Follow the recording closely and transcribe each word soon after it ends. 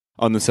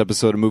On this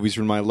episode of Movies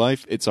from My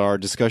Life, it's our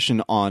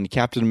discussion on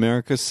Captain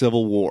America: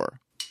 Civil War.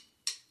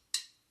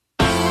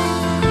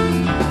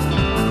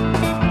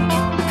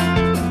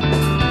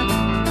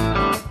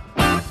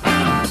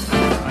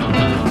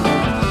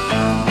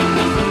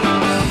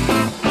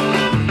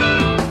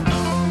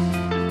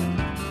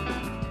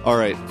 All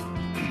right.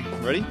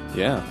 Ready?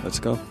 Yeah, let's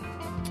go.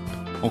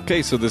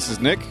 Okay, so this is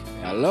Nick.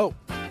 Hello.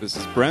 This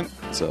is Brent.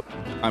 What's up?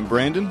 I'm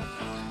Brandon.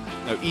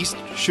 Now, East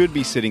should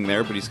be sitting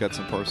there, but he's got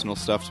some personal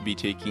stuff to be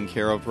taking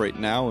care of right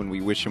now, and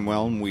we wish him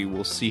well, and we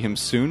will see him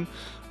soon.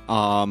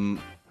 And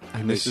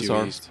Miss this is you,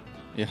 our East.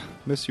 Yeah,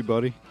 miss you,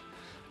 buddy.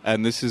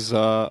 And this is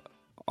our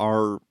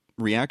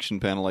reaction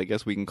panel, I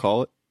guess we can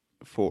call it,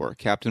 for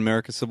Captain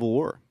America: Civil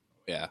War.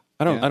 Yeah.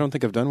 I don't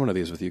think I've done one of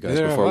these with you guys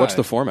Neither before. have What's I.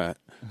 the format?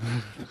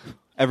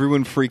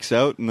 Everyone freaks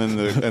out, and then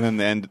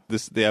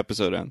the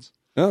episode ends.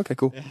 Oh, okay,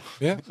 cool.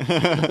 Yeah.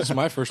 This is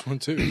my first one,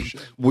 too.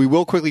 Shit. We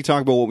will quickly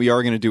talk about what we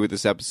are going to do with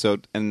this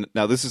episode. And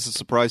now this is a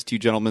surprise to you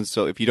gentlemen,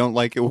 so if you don't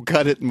like it, we'll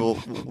cut it and we'll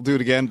do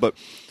it again. But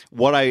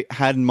what I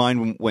had in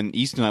mind when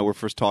East and I were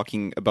first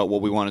talking about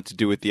what we wanted to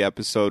do with the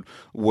episode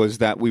was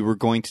that we were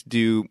going to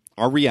do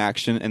our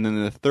reaction, and then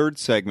in the third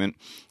segment,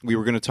 we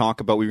were going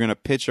to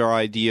pitch our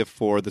idea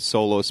for the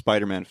solo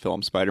Spider-Man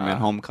film, Spider-Man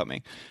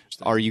Homecoming.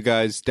 Are you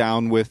guys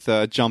down with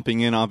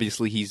jumping in?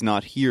 Obviously, he's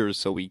not here,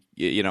 so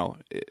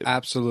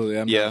Absolutely.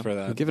 I'm Yeah. down for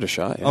that. Give it a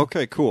shot. Yeah.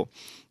 Okay, cool.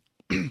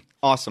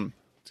 Awesome.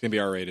 It's going to be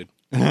R-rated.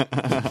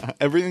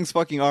 Everything's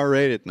fucking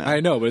R-rated now. I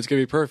know, but it's going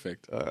to be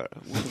perfect.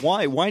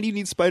 Why? Why do you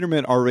need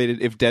Spider-Man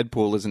R-rated if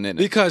Deadpool isn't in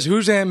it? Because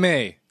who's Aunt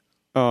May?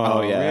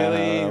 Oh, yeah.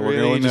 Really? We're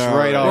Really? going Just there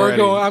right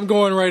already. I'm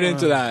going right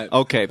into that.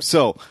 Okay,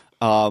 so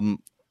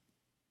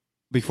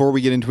before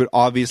we get into it,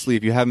 obviously,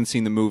 if you haven't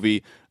seen the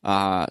movie,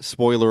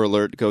 spoiler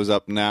alert goes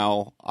up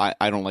now.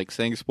 I don't like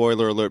saying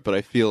spoiler alert, but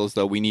I feel as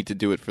though we need to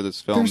do it for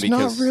this film There's not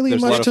because really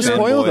there's a much lot to of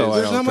spoil, fanboys. though, I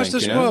There's don't not much to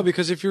think, you spoil know?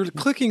 because if you're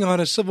clicking on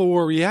a Civil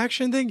War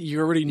reaction thing, you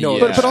already know.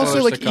 Yeah. there's But also,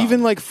 spoilers like, to come.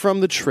 even like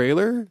from the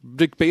trailer,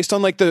 like, based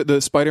on like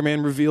the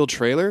Spider-Man reveal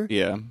trailer,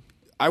 Yeah.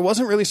 I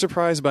wasn't really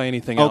surprised by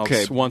anything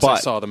Okay, else once I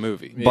but- saw the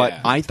movie. But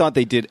Yeah. I thought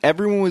they did.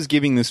 Everyone was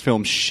giving this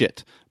film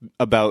shit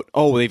about,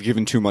 they've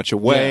given too much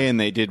away, Yeah. and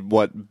they did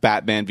what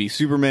Batman v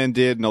Superman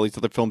did, and all these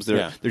other films.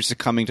 They're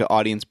succumbing to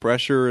audience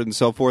pressure and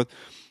so forth.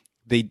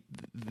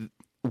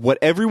 What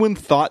everyone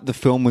thought the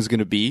film was going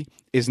to be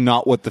is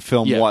not what the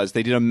film Yeah. was.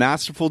 They did a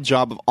masterful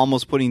job of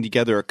almost putting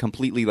together a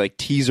completely like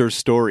teaser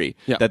story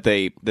Yeah. that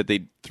they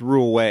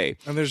threw away.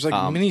 And there's like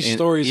and- mini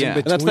stories yeah. in And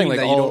between that's the thing, like,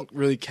 that you all- don't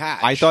really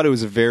catch. I thought it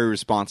was a very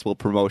responsible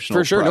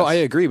promotional For sure, press. no, I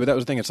agree. But that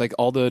was the thing. It's like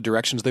all the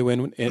directions they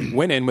went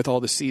in with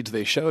all the seeds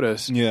they showed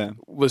us. Yeah.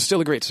 was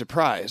still a great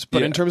surprise. But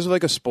Yeah. in terms of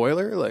like a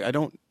spoiler, like I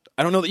don't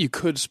know that you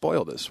could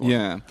spoil this one.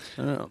 Yeah.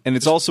 I don't know. And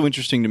it's also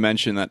interesting to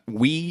mention that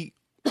we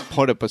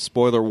put up a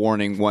spoiler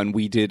warning when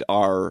we did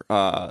our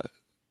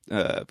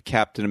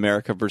Captain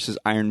America versus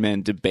Iron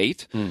Man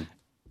debate.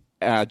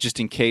 Just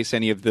in case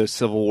any of the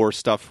Civil War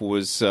stuff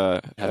was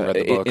Hadn't read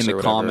the books in the or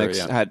whatever, comics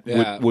yeah.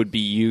 Yeah. would be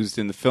used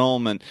in the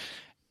film, and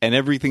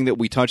everything that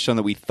we touched on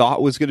that we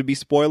thought was going to be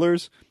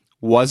spoilers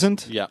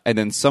wasn't. Yeah. And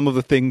then some of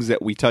the things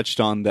that we touched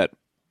on that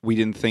we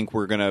didn't think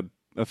were going to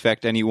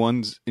affect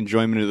anyone's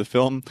enjoyment of the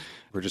film.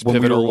 We're just when we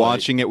were pivotal, like-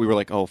 watching it, we were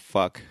like, "Oh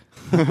fuck."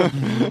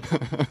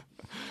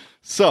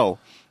 So,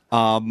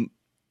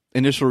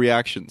 initial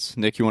reactions.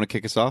 Nick, you want to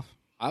kick us off?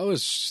 I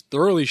was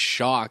thoroughly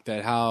shocked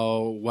at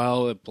how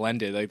well it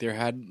blended. Like there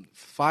had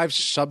 5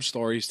 sub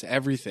stories to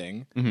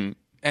everything, and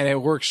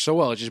it worked so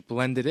well. It just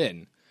blended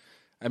in.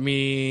 I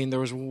mean, I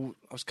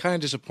was kind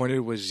of disappointed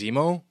with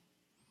Zemo.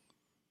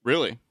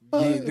 Really?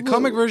 The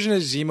comic version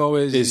of Zemo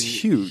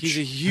is huge. He's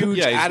a huge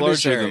Yeah, he's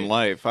adversary. larger than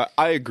life.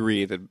 I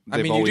agree that they've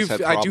I mean, always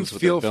had I do problems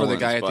with feel their for the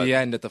villains, guy at but- the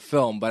end at the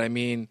film, but I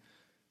mean,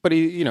 But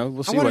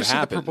we'll see I want what to see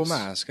happens. the purple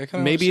mask. I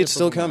kinda Maybe wanna it's see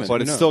still the purple coming. mask.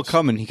 But Who it's still knows?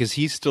 coming because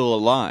he's still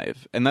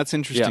alive, and that's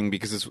interesting Yeah.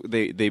 because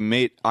they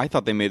made. I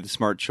thought they made the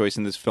smart choice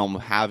in this film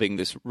of having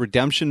this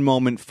redemption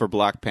moment for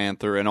Black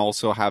Panther, and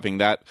also having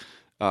that,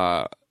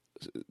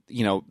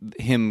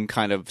 him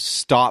kind of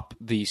stop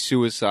the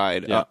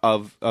suicide Yeah.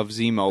 of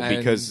Zemo And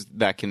because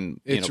that can.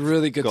 It's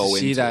really good to go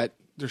see into that it.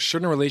 there's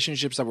certain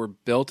relationships that were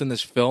built in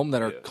this film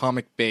that are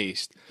comic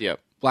based. Yep.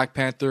 Black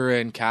Panther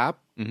and Cap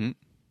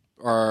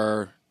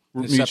are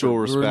Mutual separate-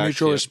 respect,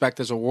 mutual yeah. respect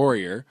as a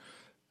warrior.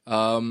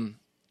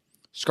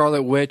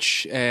 Scarlet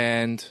Witch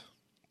and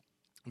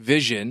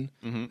Vision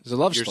is a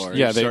love You're, story.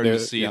 you're Yeah, starting to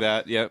they're- see yeah.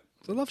 that. Yep.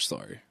 It's a love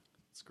story.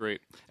 It's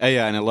great.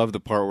 Yeah, and I love the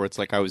part where it's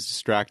like I was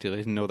distracted. I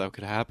didn't know that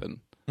could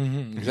happen.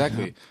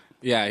 Exactly.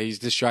 Yeah, he's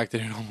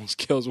distracted and almost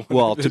kills one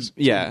Well, of his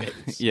yeah.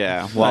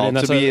 I Well, mean, to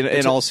that's be a- in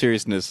it's a- all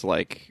seriousness,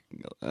 like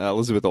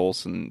Elizabeth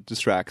Olsen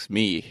distracts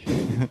me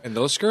And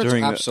those skirts,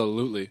 During the-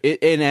 absolutely.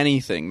 in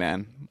anything,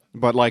 man.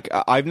 But like,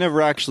 I've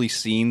never actually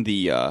seen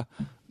the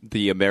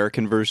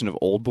American version of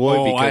Old Boy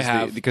Oh, I because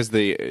have. because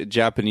the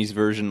Japanese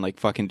version like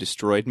fucking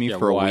destroyed me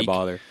for a why week.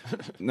 bother?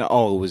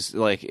 No, it was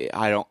like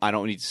I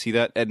don't need to see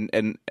that.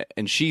 And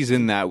she's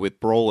in that with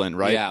Brolin,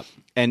 right? Yeah.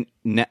 And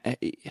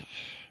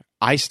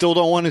I still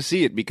don't want to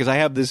see it because I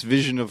have this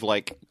vision of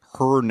like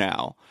her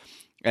now.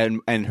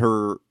 and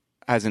her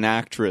as an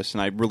actress,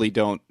 and I really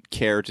don't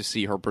care to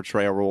see her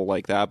portray a role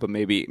like that. But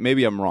maybe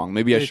I'm wrong.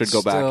 Maybe I should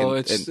go back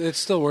and it's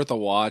still worth a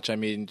watch. I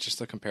mean, just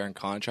to compare and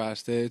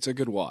contrast, it's a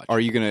good watch. Are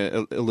you going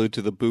to allude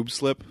to the boob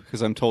slip?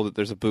 Because I'm told that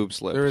there's a boob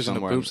slip. There isn't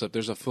somewhere. a boob slip.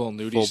 There's a full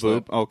nudie Full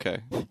slip. boob. Okay,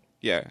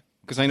 yeah.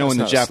 Because I know That's in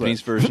the not a Japanese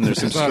slip. version there's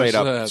some It's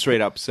not a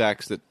straight up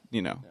sex that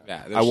Yeah,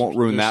 I won't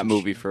ruin there's that some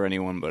movie for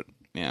anyone, but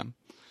yeah.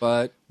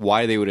 But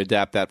Why they would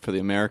adapt that for the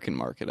American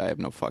market, I have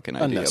no fucking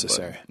idea.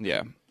 Unnecessary. But,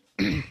 yeah.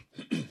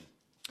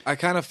 I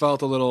kind of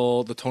felt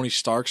the Tony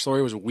Stark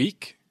story was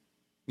weak.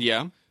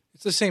 Yeah.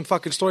 It's the same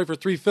fucking story for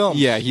 3 films.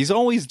 Yeah, he's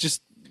always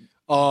just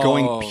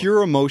going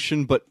pure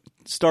emotion, but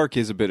Stark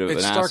is a bit of an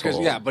Stark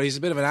asshole. but he's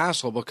a bit of an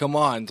asshole. But come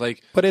on,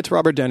 like, But it's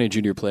Robert Downey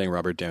Jr. playing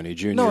Robert Downey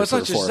Jr. No, it's for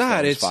not just 4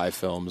 that, films, it's- 5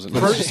 films. And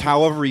It's just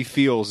however he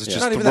feels. It's Yeah.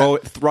 just Not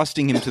even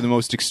thrusting him to the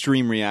most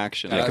extreme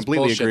reaction. I that's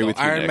completely bullshit, agree though. with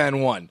you, Iron Nick.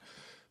 Man 1.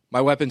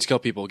 My weapons kill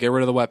people. Get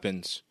rid of the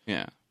weapons.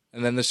 Yeah.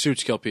 And then the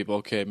suits kill people.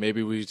 Okay,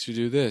 maybe we should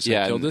do this.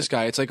 Yeah, Yeah, kill and- this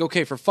guy. It's like,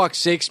 okay, for fuck's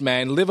sakes,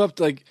 man, live up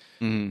to, like,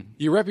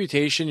 your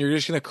reputation. You're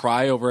just gonna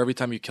cry over every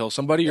time you kill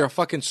somebody. You're a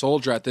fucking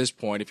soldier at this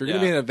point. If you're gonna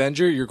be Yeah. an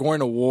Avenger, you're going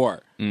to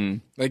war.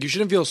 Like, you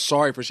shouldn't feel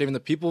sorry for saving the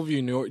people of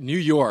New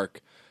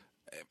York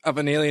of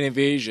an alien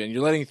invasion.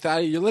 You're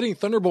letting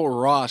Thunderbolt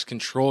Ross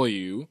control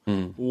you.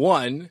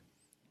 One,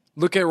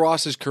 look at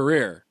Ross's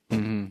career.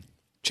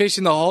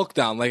 Chasing the Hulk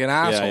down like an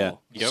asshole.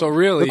 yeah. So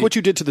really, look what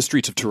you did to the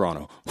streets of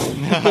Toronto.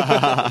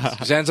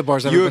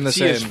 Zanzibar's never been the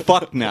UFC is same.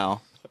 fucked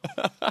now.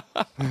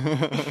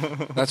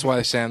 That's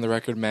why Sam the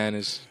Record Man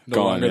is no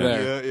Gone, longer yeah.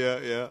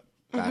 there. Yeah.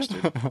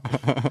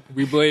 Bastard.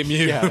 We blame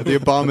you. Yeah, the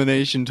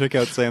Abomination took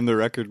out Sam the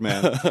Record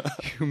Man.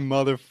 You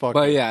motherfucker.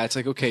 But yeah, it's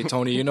like, okay,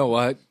 Tony, you know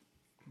what?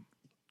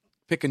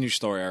 Pick a new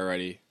story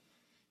already.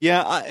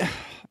 Yeah,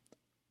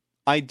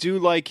 I do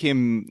like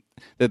him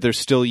that they're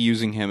still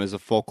using him as a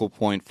focal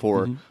point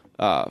for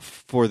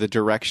the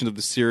direction of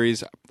the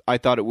series. I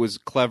thought it was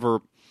clever.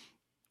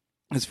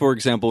 As for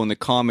example, in the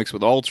comics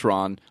with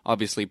Ultron,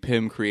 obviously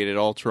Pym created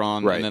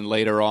Ultron, Right. and then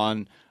later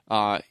on,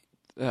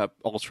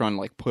 Ultron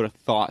like put a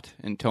thought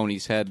in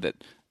Tony's head that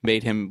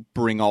made him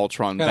bring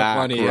Ultron Kind of back.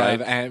 funny. Right?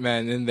 Have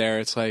Ant-Man in there.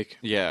 It's like,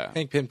 Yeah.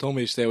 Hank Pym told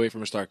me to stay away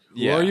from a Stark. Who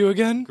Yeah. are you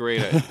again?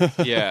 Great.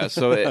 Yeah.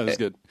 So That was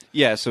good.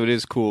 Yeah. So it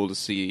is cool to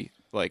see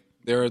like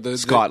They're the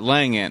Scott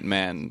Lang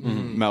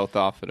Ant-Man mouth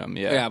off at him.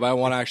 Yeah. Yeah, but I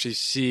want to actually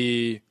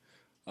see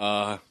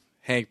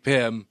Hank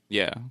Pym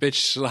Yeah. bitch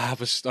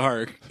slap a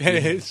Stark. And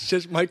it's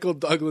just Michael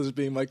Douglas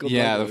being Michael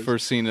Yeah, Douglas. the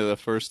first scene of the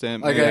first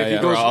Ant-Man. Like, if he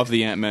goes- of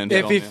the Ant-Man.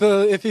 If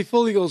film, if he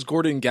fully goes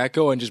Gordon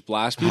Gekko and just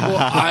blasts people,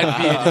 I'd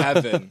be in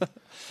heaven.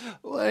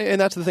 Well, and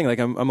that's the thing. Like,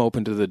 I'm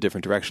open to the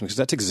different directions because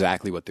that's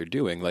exactly what they're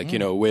doing. Like, you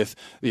know, with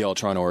the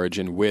Ultron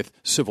origin, with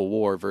Civil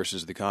War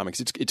versus the comics,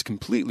 it's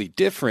completely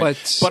different.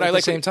 But I at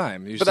like the same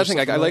time, you're But that's the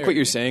still thing. I like what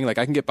you're familiarity. saying. Like,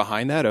 I can get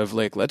behind that. Of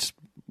like, let's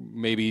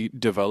maybe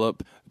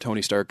develop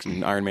Tony Stark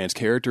and Iron Man's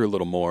character a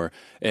little more,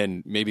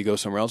 and maybe go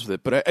somewhere else with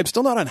it. But I'm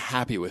still not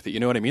unhappy with it. You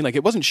know what I mean? Like,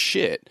 it wasn't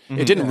shit.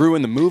 It didn't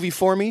ruin the movie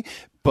for me.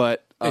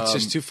 But It's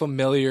just too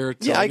familiar.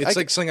 To, yeah, it's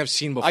like something I've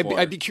seen before.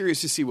 I'd be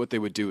curious to see what they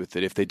would do with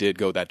it if they did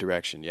go that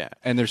direction. Yeah.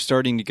 and they're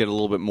starting to get a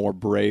little bit more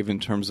brave in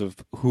terms of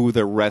who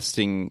they're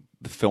resting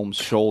the film's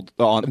shoulder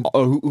on,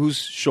 whose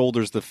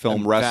shoulders the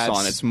film And rests that's-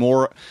 on. It's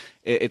more.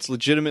 It's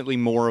legitimately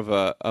more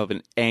of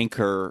an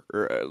anchor,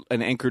 or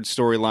an anchored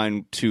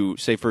storyline to,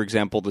 say, for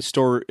example, the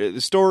story. The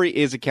story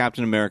is a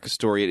Captain America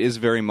story. It is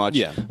very much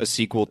Yeah. a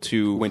sequel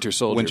to Winter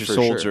Soldier, for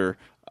Soldier.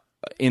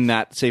 In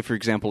that, say, for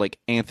example, like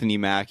Anthony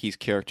Mackie's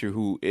character,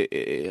 who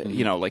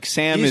you know, like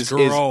Sam He's is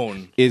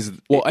grown.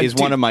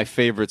 one of my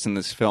favorites in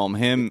this film.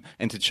 Him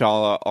and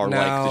T'Challa are like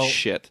Now, the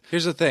shit.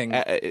 Here's the thing: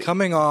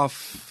 coming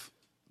off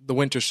the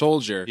Winter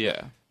Soldier,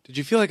 Yeah. did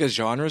you feel like a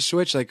genre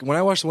switch? Like when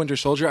I watched the Winter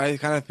Soldier, I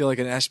kind of feel like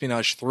an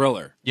espionage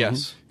thriller.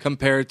 Yes.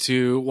 Compared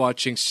to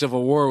watching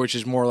Civil War, which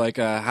is more like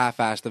a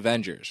half-assed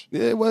Avengers.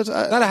 It was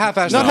Not a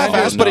half-assed, not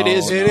half-assed, but it no,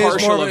 is no. It is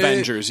partial more,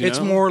 Avengers. You it's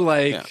know? more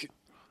like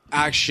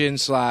action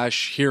 /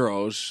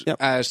 heroes, Yep.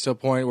 as to a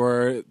point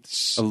where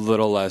it's a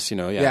little less, you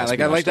know. Yeah, yeah,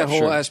 like I espionage like that stuff, whole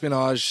sure.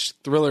 espionage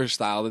thriller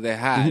style that they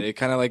had. It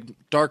kind of like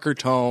darker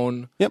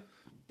tone, Yep.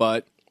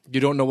 but you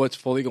don't know what's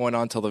fully going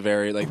on till the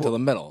till the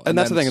middle. And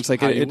that's the then thing. It's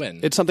like how you win.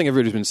 it's something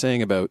everybody's been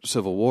saying about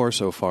Civil War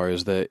so far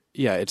is that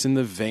it's in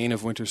the vein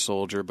of Winter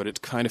Soldier, but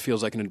it kind of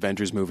feels like an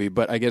Avengers movie.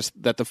 But I guess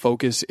that the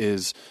focus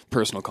is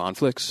personal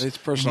conflicts. It's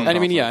personal And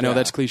I mean, yeah, I conflict, know yeah.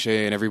 that's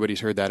cliche, and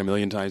everybody's heard that a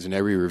million times in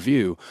every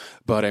review.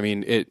 But I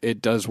mean,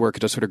 it does work.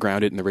 It does sort of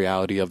ground it in the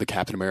reality of the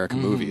Captain America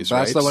movies. But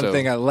that's right? the one So-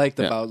 thing I liked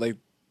yeah. about like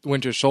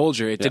Winter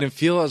Soldier. It didn't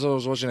feel as though I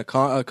was watching a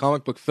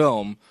comic book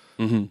film.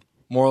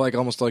 More like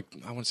almost like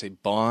I wouldn't say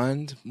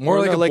Bond. More Or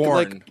like no, a like- Bourne.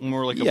 like-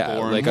 More like Yeah, a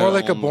Bourne. like more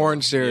like a film.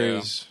 Bourne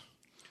series.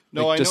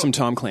 No, like I just know. some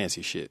Tom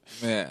Clancy shit.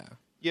 Yeah.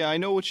 Yeah, I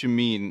know what you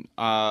mean.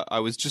 I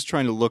was just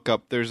trying to look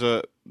up. There's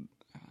a.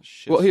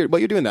 Shit. Well, here, while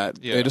you're doing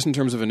that, Yeah. just in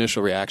terms of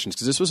initial reactions,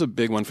 because this was a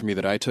big one for me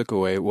that I took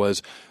away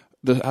was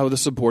how the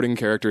supporting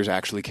characters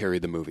actually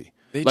carried the movie.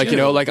 They Like,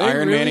 do. like They Iron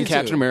Man really and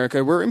Captain do.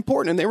 America were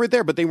important and they were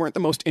there, but they weren't the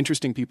most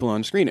interesting people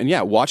on screen. And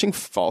yeah, watching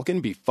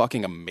Falcon be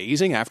fucking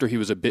amazing after he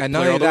was a bit And not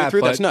player all only the way that,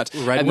 through, but that's nuts.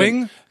 Red And Wing?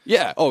 then,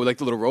 yeah. Oh, like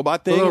the little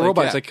robot thing? The little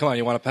robot's yeah. like, come on,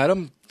 you want to pet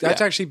him? That's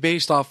Yeah. actually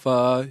based off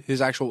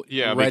his actual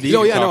Yeah, Red because-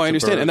 Eagle. Oh yeah, talk no, to I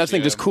understand, and birds, that's the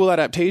thing. yeah. There's cool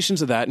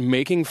adaptations of that, and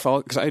making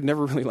Falcon because I had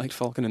never really liked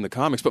Falcon in the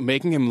comics, but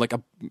making him like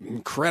a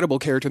incredible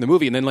character in the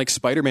movie, and then like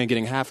Spider-Man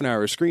getting half an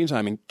hour of screen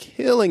time and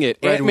killing it,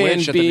 Red Ant-Man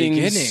Witch at the being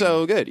beginning.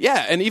 so good,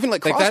 yeah, and even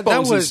like Like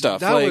Crossbones that was and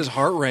stuff. that like, was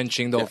heart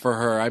wrenching though for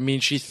her. I mean,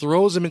 she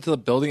throws him into the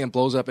building and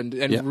blows up, and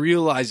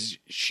realizes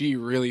she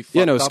really fucked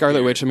yeah, no, up Scarlet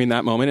here. Witch. I mean,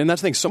 that moment, and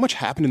that's the thing. So much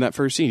happened in that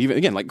first scene. Even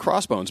again, like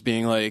Crossbones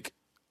being like.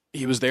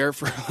 He was there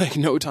for like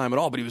no time at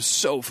all, but he was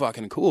so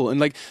fucking cool. And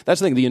like that's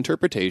the thing, the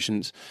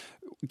interpretations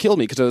killed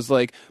me because I was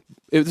like,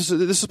 this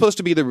is supposed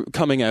to be the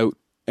coming out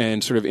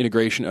and sort of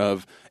integration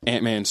of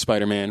Ant-Man,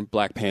 Spider-Man,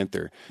 Black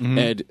Panther,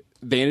 and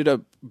they ended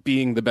up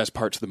being the best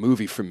parts of the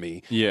movie for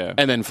me. Yeah.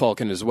 And then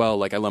Falcon as well.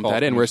 Like I lumped that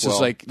in, Falcon where as it's just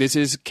well. like this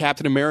is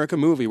Captain America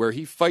movie where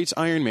he fights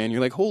Iron Man.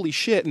 You're like, holy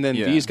shit! And then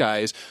Yeah. these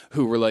guys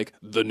who were like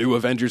the new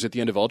Avengers at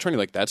the end of Ultron, you're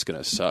like, that's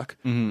gonna suck.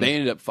 They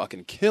ended up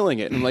fucking killing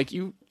it, and like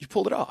you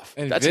pulled it off.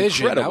 And That's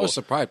Vision, incredible. I was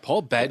surprised.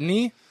 Paul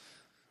Bettany.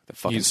 The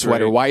fucking He's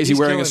sweater. great. Why is he He's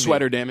wearing a killing me.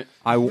 sweater? Damn it!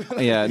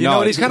 Yeah, You know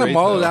what? He's kind of great,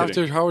 modeled though.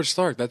 after Howard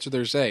Stark. That's what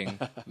they're saying.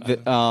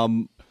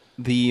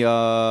 The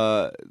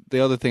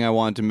other thing I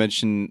wanted to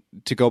mention,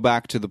 to go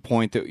back to the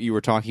point that you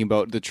were talking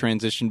about, the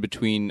transition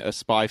between a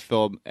spy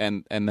film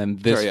and then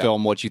this Sure, yeah.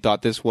 film, what you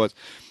thought this was.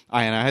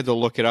 I had to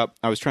look it up.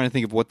 I was trying to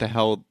think of what the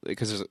hell,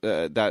 because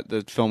that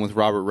the film with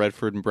Robert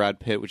Redford and Brad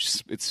Pitt, which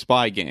is, it's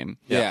Spy Game.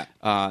 Yeah.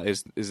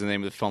 Is the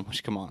name of the film.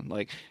 Which, come on,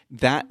 like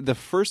that. The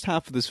first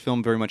half of this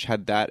film very much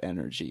had that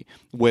energy,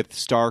 with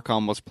Stark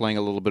almost playing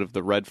a little bit of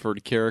the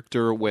Redford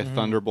character, with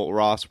Thunderbolt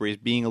Ross, where he's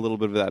being a little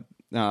bit of that.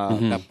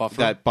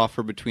 That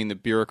buffer between the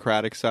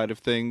bureaucratic side of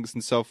things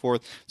and so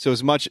forth. So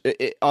as much,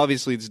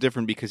 obviously, it's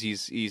different because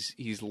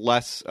he's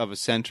less of a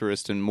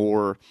centrist and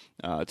more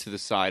to the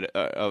side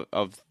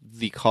of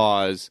the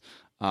cause,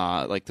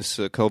 like the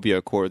Sokovia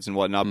Accords and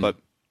whatnot. But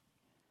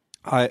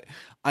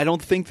I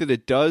don't think that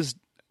it does.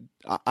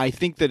 I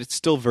think that it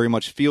still very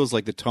much feels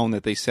like the tone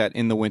that they set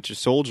in The Winter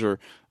Soldier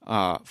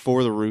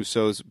for the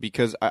Russos,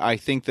 because I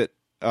think that.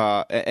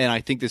 And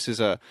I think this is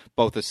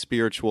both a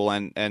spiritual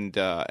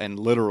and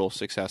literal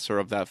successor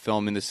of that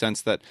film, in the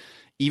sense that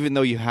even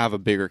though you have a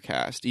bigger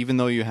cast, even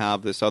though you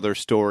have this other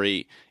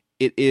story,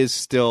 it is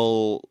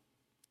still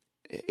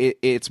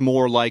it's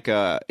more like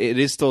it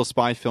is still a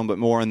spy film, but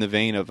more in the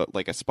vein of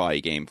like a Spy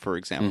Game, for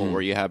example,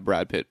 where you have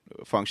Brad Pitt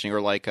functioning, or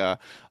like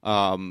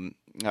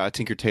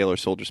Tinker Tailor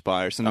Soldier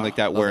Spy or something like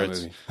that, where that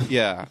it's movie.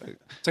 yeah.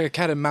 It's like a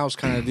cat and mouse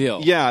kind of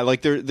deal. Yeah,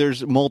 like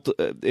there's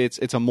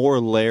it's a more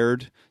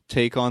layered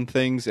take on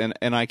things, and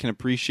I can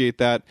appreciate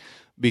that,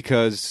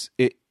 because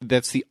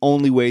that's the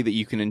only way that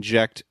you can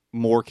inject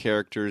more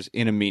characters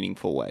in a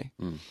meaningful way.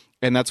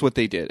 And that's what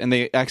they did, and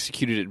they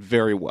executed it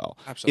very well.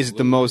 Absolutely. Is it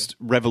the most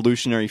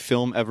revolutionary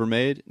film ever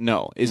made?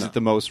 No. Is it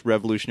the most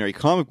revolutionary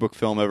comic book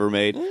film ever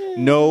made?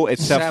 No,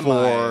 except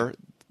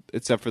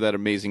Semi. for that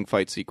amazing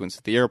fight sequence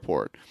at the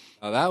airport.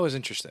 Oh, that was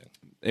interesting.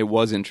 It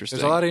was interesting.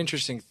 There's a lot of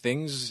interesting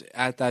things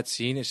at that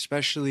scene,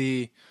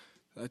 especially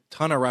a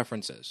ton of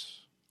references.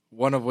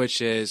 One of which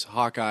is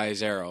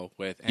Hawkeye's arrow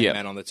with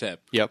Ant-Man on the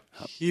tip. Yep.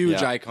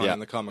 Huge Yeah, icon yeah, in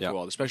the comic yeah.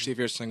 world, especially if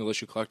you're a single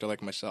issue collector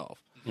like myself.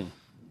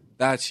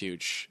 That's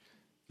huge.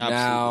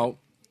 Absolutely. Now,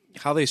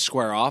 how they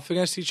square off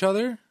against each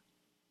other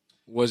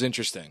was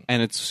interesting.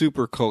 And it's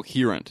super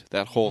coherent,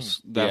 that whole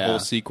Yeah. whole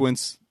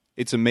sequence.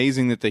 It's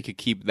amazing that they could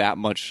keep that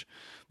much,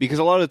 because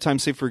a lot of the time,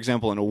 say for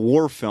example in a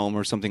war film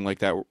or something like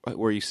that,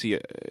 where you see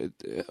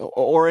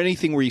or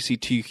anything where you see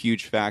two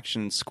huge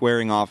factions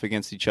squaring off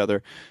against each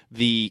other,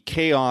 the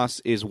chaos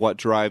is what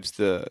drives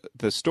the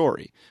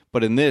story.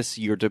 But in this,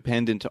 you're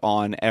dependent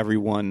on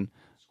everyone.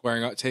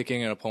 Squaring up,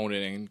 taking an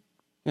opponent and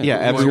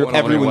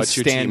Everyone's what's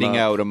your team standing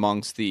up? out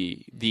amongst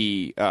the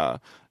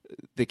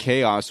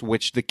chaos,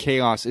 which the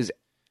chaos is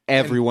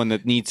everyone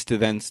that needs to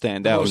then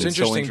stand the out. most It's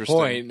so interesting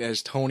point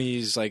is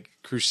Tony's like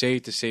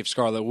crusade to save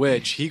Scarlet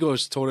Witch. He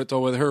goes toe to toe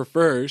with her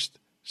first.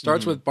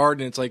 Starts with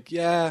Barton. It's like,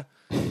 yeah,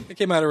 I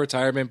came out of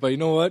retirement, but you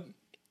know what?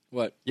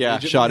 What? Yeah,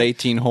 Legit- shot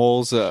 18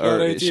 holes.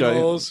 Or 18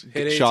 holes,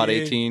 hit shot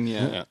 18. 18,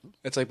 yeah.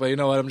 It's like, but you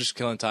know what? I'm just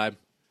killing time.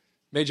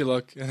 Made you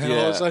look. And then all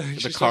of Yeah, a sudden, the she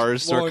starts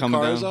cars start blowing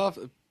coming cars down. off.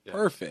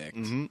 Perfect.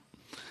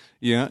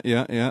 Yeah.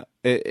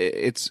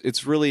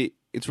 It's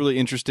really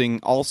interesting.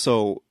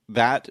 Also,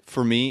 that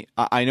for me,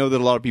 I know that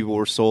a lot of people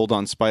were sold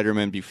on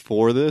Spider-Man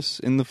before this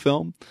in the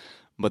film,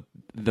 but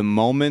the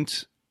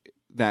moment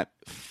that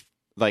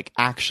like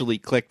actually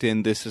clicked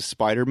in, this is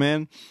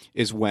Spider-Man,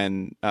 is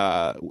when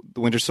the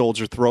Winter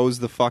Soldier throws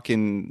the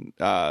fucking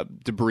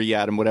debris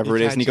at him, whatever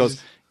it is, and he goes,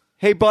 catches-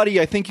 "Hey, buddy,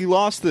 I think you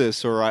lost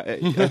this," or I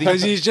think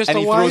Because he's just and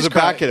a he throws it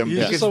back wisecrack. at him. He's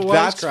Because just a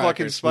that's wisecracker.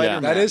 fucking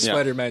Spider-Man. That is Yeah.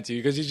 Spider-Man to you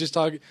because he's just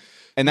talking.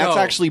 And that's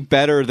No. actually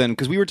better than,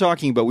 because we were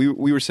talking about, we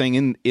were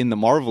saying in the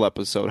Marvel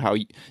episode how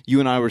you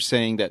and I were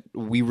saying that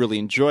we really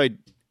enjoyed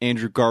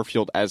Andrew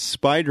Garfield as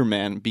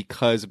Spider-Man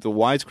because of the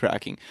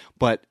wisecracking,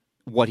 but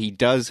what he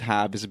does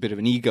have is a bit of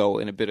an ego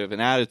and a bit of an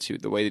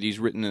attitude. The way that he's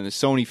written in the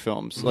Sony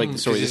films, like the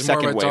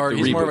second wave, the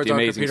he's more of reboot, a the darker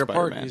Amazing Peter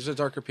Parker. Spider-Man. He's a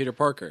darker Peter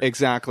Parker.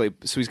 Exactly.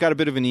 So he's got a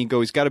bit of an ego.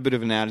 He's got a bit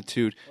of an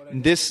attitude.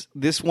 This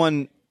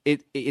one,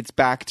 it's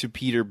back to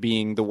Peter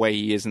being the way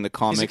he is in the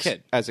comics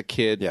as a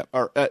kid, Yep.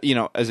 or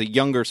as a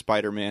younger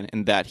Spider-Man,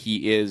 in that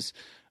he is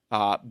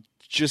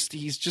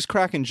he's just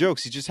cracking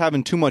jokes. He's just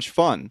having too much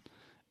fun,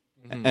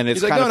 and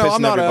it's He's like, kind of I'm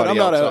pissing not out. everybody I'm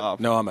not else out. off.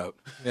 No, I'm out.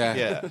 Yeah.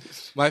 Yeah,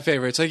 My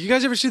favorite. It's like, you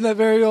guys ever seen that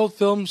very old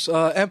films,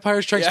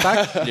 Empire Strikes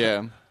Back?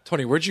 yeah.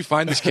 Tony, where'd you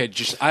find this kid?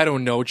 Just, I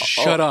don't know. Just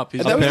shut up.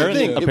 He's and that was the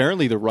Apparently, thing.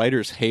 apparently, the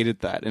writers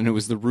hated that, and it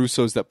was the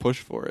Russos that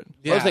pushed for it.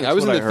 Yeah, I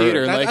was in what the I theater,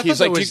 heard. and I like thought he's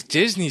that like, was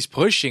Disney's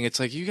pushing. It's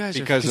like, you guys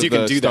Because are... of you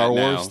can the do that Star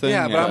now. Wars thing.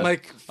 Yeah, but I'm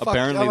like, fuck.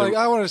 Apparently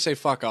I want to say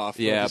fuck off.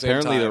 but Yeah, at the same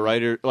apparently the time-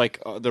 writer,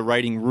 the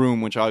writing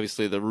room, which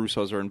obviously the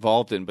Russos are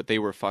involved in, but they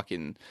were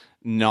fucking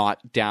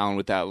not down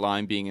with that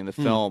line being in the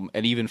film,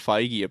 and even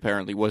Feige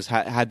apparently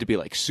had to be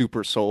like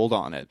super sold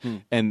on it,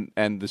 and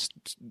this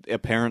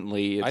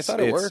apparently it's, I thought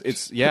it worked.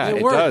 It's It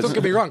it worked. does. Don't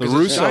get me wrong, The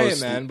because it's giant,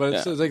 Russos, man. But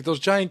it's like those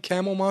giant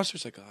camel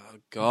monsters. Like, oh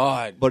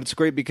god. But it's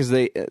great because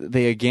they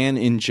again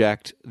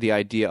inject the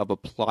idea of a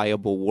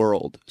pliable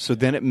world, so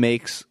then it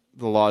makes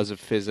the laws of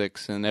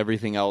physics and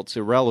everything else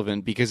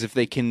irrelevant, because if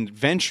they can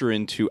venture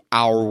into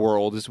our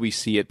world as we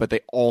see it, but they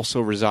also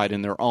reside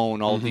in their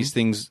own, all of these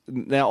things,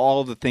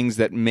 all of the things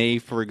that may,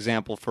 for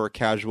example, for a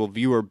casual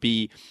viewer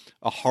be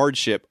a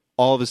hardship,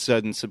 all of a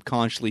sudden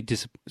subconsciously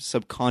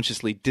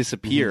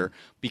disappear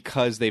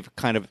because they've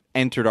kind of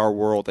entered our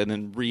world and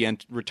then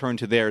return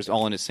to theirs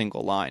all in a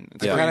single line.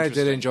 It's I very kind of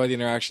did interesting. enjoy the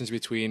interactions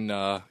between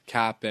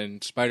Cap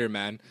and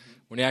Spider-Man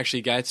when he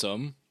actually gets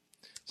them.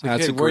 It's like,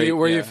 That's "Kid, a where are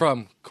great- you yeah.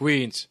 from?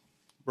 Queens.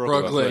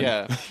 Brooklyn.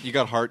 Yeah, you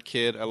got Heart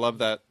Kid. I love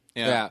that.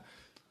 Yeah.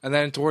 And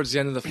then towards the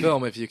end of the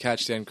film, if you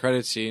catch the end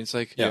credit scene, it's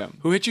like, Yeah.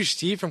 who hit you,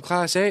 Steve from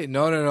Class A?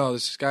 No,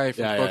 this guy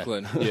from Yeah, yeah.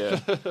 Brooklyn. Yeah,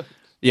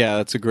 yeah,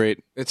 that's a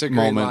great. It's a great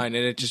moment. line,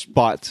 and it just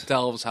But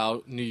delves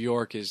how New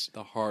York is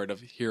the heart of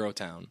Hero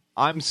Town.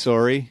 I'm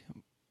sorry,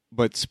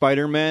 but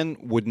Spider-Man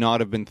would not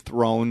have been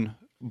thrown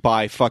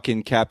by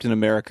fucking Captain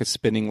America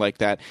spinning like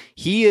that.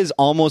 He is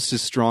almost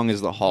as strong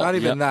as the Hulk. Not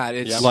even that.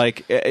 It's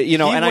Like, and I He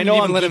know wouldn't I'm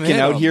even let him geeking hit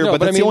out him. here, No,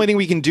 but but that's I the mean- only thing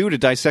we can do to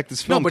dissect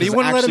this film. no, but he 'cause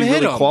wouldn't it's let him actually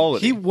hit really him.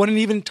 quality. He wouldn't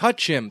even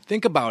touch him.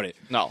 Think about it.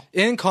 No.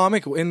 In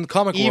comic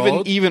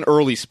world, even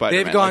early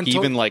Spider-Man, they've gone like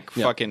even like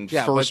Yeah. fucking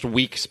Yeah, first but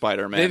week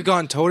Spider-Man, they've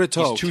gone toe to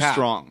toe. He's too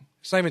strong.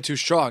 It's not even too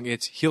strong.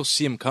 It's he'll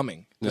see him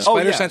coming. The Oh,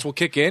 spider yeah. sense will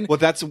kick in, Well,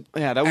 that was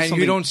and something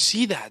you don't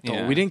see that though.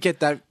 Yeah. We didn't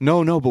get that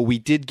No, but we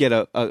did get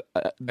a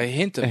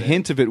hint of a it.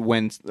 hint of it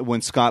when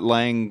Scott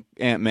Lang,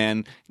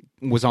 Ant-Man,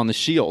 was on the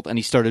shield and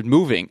he started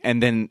moving,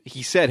 and then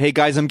he said, "Hey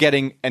guys, I'm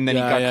getting," and then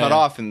he got cut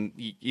off, and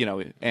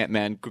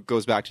Ant-Man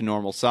goes back to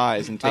normal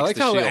size and takes I like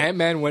the how shield.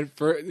 Ant-Man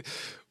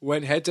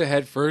went head to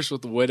head first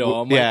with the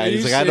Widow. I'm Yeah, like, are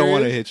he's you like, "I don't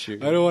wanna serious? hit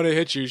you." I don't want to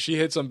hit you. She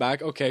hits him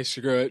back. Okay,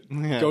 screw it.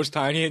 Yeah. Goes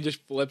tiny and just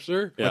flips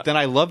her. Yeah. But then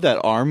I love that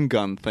arm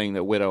gun thing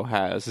that Widow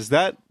has. Is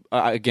that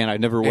again? I've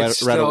never read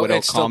It's a still- Widow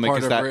it's still comic. part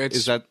Is of that her. It's-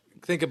 is that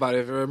Think about it.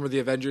 If you remember the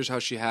Avengers, how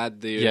she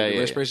had the Yeah,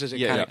 wrist yeah. braces, it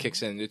Yeah, kind of yeah.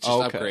 kicks in. It's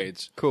just okay.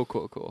 upgrades.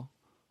 Cool.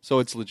 So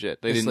it's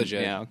legit. They It's didn't.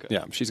 legit. Yeah. Okay.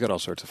 Yeah, she's got all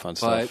sorts of fun But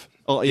stuff.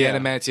 Oh the yeah.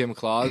 adamantium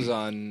claws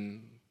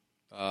on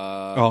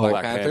Black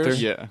Black Panther? Panther.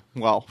 Yeah.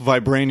 Well,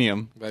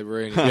 vibranium.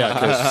 Vibranium. Yeah,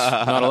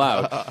 because not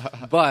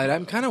allowed. But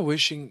I'm kind of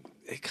wishing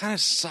it kind of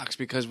sucks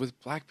because with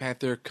Black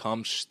Panther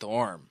comes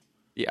Storm.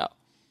 Yeah.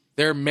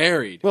 They're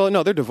married. Well,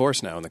 no, they're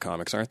divorced now in the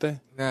comics, aren't they?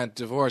 Not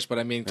divorced, but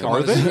I mean, come Are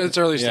on, they? it's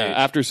early stage. Yeah,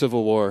 after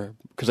Civil War,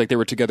 because like they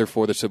were together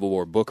for the Civil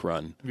War book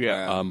run.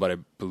 Yeah. But I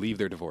believe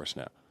they're divorced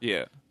now.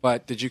 Yeah.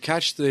 But did you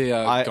catch the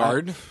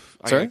guard?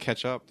 I Sorry? gotta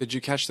catch up. Did you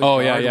catch the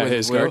Oh, guard? yeah, with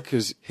his Will? guard,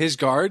 'cause- his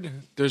guard.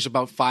 There's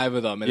about 5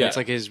 of them, and Yeah. it's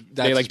like his.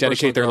 That's They like his personal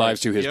dedicate their guard.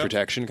 lives to his Yep.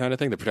 protection, kind of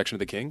thing, the protection of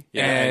the king.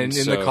 And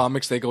in the so-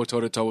 comics, they go toe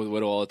to toe with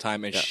Widow all the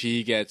time, and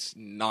she gets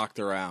knocked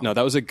around. No,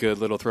 that was a good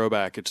little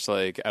throwback. It's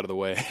like out of the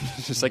way.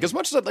 It's just like as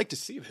much as I'd like to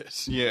see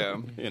this. Yeah.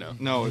 You know.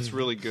 No, it's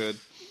really good.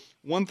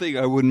 One thing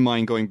I wouldn't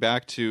mind going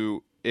back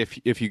to,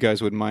 if you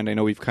guys wouldn't mind, I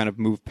know we've kind of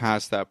moved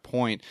past that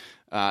point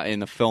in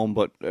the film,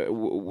 but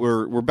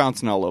we're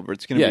bouncing all over.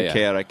 It's going to be a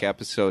chaotic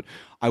episode.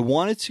 I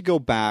wanted to go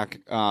back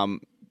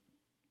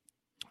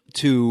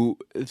to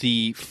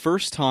the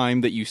first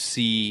time that you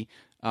see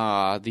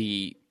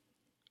the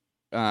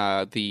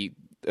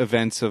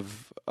events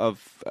of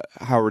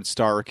Howard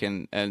Stark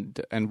and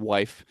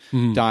wife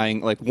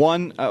dying. Like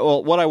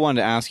what I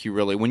wanted to ask you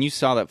really, when you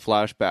saw that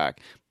flashback.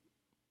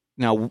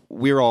 Now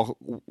we're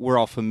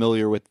all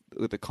familiar with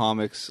the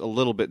comics a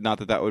little bit.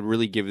 Not that would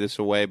really give this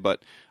away,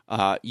 but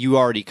you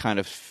already kind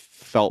of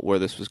felt where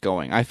this was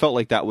going. I felt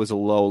like that was a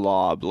low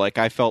lob. Like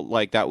I felt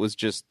like that was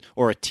just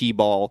or a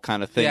T-ball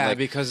kind of thing. yeah, like,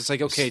 because it's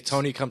like, okay,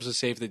 Tony comes to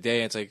save the day,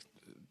 and it's like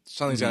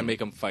something's gonna make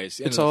him fight. It's,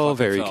 the end It's of the all fucking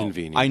very film.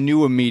 convenient. I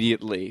knew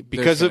immediately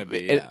because There's of gonna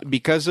be, yeah.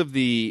 because of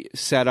the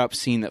setup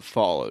scene that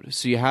followed.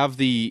 So you have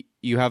the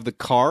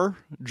car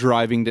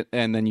driving,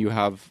 and then you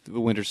have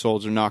the Winter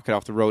Soldier knock it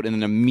off the road, and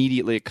then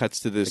immediately it cuts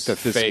to this, Like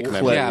the this fake clip,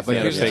 memory. Yeah, but the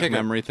here's the fake kicker.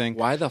 memory thing.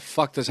 Why the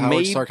fuck does Howard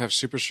Made- Stark have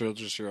super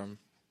soldier serum?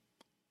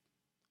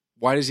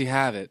 Why does he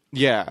have it?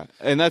 Yeah,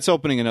 and that's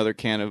opening another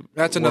can of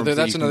That's worms another. that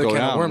That's you another go can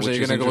down, of worms that which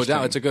you're is going to go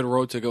down. interesting. It's a good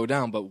road to go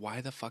down, but why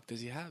the fuck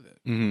does he have it?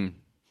 Mm-hmm.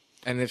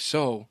 And if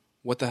so,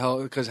 what the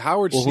hell? Because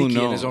Howard's Well, who sneaky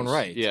knows? in his own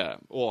right. Yeah.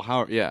 Well,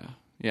 Howard. Yeah.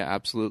 Yeah.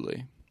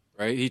 Absolutely.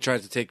 Right. He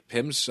tried to take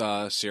Pym's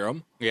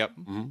serum, Yep.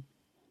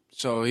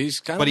 so he's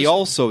kind But of. he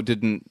also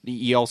didn't.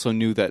 He also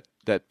knew that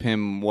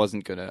Pym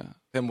wasn't gonna.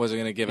 Pym wasn't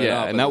going to give it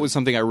Yeah, up. and that was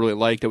something I really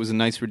liked. It was a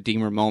nice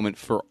redeemer moment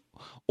for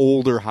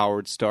older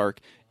Howard Stark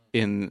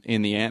in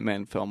the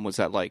Ant-Man film. Was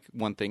that like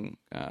one thing?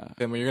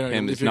 Pym, you're gonna,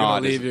 Pym if is you're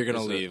not going to leave, as a- you're going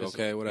to as a- leave. as a-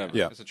 Okay, whatever.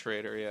 Yeah. as a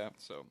traitor. Yeah,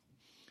 so.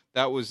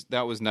 That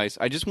was nice.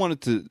 I just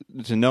wanted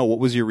to know, what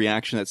was your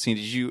reaction to that scene?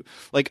 Did you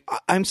like?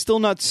 I'm still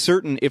not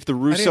certain if the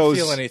Russos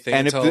feel anything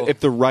and until- if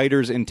the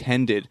writers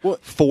intended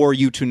for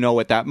you to know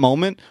at that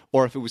moment,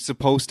 or if it was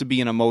supposed to be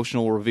an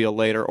emotional reveal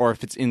later, or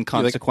if it's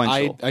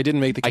inconsequential. I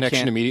didn't make the I connection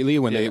can't- immediately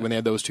when yeah. they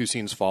had those two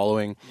scenes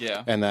following,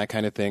 Yeah. and that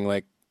kind of thing.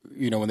 Like,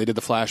 you know, when they did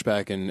the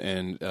flashback and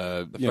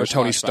you know, first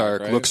Tony flashback,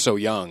 Stark right? looks so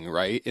young,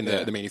 right? In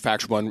the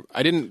manufactured one,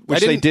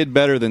 Which they did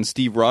better than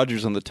Steve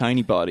Rogers on the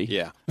tiny body.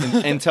 Yeah.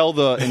 until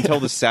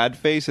the sad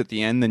face at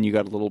the end, then you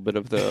got a little bit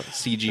of the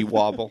CG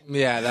wobble.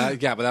 Yeah,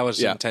 but that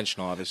was Yeah.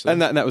 intentional, obviously.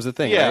 And that was the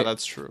thing. Yeah, right?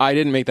 that's true. I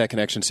didn't make that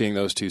connection seeing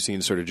those two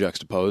scenes sort of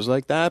juxtaposed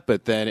like that,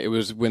 but then it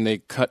was when they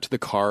cut to the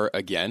car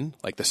again,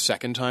 like the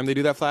second time they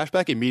do that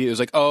flashback, immediately it was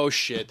like, oh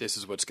shit, this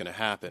is what's going to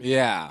happen.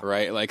 Yeah.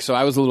 Right? Like, so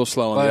I was a little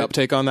slow on But the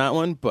uptake on that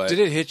one, but Did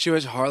it hit you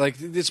as hard? Like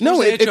it's No,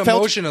 supposed to hit it you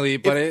felt- emotionally,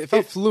 but it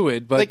felt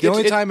fluid. But like, the it-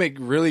 only it- time it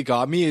really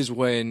got me is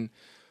when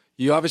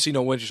you obviously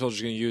know Winter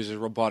Soldier's going to use his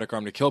robotic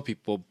arm to kill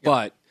people,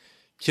 but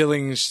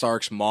killing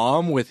Stark's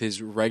mom with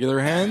his regular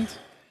hand,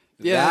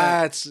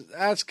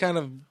 that's kind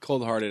of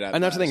cold hearted.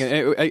 And that's the thing.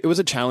 It was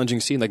a challenging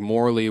scene, like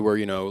morally, where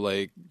you know,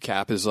 like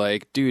Cap is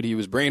like, "Dude, he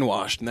was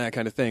brainwashed," and that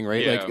kind of thing,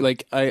 right? Yeah.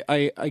 Like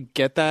I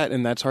get that,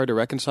 and that's hard to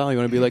reconcile. You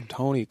want to be like,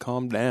 Tony,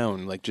 calm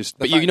down, like just.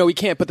 But fact- you know, we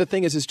can't. But the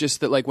thing is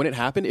just that, like, when it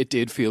happened, it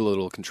did feel a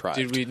little contrived.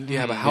 Did we?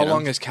 Yeah, but how You know?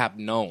 long has Cap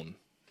known?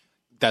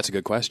 That's a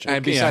good question.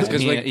 And besides,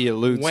 because like he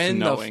alludes when to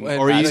the knowing, when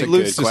or he that's a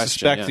alludes good to question,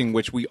 suspecting, yeah.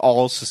 which we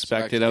all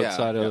suspected Yeah.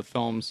 outside of the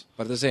films,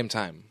 but at the same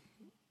time,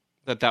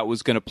 that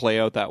was going to play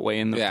out that way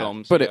in the Yeah.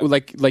 films. But it,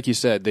 like you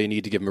said, they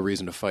need to give him a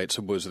reason to fight.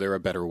 So was there a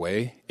better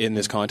way in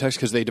this context?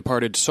 Because they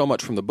departed so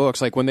much from the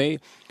books. Like when they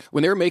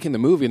were making the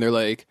movie, and they're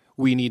like,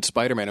 "We need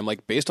Spider-Man." I'm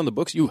like, based on the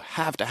books, you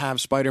have to have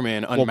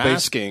Spider-Man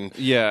unmasking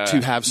yeah, to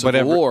have Civil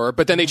whatever. War.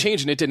 But then they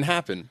changed, and it didn't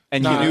happen.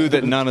 and you knew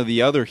that none of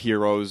the other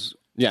heroes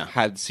Yeah.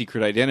 had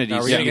secret identities.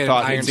 Are we so gonna you get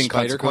thought an it's Iron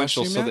Spider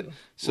inconsequential. costume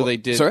So yet? they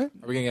did. Sorry? are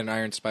we gonna get an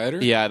Iron Spider?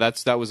 Yeah,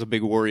 that was a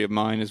big worry of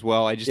mine as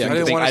well. I just Yeah, didn't I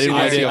didn't think wanna I didn't see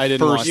want to that. see I a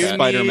didn't want first that. You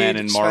Spider-Man need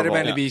in Marvel.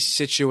 Spider-Man to Yeah. be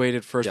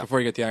situated first Yeah. before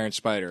you get the Iron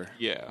Spider.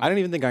 Yeah, I don't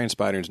even think Iron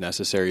Spider is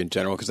necessary in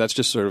general because that's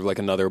just sort of like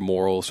another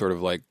moral sort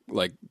of like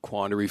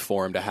quandary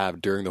for him to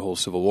have during the whole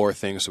Civil War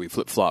thing. So he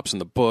flip flops in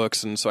the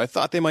books, and so I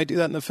thought they might do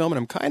that in the film, and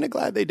I'm kind of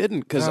glad they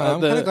didn't because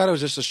I'm kind of glad it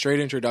was just a straight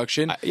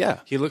introduction. yeah.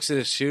 He looks at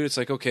his suit. It's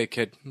like, okay,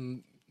 kid,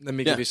 let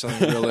me give you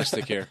something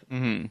realistic here.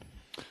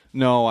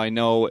 No, I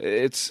know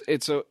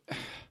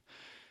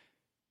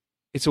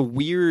it's a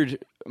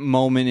weird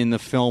moment in the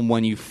film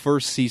when you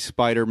first see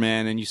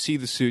Spider-Man and you see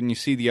the suit and you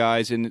see the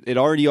eyes, and it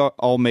already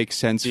all makes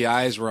sense. The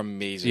eyes were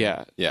amazing.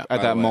 Yeah, Yeah, at by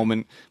that the way.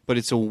 moment. But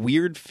it's a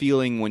weird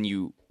feeling when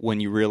you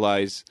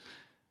realize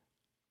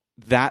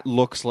that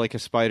looks like a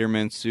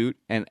Spider-Man suit,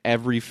 and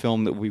every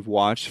film that we've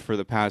watched for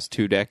the past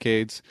 2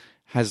 decades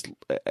has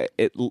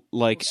it.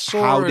 Like,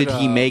 how Sort did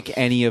he of. make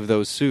any of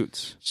those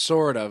suits?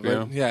 Sort of.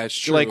 But yeah, it's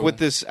true. Like with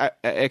this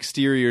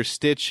exterior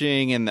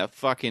stitching and the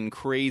fucking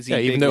crazy. Yeah,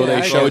 even big though they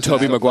I show guess Tobey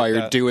stuff like Maguire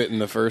that. do it in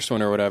the first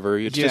one or whatever.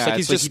 It's Yeah, just like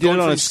it's he's like just he did going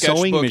it on from a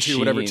sewing sketchbook to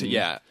whatever. machine.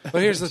 Yeah,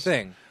 But here's the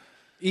thing.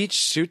 Each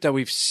suit that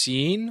we've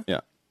seen, yeah.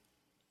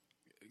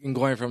 in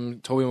going from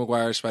Tobey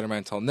Maguire's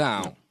Spider-Man till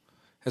now,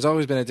 has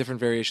always been a different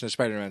variation of the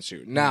Spider-Man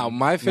suit. Now,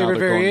 my favorite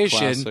they're going variation,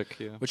 classic,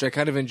 yeah. which I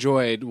kind of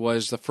enjoyed,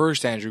 was the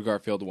first Andrew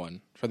Garfield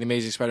one for the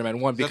Amazing Spider-Man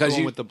 1. Is that Because the one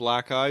you, with the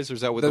black eyes, or is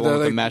that with The- the one the,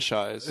 with the like- mesh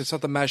eyes? it's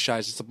not the mesh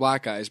eyes, it's the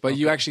black eyes. But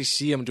you actually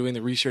see him doing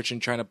the research and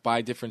trying to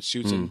buy different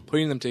suits and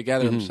putting them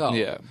together himself.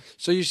 Yeah.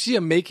 So you see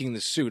him making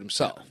the suit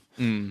himself.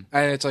 And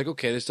it's like,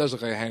 okay, this does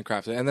look like a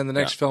handcrafted. And then the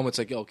next film, it's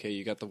like, okay,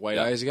 you got the white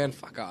eyes again?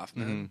 Fuck off,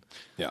 man.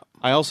 Yeah.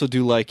 I also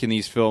do like in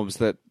these films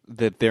that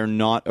they're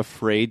not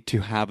afraid to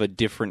have a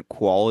different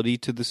quality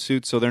to the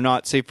suit. So they're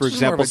not, say, for This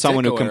is more of example, a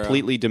someone who Ditko era.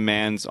 completely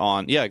demands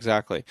on, yeah,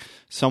 exactly.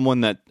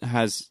 Someone that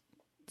has,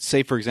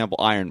 say, for example,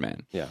 Iron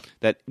Man. Yeah.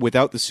 That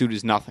without the suit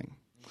is nothing.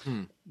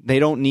 They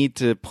don't need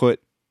to put,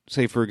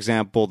 say, for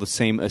example, the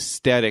same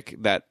aesthetic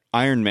that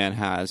Iron Man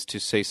has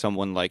to, say,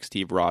 someone like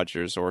Steve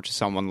Rogers or to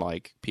someone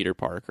like Peter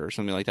Parker or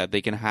something like that.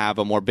 They can have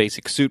a more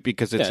basic suit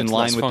because it's Yeah, in it's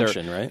line less with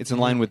function, their right? it's in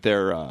line with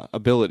their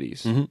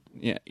abilities.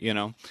 Yeah, you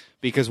know,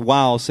 because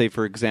while, say,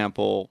 for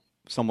example,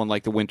 someone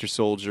like the Winter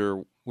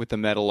Soldier with the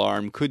metal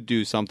arm could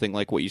do something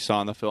like what you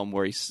saw in the film,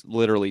 where he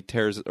literally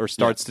tears or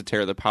starts to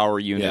tear the power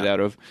unit Yeah. out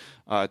of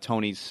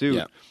Tony's suit.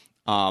 Yeah.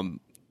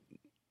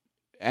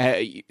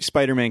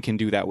 Spider-Man can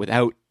do that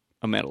without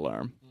a metal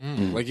arm.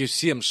 Like you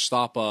see him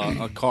stop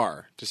a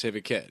car to save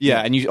a kid.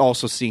 Yeah, and you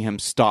also see him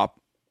stop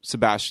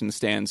Sebastian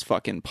Stan's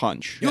fucking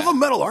punch. You have a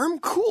metal arm?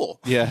 Cool.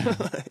 Yeah.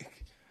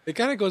 It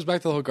kind of goes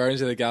back to the whole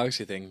Guardians of the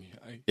Galaxy thing.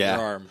 Yeah.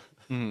 Their arm.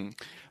 But And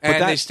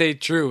that- they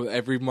stayed true.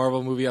 Every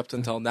Marvel movie up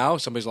until now,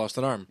 somebody's lost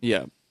an arm.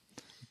 Yeah.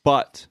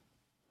 But,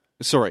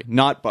 sorry,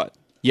 not but.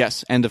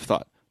 Yes, end of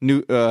thought. Back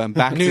New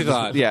to the,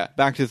 thought. Yeah,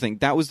 back to the thing.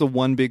 That was the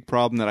one big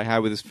problem that I had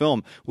with this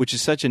film, which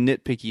is such a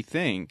nitpicky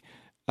thing.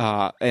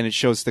 And it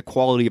shows the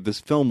quality of this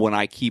film when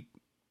I keep,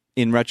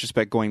 in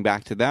retrospect, going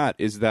back to that,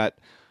 is that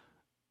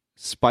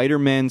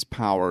Spider-Man's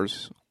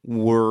powers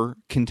were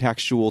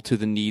contextual to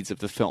the needs of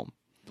the film.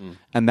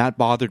 And that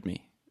bothered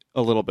me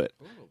a little bit.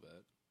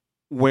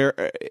 Where,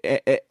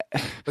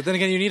 But then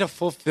again, you need a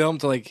full film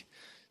to like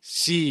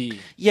see.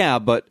 yeah,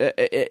 but At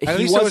he least there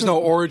was wasn't. no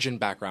origin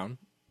background.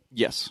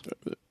 Yes,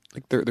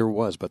 Like there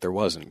was, but there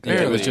wasn't.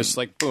 Barely. It was just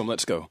like boom,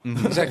 let's go.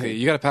 Exactly.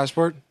 You got a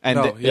passport? And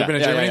no. the- You've been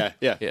in Germany?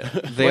 Yeah.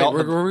 they Wait, all,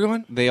 where were we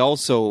going? They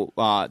also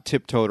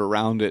tiptoed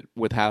around it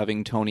with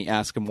having Tony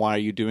ask him, "Why are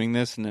you doing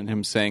this?" and then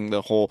him saying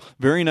the whole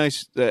very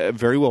nice,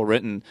 very well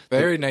written.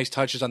 Very nice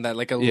touches on that,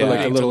 like a Yeah. little,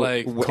 Like a little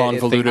like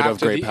convoluted after of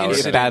great the powers.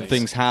 If incident. bad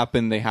things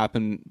happen, they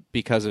happen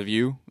because of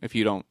you. If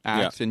you don't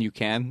act, Yeah. and you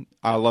can.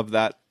 I love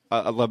that.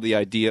 I love the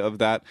idea of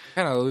that.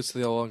 Kind of alludes to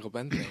the old Uncle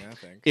Ben thing, I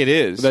think. It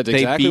is. That's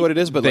exactly what it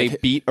is, but they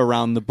like- beat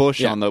around the bush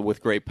Yeah. on the with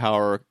great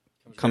power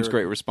comes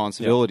great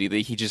responsibility.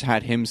 He just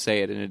had him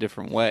say it in a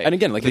different way. And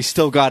again, like, they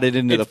still got it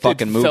into the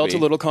fucking it movie. felt a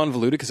little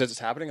convoluted because as it's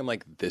happening, I'm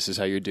like, this is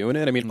how you're doing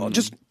it. I mean,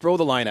 just throw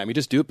the line at me,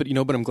 just do it. But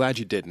but I'm glad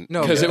you didn't.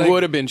 No, because but, it like,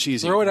 would have been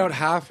cheesy. Throw it out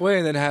halfway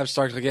and then have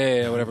Stark like,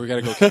 yeah, whatever, we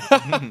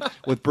gotta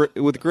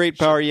go. with great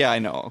power. Yeah, I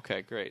know.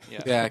 Okay, great. Yeah.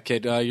 Yeah,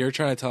 kid, you're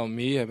trying to tell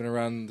me I've been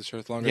around this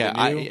earth longer Yeah,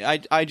 than you?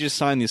 I just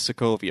signed the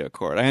Sokovia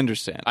Accord. I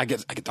understand. I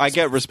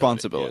get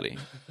responsibility.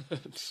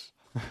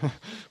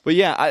 But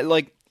yeah,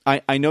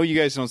 I know you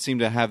guys don't seem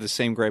to have the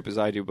same gripe as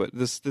I do, but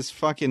this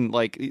fucking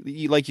like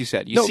you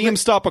said, you see him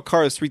stop a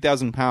car that's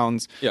 3,000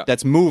 pounds Yeah.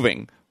 that's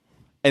moving,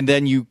 and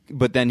then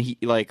he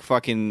like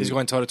fucking He's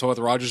going toe-to-toe with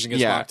Rogers and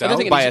gets yeah knocked And the out.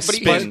 thing by a is, but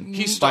spin,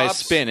 he by a stops-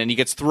 spin, and he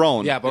gets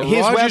thrown. Yeah, but his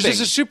Rogers webbing.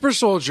 is a super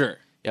soldier.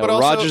 Yeah, but but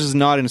also- Rogers is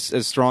not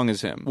as strong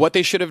as him. What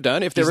they should have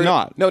done if they He's were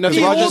not. no, Because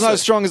he Rogers is also- not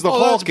as strong as the Oh,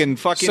 Hulk, that's- and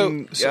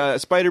fucking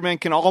Spider-Man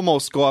can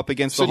almost go up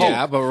against the So, Hulk.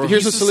 yeah, but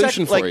here's He's a the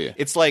solution second- for like, you.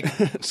 It's like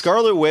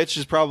Scarlet Witch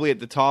is probably at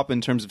the top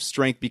in terms of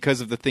strength because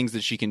of the things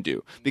that she can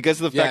do.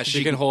 Because of the Yeah, fact that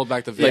she can hold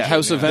back the Like vision.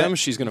 House of yeah. M,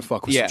 she's gonna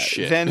fuck with Yeah, some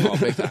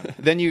shit.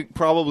 then you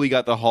probably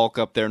got the Hulk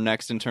up there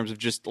next in terms of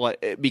just like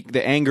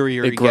the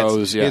angrier It he grows,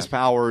 gets, yeah. his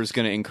power is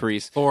going to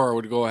increase. Thor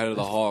would go ahead of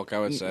the Hulk, I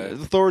would say.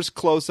 Thor's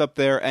close up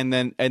there, and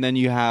then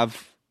you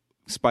have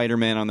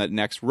Spider-Man on that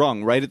next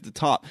rung, right at the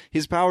top.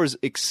 His powers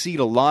exceed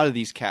a lot of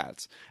these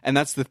cats, and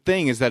that's the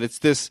thing, is that it's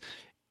this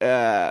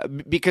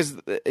because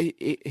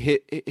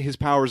his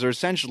powers are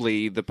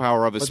essentially the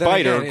power of a But then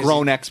spider again, is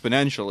grown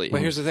exponentially. But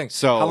here's the thing.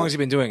 So how long has he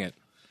been doing it?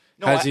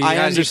 No, I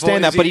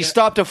understand that, but he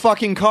stopped a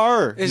fucking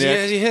car. Has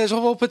Nick. he hit his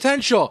whole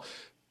potential?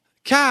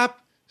 Cap,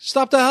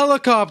 stop the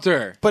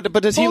helicopter. But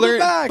does he Hold it learn?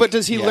 back. But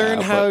does he Yeah, learn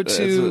but how that's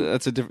to?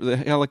 That's a different. The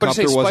helicopter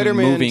say wasn't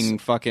Spider-Man's- moving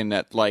fucking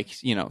at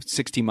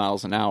 60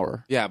 miles an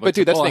hour. Yeah, But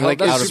dude, that's the thing, like,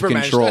 that's out of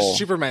Superman, control. That's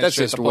Superman. That's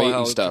shit just to pull a weight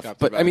and stuff.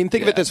 helicopter But back. I mean,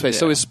 think of it this way: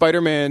 so is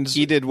Spider-Man's?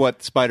 He did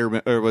what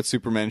Spider-Man or what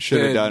Superman should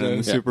have Did, done in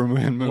the yeah.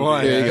 Superman movie. Well,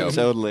 there you Yeah, go.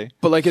 Totally.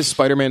 But like, is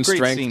Spider-Man's Great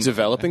strength scene.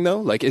 developing though?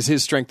 Like, is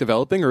his strength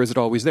developing, or is it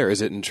always there?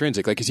 Is it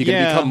intrinsic? Like, is he going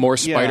to Yeah, become more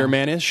yeah.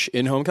 Spider-Man-ish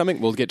in Homecoming?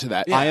 We'll get to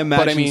that. I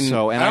imagine but I mean,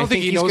 so, and I don't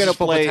think he he's knows gonna his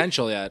full play.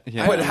 potential yet.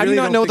 Yeah. I But how do really you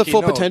not don't know the think he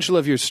full knows. potential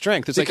of your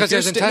strength? It's Because like he if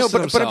hasn't you're tested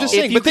but I'm just himself.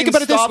 saying. If you But think can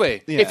about it this stop-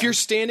 way: yeah. if you're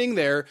standing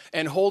there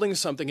and holding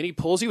something, and he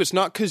pulls you, it's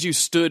not because you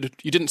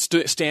didn't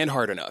stand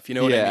hard enough. You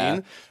know what Yeah. I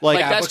mean? Like,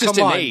 Yeah, that's but just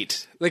come on.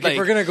 innate. Like, if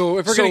we're gonna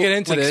so, get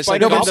into like, this,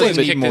 Spider-Man like, Goblins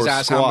doesn't need kicked his more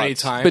ass how many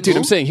squats. times? But dude,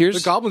 I'm saying here's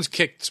the Goblins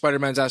kicked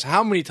Spider-Man's ass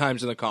how many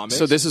times in the comics?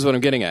 So this is what I'm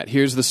getting at.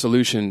 Here's the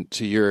solution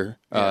to your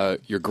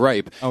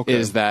gripe Okay.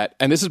 is that,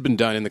 and this has been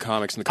done in the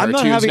comics and the I'm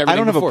cartoons. not having. and I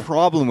don't have everything a before.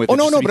 problem with Oh it.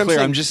 no, just no, to be but clear. I'm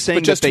saying, I'm just saying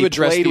but just that to they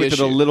address played the with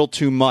issue. it a little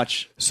too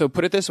much. So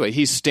put it this way: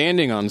 he's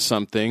standing on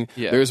something.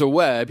 Yeah. There's a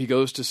web. He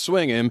goes to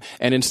swing him,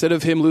 and instead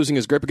of him losing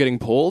his grip or getting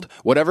pulled,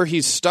 whatever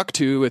he's stuck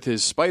to with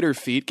his spider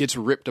feet gets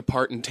ripped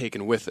apart and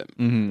taken with him.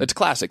 Mm-hmm. That's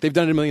classic. They've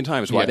done it a million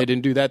times. Why they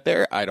didn't do that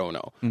there, I don't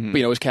know. Mm-hmm.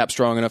 But is Cap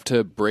strong enough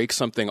to break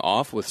something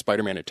off with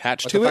Spider-Man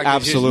attached But to the it? fact that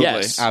he's using-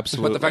 Absolutely, Yes.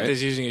 absolutely. But the fact that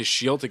he's using his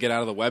shield to get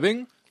out of the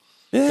webbing,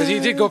 because he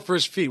did go for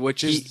his feet,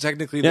 which is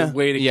technically Yeah. the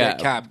way to Yeah.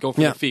 get Cap. Go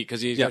for Yeah. the feet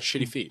because he's got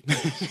shitty feet.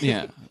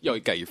 yeah, Yo, you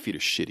got your feet are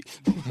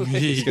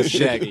shitty.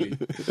 Exactly.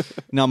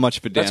 not much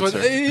of a That's dancer.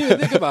 what.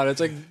 Think about it. It's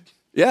like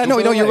Yeah, Go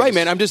for the you're right, legs.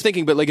 man. I'm just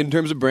thinking, but like in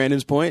terms of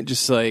Brandon's point,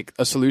 just like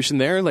a solution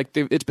there, like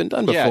it's been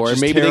done yeah, before.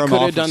 just Maybe tear they him could off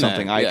have of done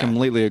something. that. I Yeah.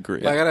 completely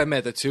agree. I gotta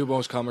admit, the two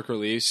most comic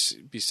reliefs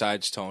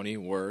besides Tony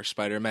were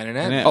Spider-Man and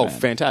Ant-Man. Oh,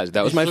 fantastic!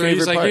 That was my favorite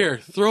He's like, part. here,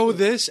 throw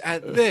this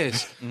at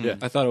this.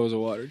 I thought it was a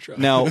water truck.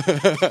 Now,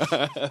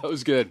 That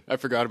was good. I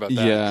forgot about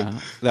that. yeah,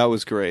 that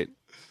was great.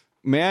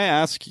 May I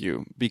ask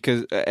you,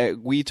 because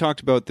we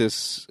talked about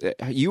this,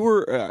 you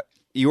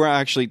were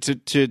actually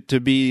to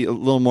be a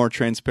little more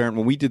transparent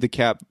when we did the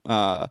Cap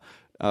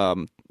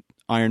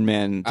Iron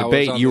Man I was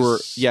debate, on you were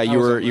this- yeah I you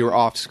was were on you were my-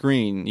 off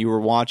screen. You were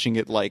watching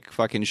it like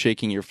fucking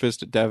shaking your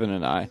fist at Devin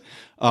and I.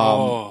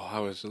 I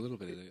was a little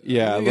bit.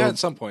 Yeah, a you little- had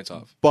some points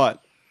off.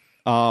 But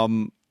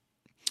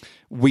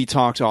we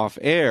talked off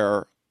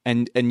air,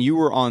 and you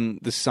were on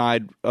the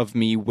side of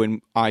me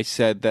when I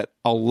said that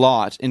a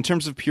lot, in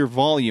terms of pure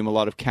volume, a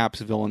lot of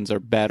Cap's villains are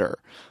better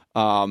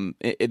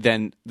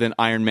than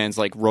Iron Man's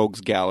like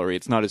Rogues Gallery.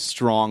 It's not as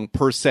strong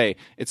per se,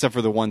 except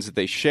for the ones that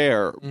they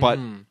share. But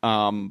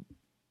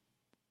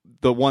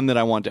the one that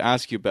I want to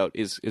ask you about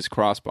is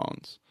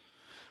Crossbones.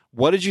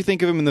 What did you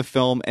think of him in the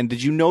film? And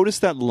did you notice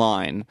that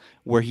line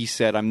where he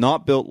said, "I'm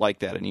not built like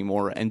that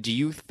anymore"? And do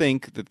you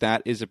think that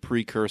that is a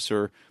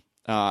precursor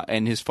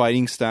and his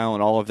fighting style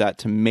and all of that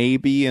to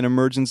maybe an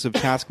emergence of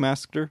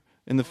Taskmaster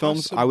in the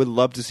films? I would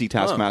love to see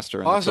Taskmaster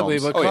in Possibly,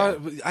 the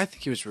films. but I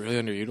think he was really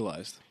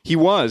underutilized. He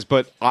was,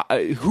 but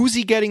who's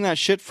he getting that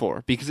shit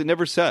for? Because it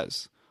never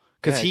says.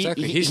 Because Yeah,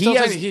 exactly. he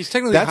He's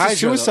technically that's Hydra. a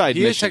suicide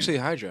He is mission. technically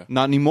Hydra.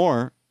 Not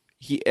anymore.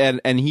 He and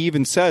he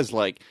even says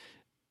like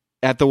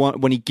at the one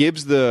when he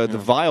gives the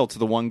vial to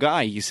the one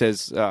guy, he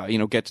says,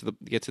 get to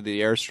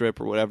the airstrip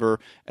or whatever,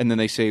 and then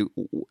they say,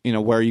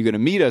 where are you going to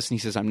meet us? And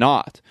he says, I'm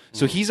not.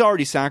 So he's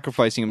already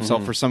sacrificing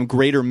himself for some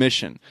greater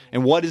mission.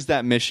 And what is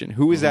that mission?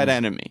 Who is that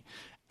enemy?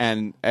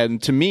 And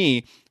to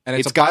me, And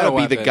it's a got to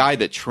be the bioweapon. guy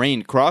that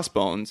trained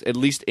Crossbones, at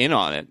least in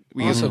on it,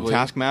 because Possibly.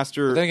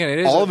 Taskmaster. Then again, it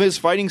is all a- of his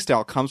fighting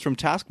style comes from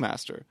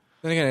Taskmaster.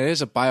 Then again, it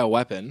is a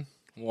bioweapon.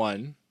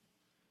 One.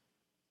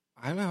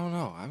 I don't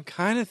know. I'm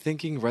kind of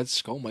thinking Red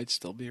Skull might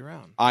still be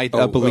around. I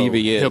believe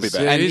he is. he'll be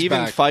back. Yeah, And he's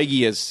even back.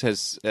 Feige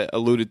has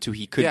alluded to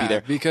he could Yeah, be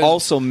there. because-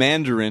 Also,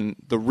 Mandarin,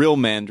 the real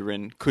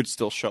Mandarin, could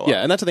still show up.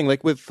 Yeah, and that's the thing.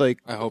 Like with I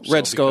hope so,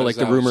 Red Skull, because like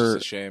the that was rumor.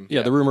 just a shame.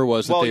 Yeah, the rumor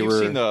was that well, they you've were.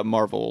 seen the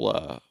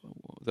Marvel,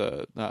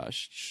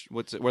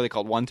 what's it? What are they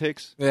called? One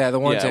takes. Yeah, the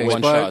one yeah, takes.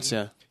 one but shots.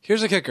 Yeah.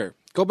 Here's the kicker.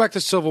 Go back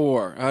to Civil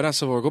War. Not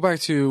Civil War. Go back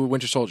to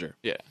Winter Soldier.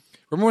 Yeah,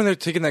 Remember when they're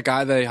taking that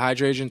guy, the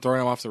Hydra agent,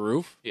 throwing him off the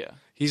roof? yeah.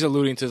 He's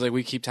alluding to like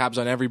we keep tabs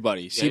on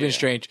everybody. Stephen yeah.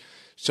 Strange.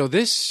 So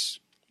this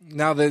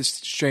now that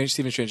Stephen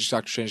Strange,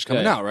 Doctor Strange is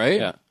coming Yeah, out, right?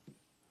 Yeah.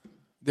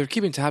 They're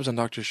keeping tabs on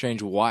Doctor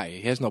Strange. Why?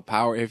 He has no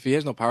power. If he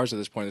has no powers at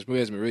this point, this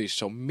movie hasn't been released.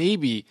 So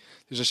maybe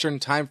there's a certain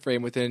time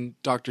frame within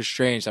Doctor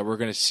Strange that we're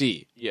going to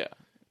see Yeah.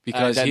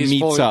 because that he's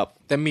meets fully- up.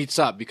 That meets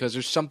up because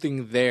there's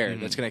something there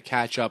that's going to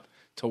catch up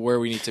to where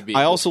we need to be.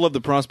 I also love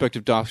the prospect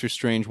of Doctor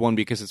Strange, one,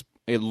 because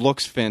it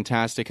looks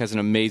fantastic, has an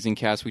amazing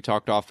cast. We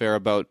talked off air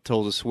about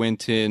Tilda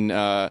Swinton,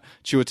 Chiwetel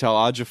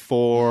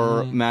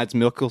Ejiofor, Mads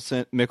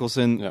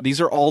Mikkelsen. Yeah. These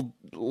are all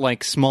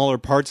like smaller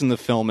parts in the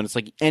film, and it's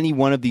like any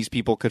one of these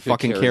people could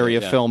fucking carry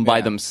a yeah. film by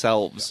Yeah.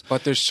 themselves.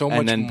 But there's so much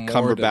And then more.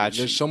 Cumberbatch-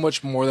 There's so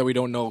much more that we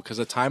don't know because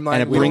the timeline.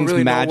 And it we don't brings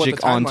really know what the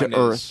magic onto timeline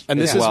Earth. is. And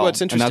this as is well.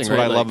 what's interesting, And that's what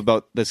right? I love Like-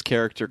 about this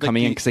character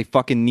coming in, the- because they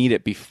fucking need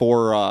it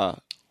before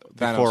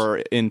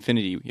Thanos.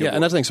 Infinity. Yeah,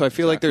 and that's the thing. So I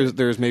feel like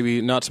there's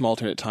maybe not some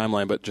alternate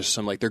timeline, but just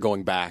some like they're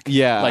going back.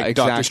 Yeah, like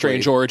Doctor exactly.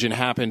 Strange origin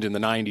happened in the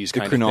 90s,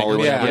 kind of thing, or chronology.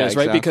 whatever Yeah, it is,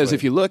 right? Because exactly.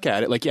 if you look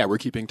at it, like we're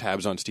keeping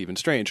tabs on Stephen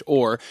Strange,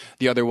 or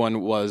the other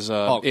one was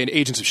in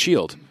Agents of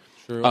Shield.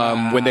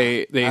 When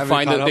they haven't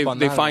find caught that up on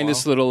they that in a find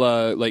this while.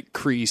 little like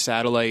Kree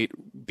satellite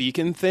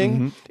beacon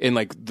thing in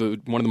like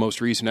one of the most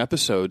recent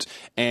episodes,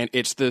 and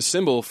it's the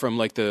symbol from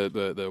like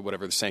the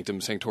whatever the Sanctum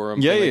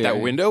Sanctorum, Yeah, thing, like yeah, that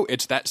yeah. window.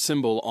 It's that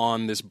symbol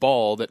on this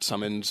ball that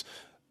summons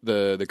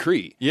the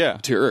Kree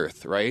to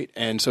Earth, right?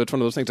 And so it's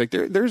one of those things like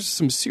there's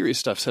some serious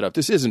stuff set up.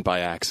 This isn't by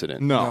accident.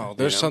 No,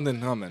 there's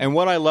something coming. And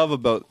what I love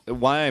about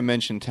why I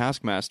mentioned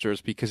Taskmaster is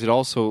because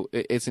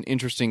it's an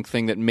interesting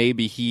thing that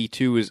maybe he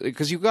too is,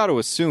 because you got to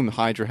assume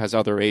Hydra has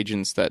other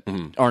agents that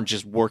aren't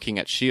just working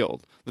at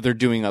Shield, that they're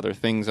doing other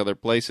things, other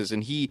places,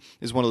 and he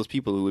is one of those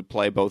people who would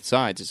play both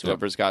sides. It's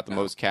whoever's got the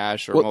most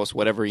cash or most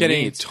whatever he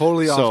Getting needs.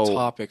 totally off So-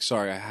 topic.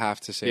 Sorry, I have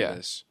to say Yeah.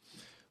 this.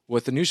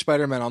 With the new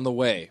Spider-Man on the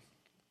way,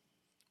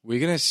 we're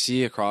gonna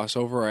see a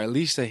crossover, or at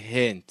least a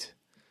hint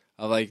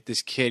of like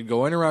this kid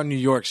going around New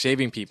York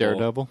saving people,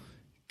 Daredevil.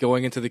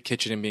 going into the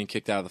kitchen and being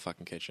kicked out of the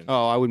fucking kitchen.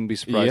 Oh, I wouldn't be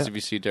surprised Yeah. if you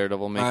see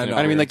Daredevil making I it. know.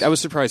 I mean, like I was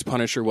surprised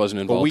Punisher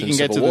wasn't involved. we in can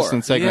get Civil to this War.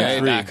 in segment Yeah,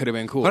 3. That could have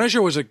been cool.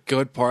 Punisher was a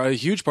good part, a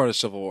huge part of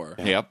Civil War.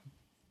 Yep.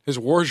 His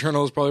War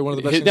Journal is probably one of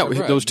the best. things I've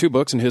read. Those two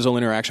books and his whole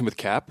interaction with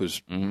Cap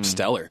was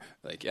stellar.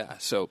 Like, yeah,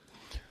 so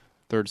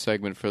Third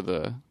segment for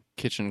the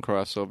kitchen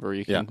crossover.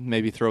 You can Yeah.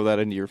 maybe throw that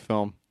into your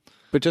film.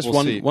 But just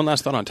We'll see. one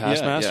last thought on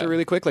Taskmaster, yeah.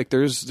 really quick. Like,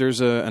 there's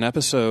an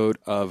episode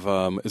of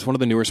it's one of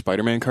the newer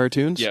Spider-Man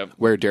cartoons Yeah.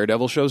 where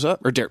Daredevil shows up,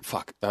 or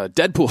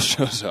Deadpool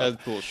shows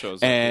up, Deadpool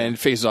shows up, and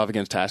faces off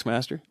against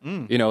Taskmaster.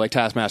 You know, like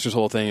Taskmaster's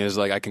whole thing is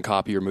like, I can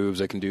copy your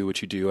moves, I can do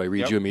what you do, I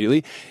read you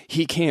immediately.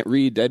 He can't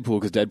read Deadpool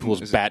because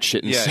Deadpool's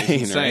batshit he's insane,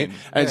 insane. right?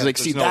 And it's like,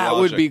 there's see, no that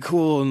would logic. be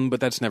cool, but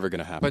that's never going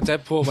to happen. But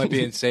Deadpool might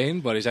be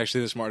insane, but he's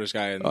actually the smartest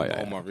guy in the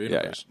whole Marvel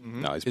universe.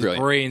 No, he's His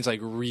brilliant. brain's like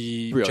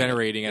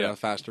regenerating at Yeah. a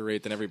faster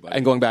rate than everybody.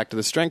 And going back to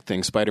the strength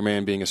thing,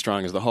 Spider-Man being as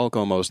strong as the Hulk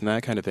almost, and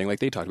that kind of thing. Like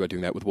they talked about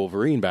doing that with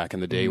Wolverine back in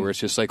the day, where it's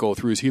just like,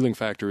 through his healing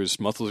factor, his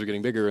muscles are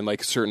getting bigger, and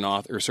like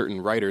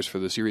certain writers for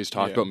the series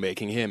talked about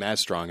making him as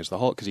strong as the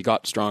Hulk because he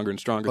got stronger and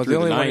stronger But through the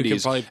the only one who can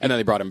 90s, probably and then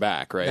they brought him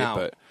back, right? Now,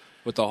 But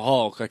with the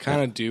Hulk, I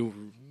kind of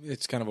do.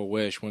 It's kind of a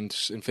wish when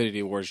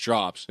Infinity Wars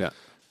drops. Yeah.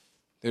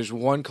 There's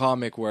one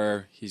comic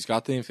where he's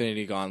got the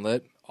Infinity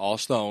Gauntlet, all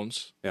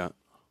stones, Yeah.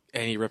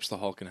 and he rips the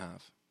Hulk in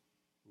half.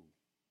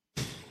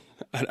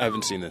 I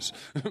haven't seen this,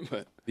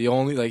 but The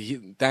only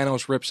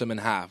Thanos rips him in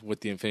half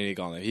with the Infinity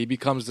Gauntlet. He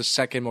becomes the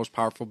second most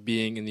powerful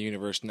being in the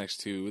universe next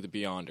to the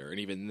Beyonder, and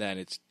even then,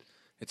 it's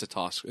a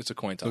toss. It's a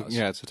coin toss.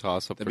 Yeah, it's a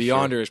toss-up. The for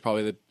Beyonder sure. is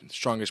probably the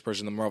strongest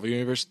person in the Marvel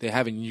universe. They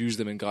haven't used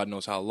them in God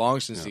knows how long,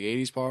 since the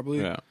 80s probably.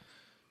 Yeah,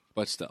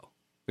 But still,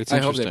 it's I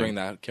hope interesting. they bring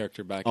that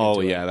character back. Oh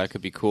into yeah, it. that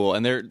could be cool.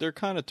 And they're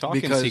kind of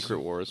talking Because Secret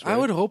Wars. Right? I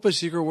would hope a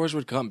Secret Wars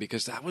would come,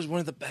 because that was one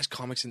of the best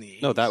comics in the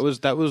 80s. no, that was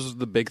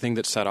the big thing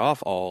that set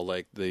off all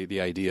like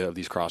the idea of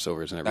these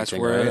crossovers and everything. That's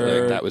where right?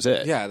 Like, that was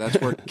it. Yeah, that's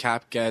where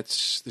Cap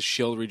gets the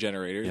shield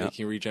regenerator. Yeah. He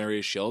can regenerate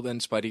his shield,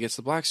 and Spidey gets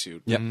the black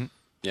suit. Yep.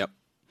 Yep.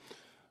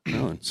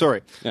 No,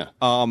 Sorry. yeah.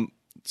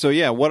 So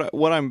yeah,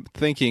 what I'm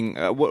thinking,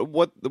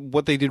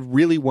 what they did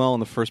really well in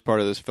the first part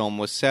of this film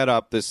was set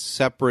up this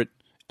separate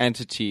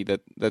entity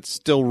that's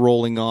still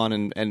rolling on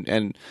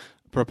and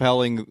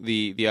propelling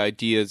the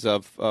ideas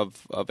of a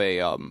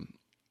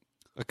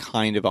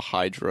kind of a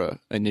Hydra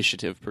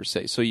initiative per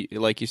se. So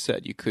like you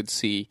said, you could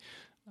see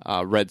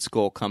Red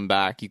Skull come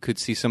back. You could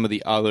see some of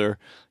the other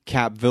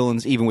Cap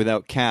villains even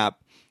without Cap,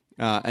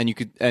 and you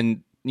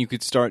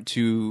could start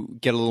to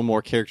get a little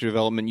more character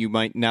development. You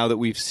might, now that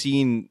we've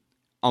seen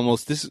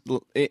almost this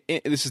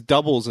is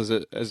doubles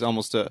as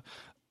almost a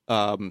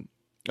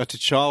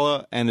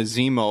T'Challa and a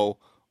Zemo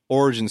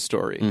origin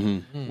story,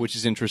 which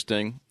is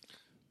interesting.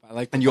 I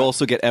like, And you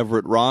also get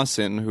Everett Ross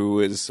in, who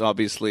is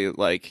obviously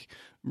like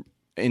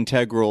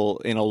integral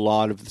in a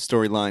lot of the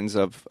storylines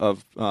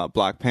of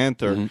Black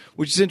Panther,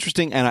 which is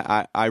interesting.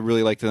 And I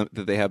really like that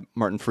they have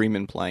Martin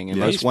Freeman playing.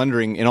 And I was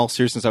wondering, in all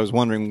seriousness,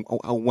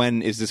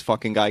 when is this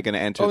fucking guy going to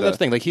enter that's the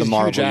thing. Like, he's the a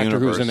Marvel huge actor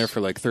universe? who's in there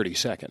for like 30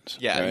 seconds.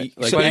 Yeah, right?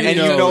 so, Like, and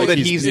you know like, that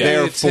he's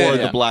there it's for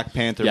him. the Black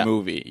Panther Yeah.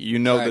 movie. You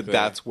know Exactly. that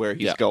that's where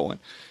he's Yeah. going,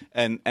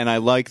 and I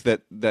like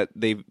that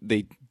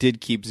they did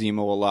keep Zemo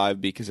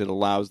alive, because it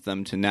allows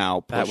them to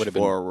now push that would have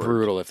been forward.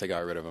 brutal if they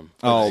got rid of him.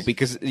 Oh,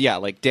 because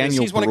like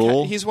Daniel he's one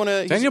Brühl, of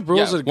Daniel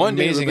Brühl's an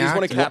amazing He's one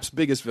of actor. Cap's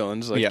biggest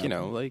villains. Like, Yeah. you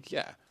know, like,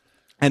 yeah.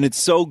 and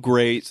it's so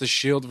great. it's the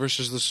shield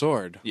versus the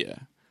sword. Yeah,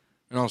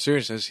 In all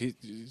seriousness,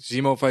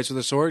 Zemo fights with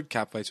a sword,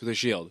 Cap fights with a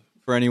shield.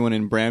 for anyone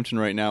in Brampton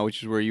right now,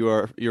 which is where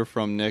you're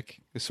from, Nick,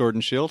 the Sword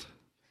and Shield.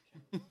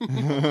 In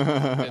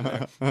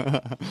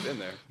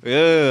there.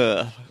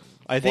 Yeah,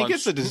 I think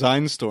Once. it's a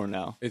design store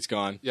now. It's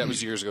gone. Yeah, it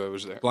was years ago. It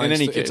was there. Blinds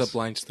any to- it's case. a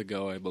blinds to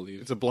go, I believe.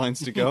 It's a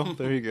blinds to go.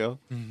 There you go.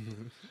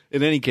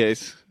 In any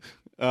case,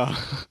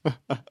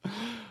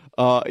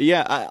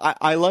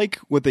 I like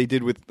what they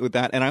did with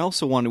that, and I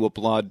also want to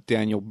applaud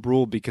Daniel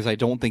Brühl, because I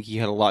don't think he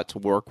had a lot to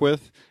work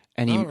with,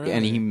 and he Oh, really?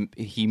 and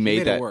he made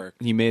made it that work.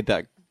 he made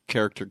that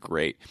character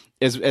great,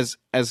 as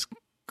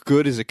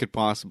good as it could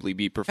possibly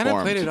be performed. Kind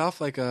of played it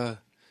off like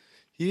a.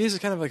 He is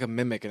kind of like a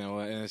mimic in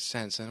a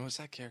sense. And what's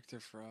that character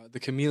for? The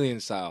chameleon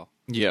style.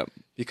 Yeah,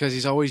 Because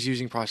he's always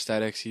using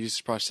prosthetics. He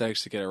uses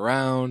prosthetics to get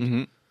around.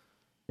 Mhm.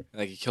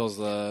 Like, he kills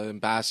the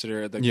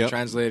ambassador, the Yep.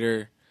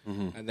 translator,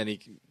 and then he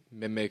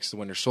mimics the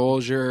Winter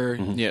Soldier.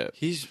 yeah.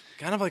 He's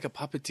kind of like a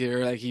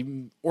puppeteer. Like,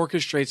 he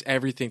orchestrates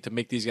everything to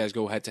make these guys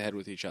go head to head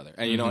with each other.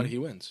 And you know what? He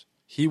wins.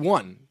 He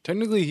won.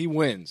 Technically, he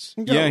wins.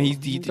 Yeah,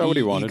 he got what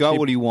he wanted. He got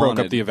what he wanted.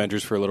 Broke up the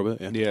Avengers for a little bit.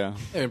 Yeah.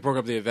 Yeah, And broke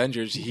up the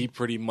Avengers. He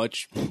pretty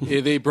much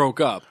they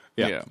broke up.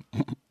 yeah.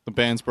 The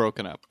band's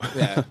broken up.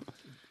 Yeah.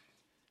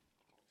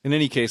 In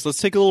any case, let's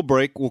take a little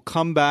break. We'll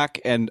come back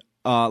and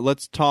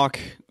let's talk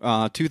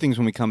two things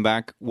when we come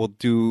back. We'll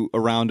do a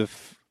round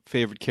of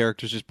favorite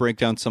characters, just break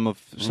down some of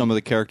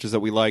the characters that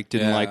we liked,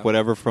 didn't Yeah. like,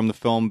 whatever from the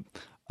film.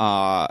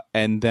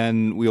 And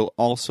then we'll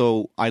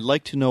also, I'd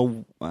like to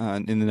know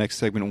in the next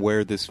segment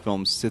where this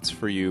film sits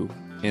for you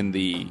in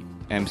the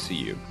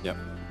MCU Yep.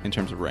 in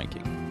terms of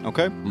ranking.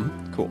 Okay?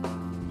 Cool.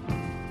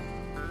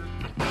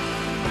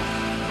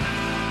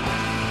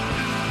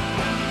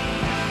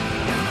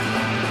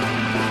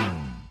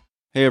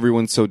 Hey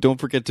everyone, so don't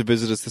forget to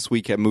visit us this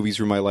week at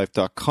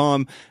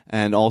moviesroommylife.com,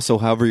 and also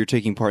however you're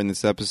taking part in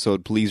this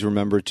episode, please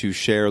remember to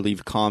share,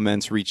 leave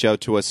comments, reach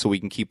out to us so we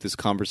can keep this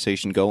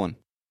conversation going.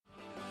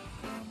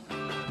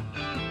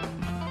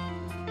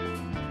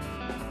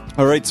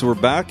 Alright, so we're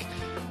back,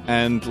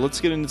 and let's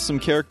get into some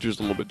characters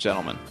a little bit,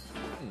 gentlemen.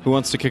 Who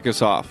wants to kick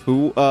us off?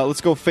 Let's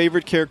go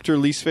favorite character,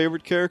 least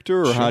favorite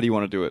character, or how do you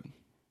want to do it?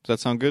 Does that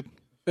sound good?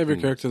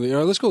 Favorite character.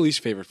 Let's go least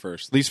favorite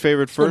first. Least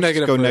favorite first?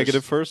 negative Go first.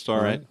 negative first?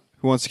 Alright.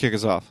 Who wants to kick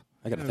us off?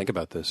 I got to think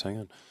about this. Hang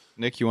on.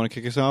 Nick, you want to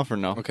kick us off or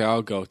no? Okay,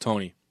 I'll go.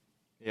 Tony.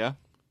 Yeah?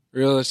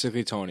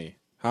 Realistically, Tony.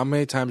 How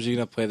many times are you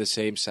gonna play the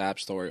same sap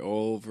story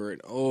over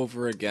and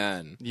over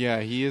again?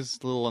 Yeah, he is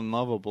a little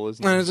unlovable,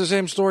 isn't And he? it's the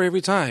same story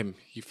every time.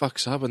 He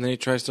fucks up and then he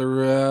tries to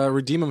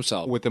redeem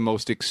himself. With the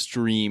most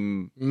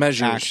extreme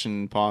Measures.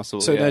 action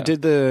possible. So yeah.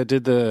 did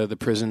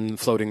the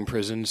floating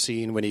prison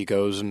scene when he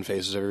goes and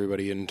faces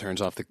everybody and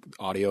turns off the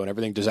audio and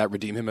everything? Does that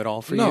redeem him at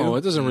all for you? No,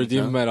 it doesn't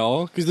redeem him at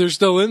all because they're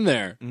still in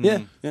there.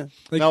 Yeah, yeah.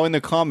 No, in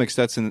the comics,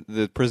 that's in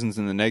the prison's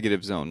in the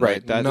negative zone, right?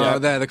 Right. That, No,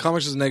 the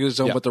comics is a negative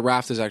zone, Yeah. but the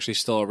raft is actually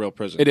still a real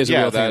prison. It is a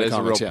yeah, real thing that in the is a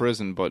comics, real yeah.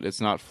 prison, but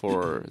it's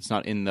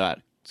not in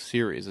that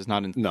series. It's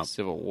not in No.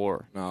 Civil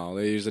War. No,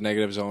 they used the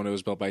negative zone. It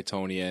was built by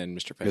Tony and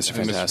Mr. Fantastic.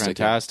 And Mr. Fantastic,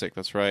 Fantastic,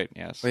 that's right.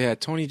 Yes. But yeah,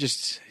 Tony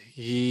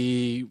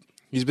he's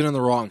been in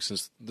the wrong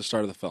since the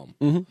start of the film.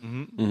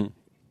 Mm-hmm.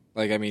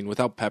 Like, I mean,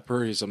 without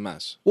Pepper, he's a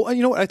mess. Well,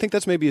 you know what? I think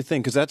that's maybe a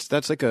thing because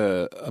that's like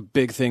a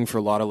big thing for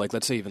a lot of like,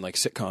 let's say even like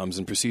sitcoms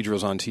and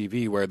procedurals on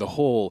TV where the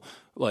whole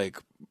like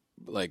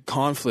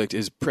conflict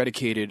is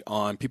predicated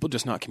on people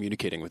just not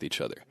communicating with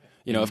each other.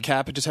 You know, if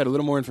Cap had just had a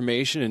little more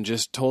information and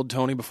just told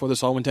Tony before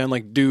this all went down,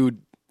 like,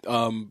 dude,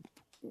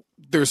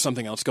 there's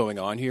something else going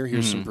on here.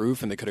 Here's some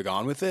proof, and they could have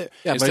gone with it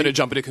Yeah, but instead of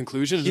jumping to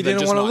conclusions. He and then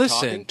didn't just want to not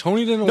listen. talking.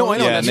 Tony didn't No,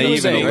 want I know, to Yeah, that's and what they I'm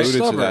even saying,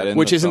 alluded right? to that in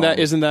Which the isn't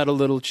film. that a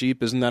little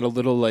cheap? Isn't that a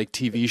little like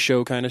TV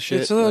show kind of shit?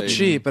 It's a little Like-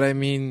 cheap, but I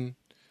mean,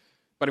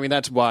 But I mean,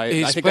 that's why I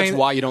he's think playing- that's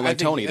why you don't I like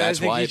think- Tony. That's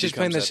I think why he's it just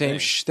playing becomes the that same thing.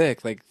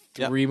 shtick. Like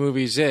Yeah. 3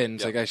 movies in,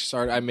 it's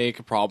like I make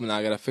a problem, now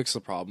I got to fix the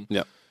problem.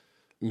 Yeah,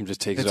 he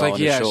just takes It's it all like on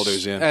his yes,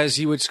 shoulders. Yeah, as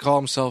he would call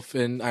himself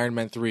in Iron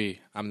Man 3,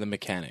 I'm the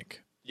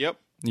mechanic. Yep.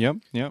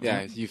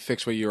 Yeah, you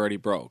fix what you already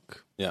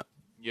broke. yeah.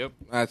 Yep.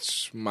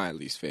 That's my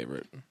least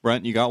favorite.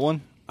 Brent, you got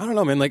one? I don't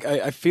know, man. Like,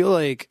 I feel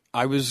like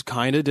I was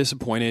kind of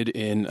disappointed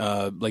in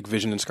like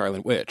Vision and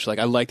Scarlet Witch. Like,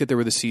 I like that there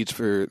were the seeds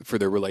for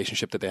their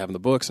relationship that they have in the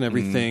books and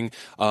everything.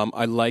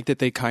 I like that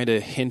they kind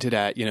of hinted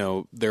at, you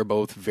know, they're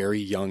both very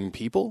young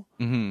people.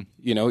 Mm-hmm.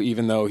 You know,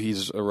 even though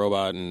he's a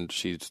robot and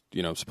she's,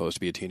 you know, supposed to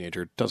be a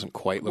teenager, doesn't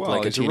quite look Well,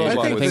 like a he's a teenager.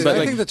 robot kind of with- thing. But I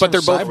like, think the but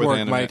they're term both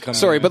cyborg might come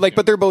sorry, in.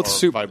 but they're both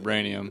super.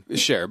 Vibranium.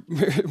 Sure,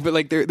 but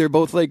like they're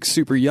both like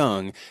super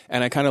young,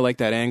 and I kind of like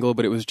that angle.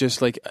 But it was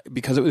just like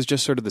because it was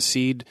just sort of the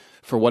seed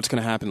for what's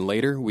going to happen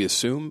later. We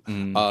assume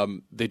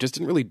they just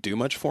didn't really do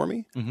much for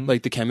me.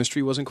 Like the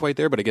chemistry wasn't quite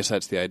there, but I guess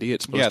that's the idea.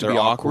 It's supposed Yeah, to they're be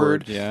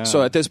awkward. awkward, yeah.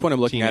 So at this point, I'm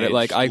looking at it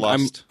Teenage like I'm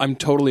lust. I'm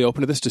totally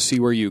open to this to see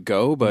where you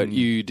go, but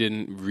you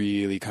didn't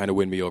really kind of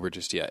win me over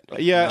just yet.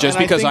 Yeah, just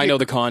and I because think I know it-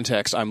 the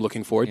context, I'm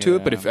looking forward to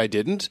it. But Yeah. if I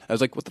didn't, I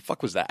was like, what the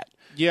fuck was that?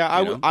 Yeah,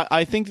 You know?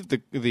 I think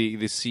that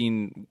the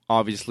scene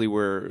obviously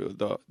where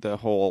the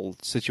whole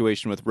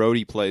situation with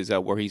Rhodey plays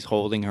out, where he's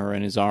holding her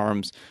in his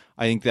arms.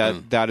 I think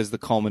that that is the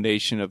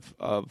culmination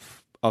of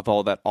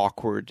all that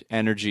awkward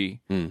energy.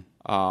 And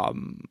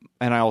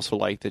I also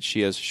like that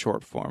she has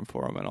short form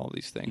for him and all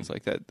these things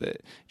like that.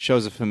 That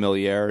shows a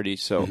familiarity.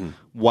 So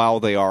while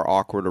they are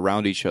awkward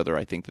around each other,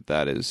 I think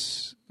that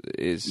is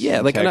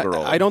Yeah, like and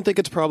integral. I don't think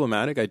it's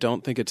problematic. I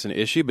don't think it's an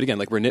issue. But again,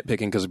 like we're nitpicking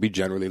because we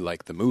generally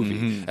like the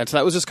movie, and so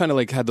that was just kind of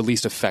like had the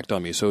least effect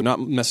on me. So not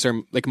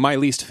necessarily like my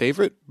least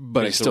favorite,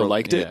 but I it's still a-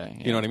 liked it. yeah,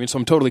 yeah. You know what I mean? So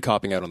I'm totally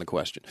copping out on the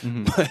question.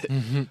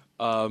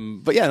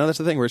 But yeah, no, that's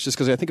the thing where it's just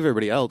because I think of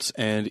everybody else,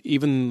 and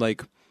even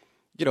like.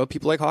 You know,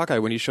 people like Hawkeye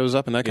when he shows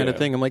up and that kind of Yeah.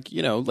 thing. I'm like,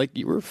 you know, like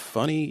you were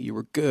funny, you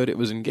were good, it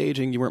was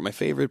engaging, you weren't my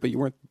favorite, but you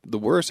weren't the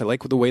worst. I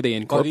like the way they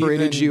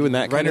incorporated you and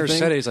that kind Reiner of thing.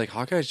 said it. He's like,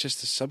 Hawkeye's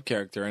just a sub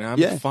character, and I'm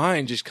Yeah.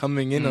 fine just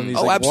coming in on these.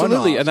 Oh, like, absolutely,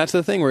 one-offs. and that's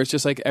the thing where it's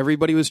just like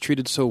everybody was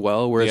treated so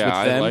well, whereas Yeah,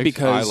 with them I liked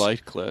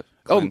because Clint.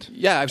 Oh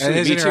yeah, And absolutely.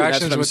 his Me too. That's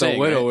interactions what I'm with saying, the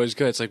widow right? was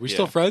good. It's like, we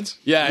still friends?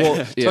 Yeah, Well,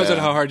 yeah. Depends on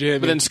how hard you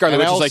hit But me. then Scarlet And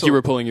Witch I was like also- you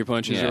were pulling your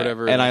punches or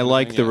whatever. And I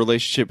like everything, the yeah.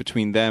 relationship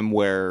between them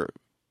where,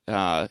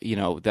 you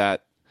know,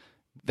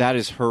 that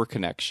is her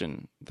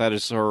connection. That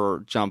is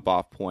her jump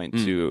off point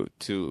to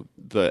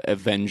the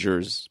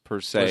Avengers per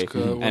se.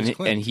 Where's Clint?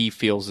 And he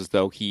feels as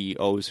though he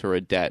owes her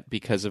a debt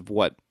because of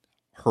what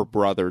her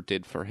brother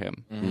did for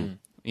him.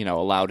 You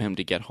know, allowed him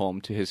to get home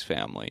to his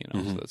family.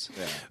 You know, so that's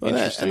Well,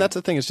 interesting. and that's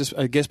the thing. It's just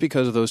I guess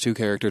because of those two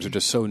characters are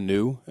just so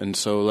new and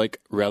so like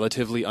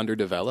relatively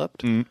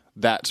underdeveloped.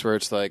 That's where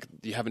it's like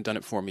you haven't done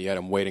it for me yet.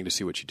 I'm waiting to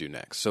see what you do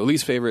next. So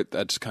least favorite.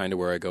 That's kind of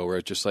where I go. Where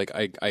it's just like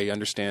I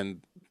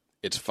understand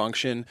its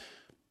function.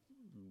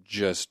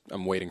 Just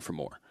I'm waiting for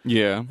more.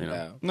 yeah. You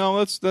know?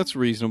 No, that's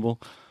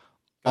reasonable.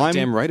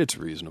 Damn right, it's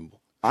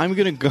reasonable. I'm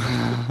gonna go.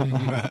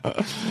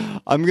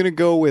 I'm gonna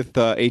go with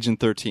Agent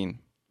 13.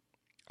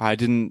 I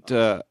didn't.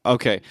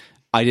 Okay,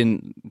 I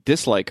didn't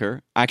dislike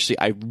her. Actually,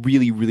 I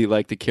really, really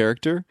like the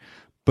character.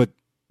 But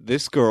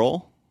this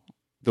girl,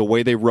 the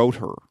way they wrote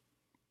her,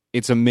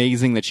 it's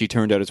amazing that she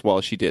turned out as well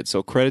as she did.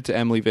 So credit to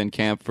Emily Van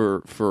Camp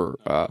for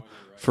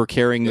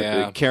carrying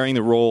Yeah. carrying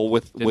the role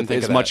with think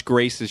as of much that.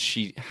 grace as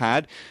she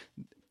had.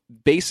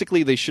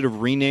 Basically, they should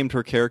have renamed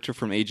her character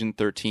from Agent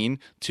 13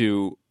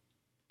 to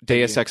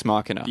Deus Ex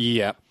Machina.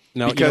 Yeah.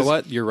 No, you know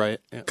what? You're right.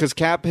 Yeah. Because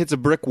Cap hits a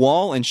brick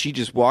wall and she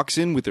just walks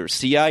in with her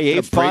CIA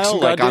breaks file. some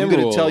Like, I'm goddamn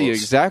going to tell you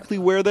rules. exactly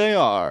where they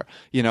are.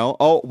 You know,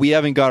 oh, we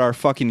haven't got our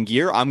fucking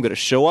gear. I'm going to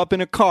show up in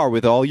a car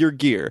with all your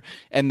gear.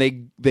 And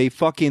they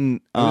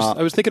fucking.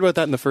 I was thinking about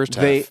that in the first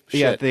half. They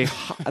Shit. they Yeah,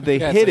 it's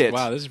hit like, it.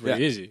 wow, this is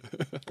pretty easy.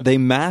 They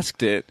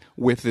masked it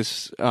with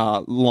this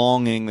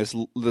longing, this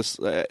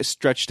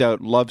stretched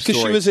out love story.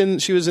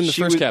 Because she was in the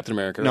She first was- Captain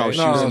America. No, right?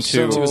 she was in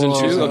two. She was in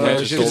two.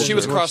 Okay, She was she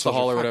was in across the Winter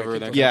hall or Soldier. whatever.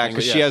 that Yeah, kind of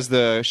because thing, she has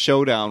the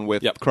showdown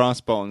with Yep.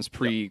 Crossbones,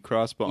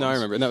 pre-Crossbones. No, I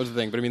remember, and that was the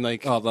thing. But I mean,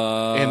 like, Oh,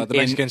 the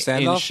Mexican in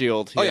standoff?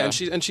 Shield. oh yeah,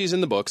 and she's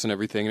in the books and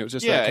everything. And it was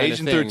just that kind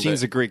Agent of thing. 13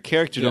 is a great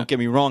character. Yeah. Don't get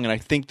me wrong, and I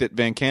think that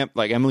Van Camp,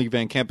 like Emily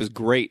Van Camp, is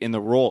great in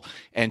the role.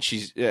 And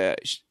she's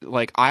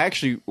like, I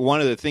actually,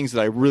 one of the things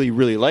that I really,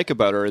 really like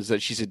about her is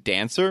that she's a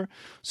dancer.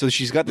 So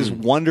she's got this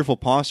wonderful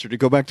posture. To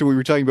go back to what we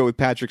were talking about with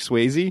Patrick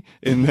Swayze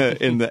in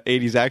the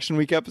 80s Action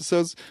Week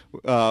episodes,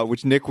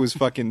 which Nick was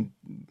fucking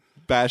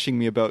bashing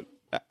me about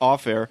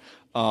off air.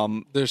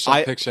 There's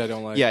some picks I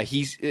don't like. Yeah,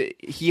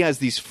 he has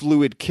these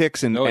fluid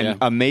kicks and, Oh, yeah. and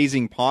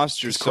amazing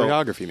postures. It's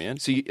choreography, man.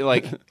 So you,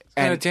 like,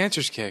 And a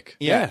dancer's kick.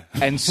 yeah.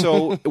 And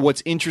so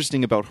what's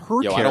interesting about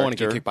her Yo, character? I don't want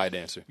to get kicked by a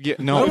dancer. Yeah,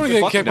 I no, don't want to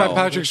get fuck kicked no. by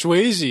Patrick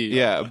Swayze.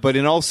 Yeah, but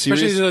in all Especially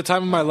seriousness, at the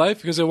time of my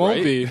life, because it won't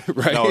Right? be.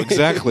 Right. no,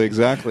 exactly.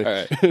 All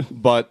right.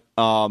 But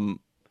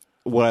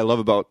what I love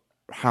about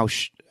how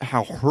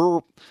her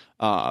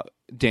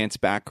dance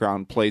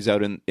background plays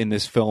out in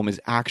this film is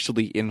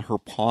actually in her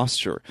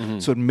posture. Mm-hmm.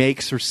 So it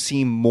makes her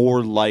seem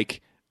more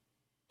like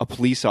a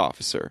police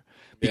officer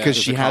because there's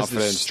she the has this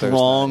confidence, there's that,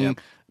 strong,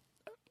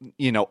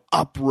 yep.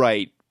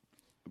 Upright,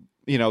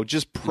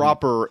 just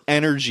proper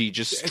energy,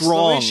 just It's the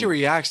strong. way she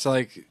reacts to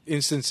like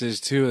instances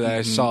too that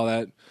I saw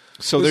that.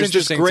 So It was there's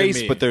just interesting to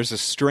grace, me. but there's a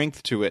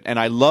strength to it, and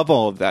I love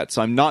all of that.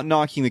 So I'm not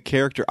knocking the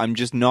character; I'm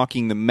just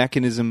knocking the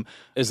mechanism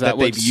Is that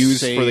they've what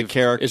used for the saved-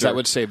 character. Is that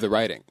what saved the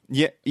writing?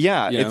 Yeah. You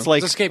It's know?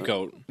 like It's a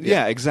scapegoat.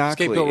 Yeah,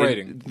 exactly. Scapegoat It-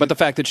 writing. But the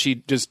fact that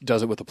she just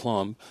does it with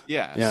aplomb.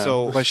 Yeah. Yeah.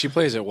 So But she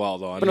plays it well,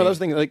 though. But no, that was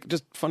the thing. Like,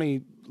 just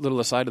funny little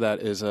aside to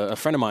that is a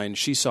friend of mine.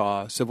 She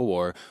saw Civil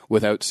War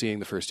without seeing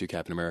the first two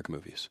Captain America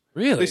movies.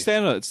 really? it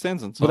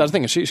stands on. But that's the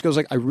thing. She goes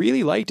like, I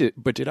really liked it,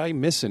 but did I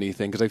miss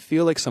anything? Because I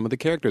feel like some of the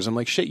characters. I'm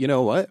like, shit. You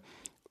know what?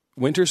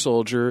 Winter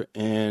Soldier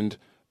and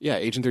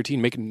Agent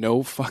 13 make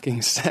no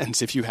fucking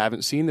sense if you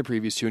haven't seen the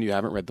previous two and you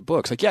haven't read the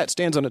books. Like, yeah, it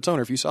stands on its own.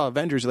 Or if you saw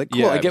Avengers, you're like,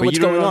 cool, I get but what's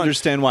you don't going on.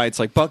 understand why it's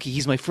like Bucky.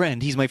 He's my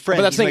friend. He's my friend.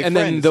 But that's he's the my thing, and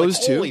then friend. It's those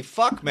like, two- Holy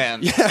fuck, man.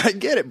 Yeah, I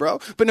get it, bro.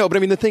 But no, but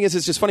I mean, the thing is,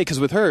 it's just funny because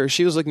with her,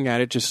 she was looking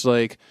at it just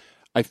like,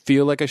 I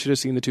feel like I should have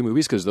seen the two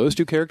movies because those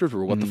two characters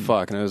were what the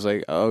fuck, and I was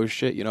like, oh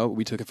shit,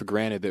 we took it for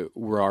granted that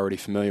we're already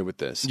familiar with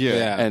this.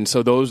 Yeah. And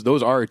so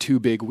those are two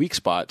big weak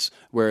spots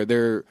where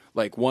they're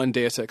like one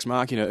Deus Ex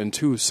Machina and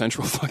two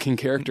central fucking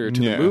character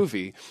to Yeah. the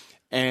movie.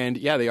 And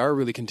yeah, they are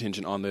really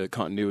contingent on the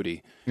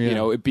continuity.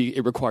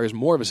 It requires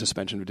more of a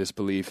suspension of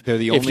disbelief. They're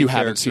the if only you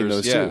haven't seen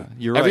those characters-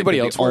 two. You're right. Everybody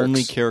They're else the works.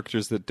 only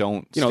characters that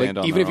don't stand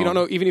on even their if you don't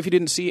own. know, even if you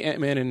didn't see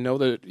Ant-Man and know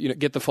the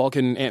get the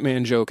Falcon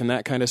Ant-Man joke and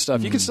that kind of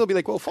stuff, you can still be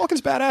like, well, Falcon's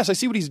badass. I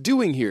see what he's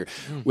doing here.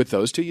 With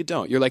those two, you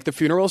don't. You're like the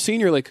funeral scene.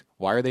 You're like,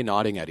 why are they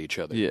nodding at each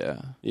other?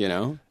 Yeah.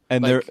 Like-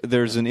 And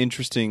there's an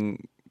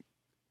interesting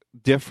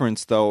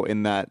difference though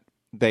in that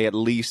they at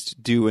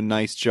least do a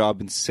nice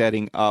job in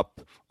setting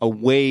up a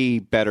way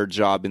better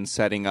job in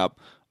setting up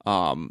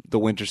the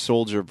Winter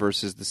Soldier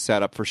versus the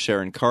setup for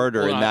Sharon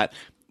Carter. Well, in that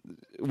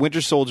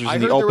Winter Soldier's I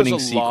in heard the opening there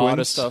was a lot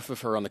of sequence. stuff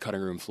of her on the cutting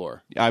room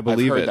floor. I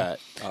believe I've it. heard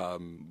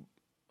that.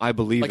 I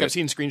believe Like it. I've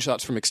seen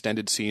screenshots from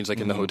extended scenes, like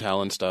in the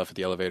hotel and stuff, at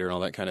the elevator and all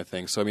that kind of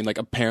thing. So I mean, like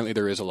apparently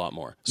there is a lot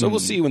more. So we'll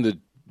see when the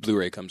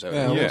Blu-ray comes out.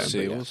 Yeah, Yeah, we'll but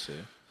see. yeah. We'll see.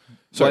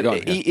 Sorry, But go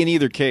on, yeah. in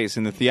either case,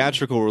 in the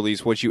theatrical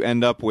release, what you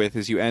end up with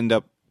is you end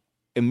up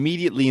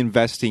immediately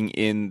investing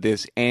in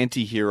this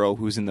anti-hero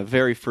who's in the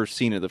very first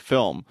scene of the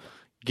film,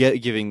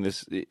 giving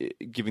this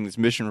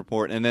mission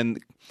report, and then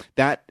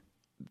that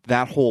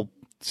whole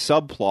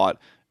subplot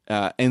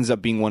ends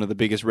up being one of the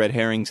biggest red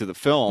herrings of the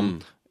film.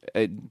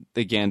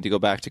 Again, to go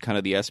back to kind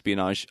of the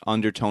espionage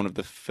undertone of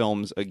the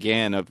films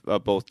again of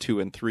both 2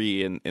 and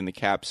 3 in the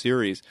Cap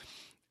series,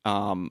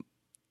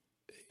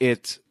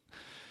 it's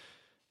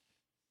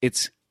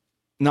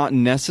not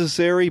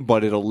necessary,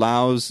 but it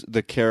allows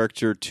the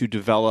character to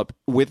develop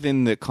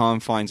within the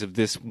confines of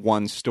this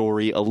one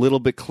story a little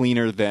bit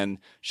cleaner than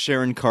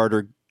Sharon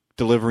Carter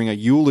delivering a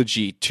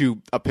eulogy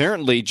to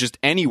apparently just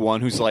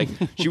anyone who's like,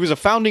 she was a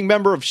founding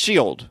member of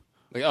S.H.I.E.L.D.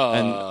 Like,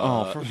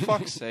 And for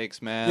fuck's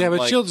sakes, man. Yeah, but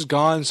Like, Shield's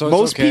gone, so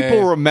most it's okay.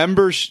 people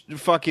remember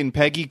fucking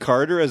Peggy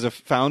Carter as a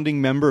founding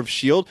member of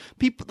Shield.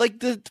 People like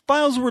the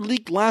files were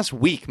leaked last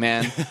week,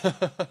 man.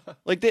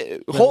 Like,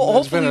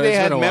 hopefully they it's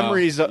had been a while.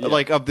 memories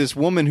of this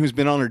woman who's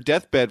been on her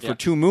deathbed for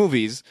 2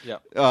 movies. Yeah.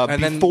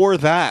 And then- before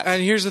that,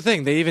 And here's the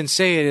thing: they even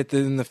say it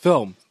in the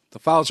film. The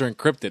files are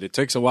encrypted. It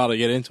takes a while to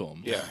get into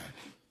them. yeah.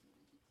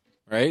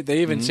 Right?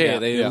 They even say Yeah, it.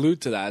 They yeah.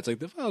 allude to that. It's like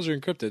the files are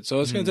encrypted, so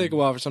it's going to take a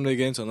while for somebody to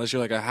get into, unless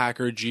you're like a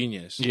hacker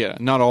genius. yeah,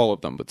 not all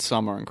of them, but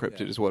some are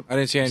encrypted. Is what I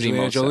didn't see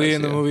Angelina Zemo Jolie says,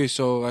 in the yeah. movie,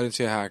 so I didn't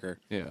see a hacker.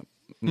 Yeah,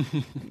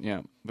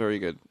 yeah, very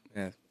good.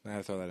 Yeah, I had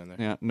to throw that in there.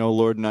 Yeah, no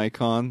Lord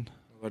Nikon.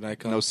 Lord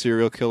Nikon. No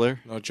serial killer.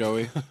 No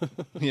Joey.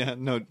 Yeah,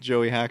 no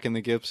Joey hacking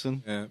the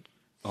Gibson. Yeah.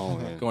 Oh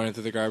man. Going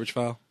into the garbage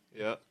file.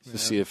 Yeah. To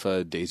see if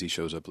Daisy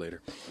shows up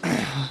later.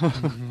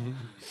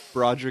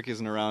 Broderick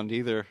isn't around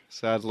either,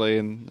 sadly,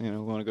 and we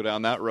want to go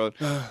down that road.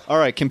 All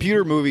right,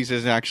 computer movies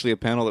is actually a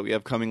panel that we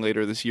have coming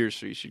later this year,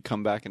 so you should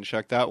come back and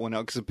check that one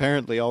out, because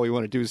apparently all we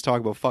want to do is talk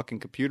about fucking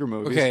computer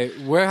movies. Okay,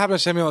 where happened to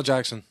Samuel L.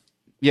 Jackson?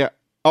 Yeah.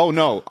 Oh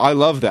no, I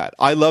love that.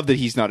 I love that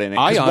he's not in it.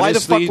 'Cause why the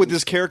fuck would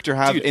this character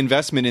have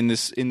investment in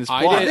this plot?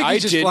 I think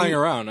he's just flying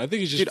around. I think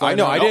he's just flying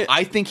around.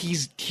 I think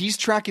he's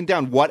tracking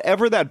down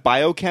whatever that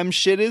biochem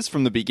shit is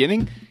from the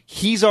beginning.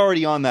 He's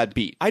already on that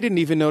beat. I didn't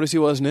even notice he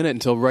wasn't in it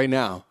until right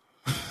now.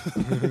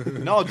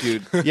 No,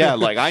 dude. Yeah,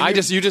 like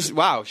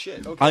wow,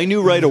 shit. Okay. I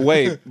knew right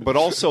away, but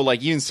also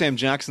like even Sam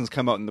Jackson's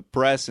come out in the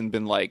press and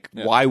been like,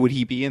 why would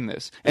he be in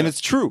this? And it's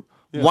true.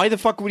 Yeah. Why the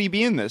fuck would he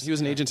be in this? He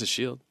was an Agents of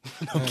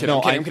S.H.I.E.L.D.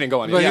 No, I'm kidding.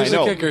 Go on. But here's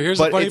the kicker. Here's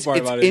the funny part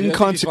about it. It's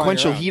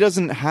inconsequential. He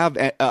doesn't have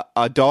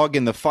a dog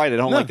in the fight. I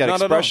don't like that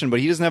expression, but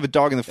he doesn't have a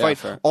dog in the fight.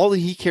 Fair. All that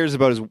he cares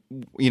about is,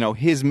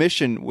 his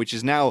mission, which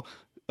is now,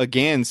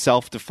 again,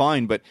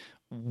 self-defined, but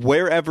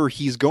wherever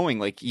he's going,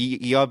 like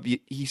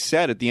he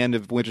said at the end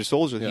of Winter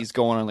Soldier, he's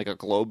going on like a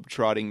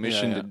globe-trotting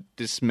mission to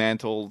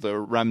dismantle the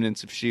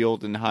remnants of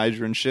S.H.I.E.L.D. and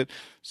Hydra and shit.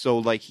 So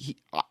like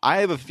I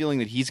have a feeling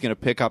that he's going to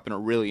pick up in a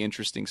really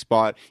interesting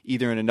spot,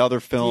 either in another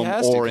film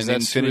or in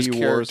Infinity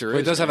Wars. But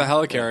he does have a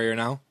helicarrier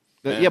now.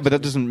 Yeah, but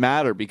that doesn't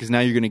matter because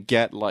now you're going to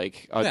get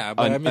like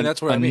that's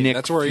what I mean. Nick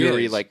That's where Fury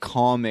he is. like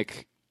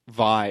comic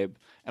vibe,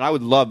 and I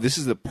would love. This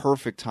is the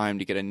perfect time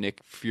to get a Nick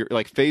Fury,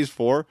 like Phase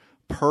 4.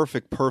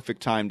 Perfect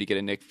time to get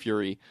a Nick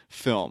Fury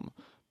film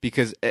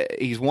because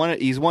he's one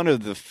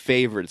of the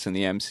favorites in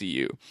the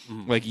MCU.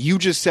 Mm-hmm. Like you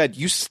just said,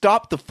 you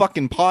stopped the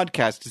fucking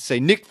podcast to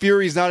say Nick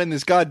Fury's not in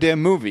this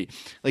goddamn movie.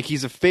 Like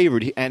he's a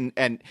favorite,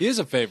 and he is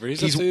a favorite.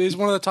 He's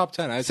one of the top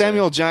 10.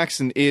 Samuel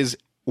Jackson is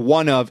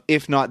one of,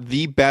 if not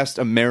the best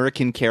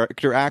American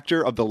character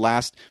actor of the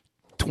last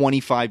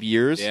 25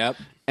 years. Yep.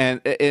 And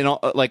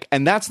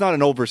that's not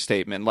an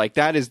overstatement. Like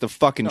that is the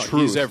fucking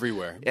truth. He's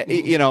everywhere.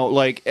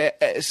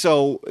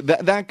 So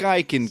that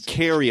guy can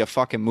carry a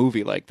fucking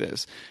movie like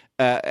this.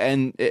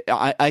 And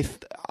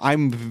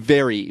I'm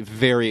very,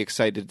 very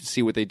excited to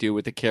see what they do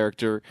with the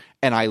character.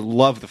 And I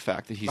love the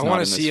fact that he's. I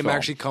want to see him film.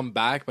 actually come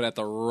back, but at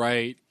the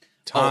right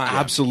time. Oh,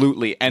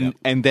 absolutely. And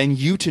then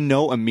you to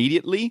know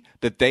immediately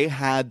that they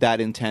had that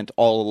intent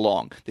all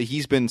along. That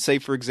he's been, say,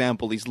 for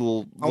example, these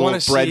little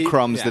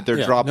breadcrumbs that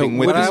they're dropping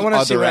with this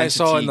other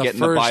entity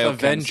getting the biochem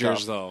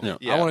Avengers, stuff. though.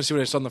 Yeah. I want to see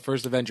what I saw in the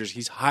first Avengers.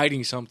 He's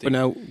hiding something. But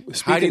now,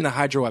 hiding the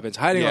Hydra weapons,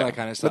 hiding all that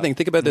kind of stuff. But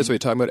think about this way,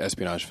 talking about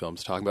espionage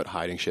films, talking about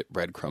hiding shit,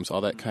 breadcrumbs,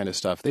 all that kind of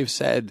stuff. They've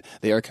said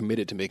they are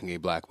committed to making a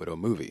Black Widow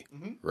movie,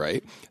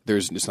 right?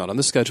 It's not on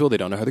the schedule. They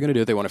don't know how they're going to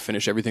do it. They want to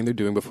finish everything they're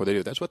doing before they do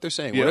it. That's what they're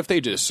saying. What if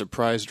they just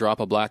surprise drop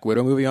a Black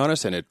Widow movie on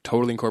us and it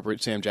totally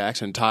incorporates Sam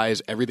Jackson,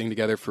 ties everything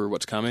together for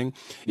what's coming?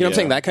 You know what I'm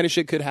saying? That kind of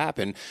shit could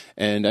happen.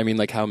 And I mean,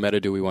 like, how meta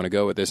do we want to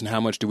go with this, and how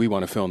much do we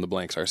want to fill in the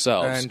blanks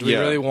ourselves? And do we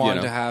really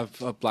want to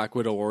have a Black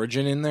Widow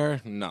origin in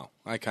there? No,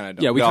 I kind of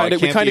don't. Yeah, we kind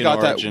of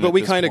got that, but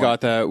we kind of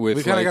got that with.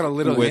 We kind of got a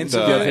little hint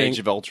of Age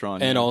of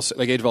Ultron, and also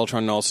like Age of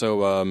Ultron, and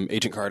also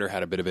Agent Carter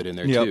had a bit of it in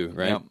there too,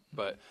 right? Yep.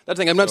 But that's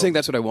the thing. I'm not saying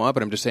that's what I want,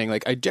 but I'm just saying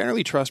like I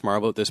generally trust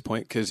Marvel at this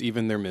point because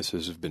even their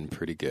misses have been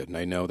pretty good, and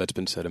I know that's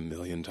been said a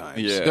million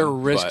times. Yeah. Their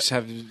risks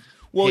have.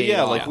 Well,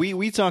 like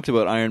we talked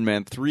about Iron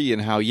Man 3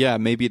 and how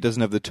maybe it doesn't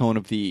have the tone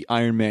of the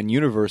Iron Man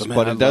universe,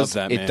 but it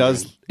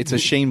does. It's a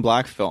Shane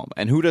Black film,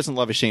 and who doesn't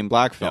love a Shane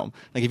Black film?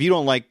 Yeah. Like if you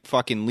don't like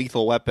fucking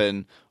Lethal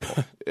Weapon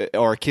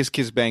or Kiss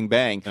Kiss Bang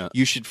Bang,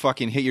 you should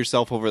fucking hit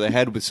yourself over the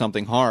head with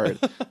something hard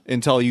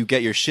until you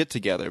get your shit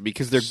together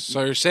because they're.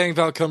 So you're saying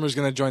Val Kilmer's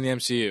going to join the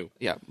MCU?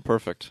 Yeah,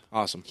 perfect,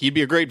 awesome. He'd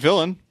be a great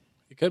villain.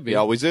 He could be. He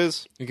always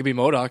is. He could be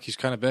MODOK. He's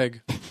kind of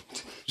big.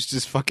 Just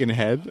his fucking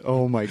head.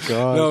 Oh my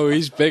god. No,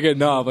 he's big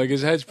enough. Like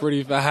his head's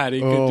pretty fat.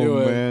 He could do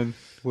it. Oh man,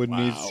 wouldn't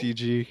need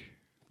CG.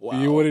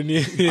 Wow. You wouldn't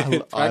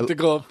need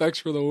practical effects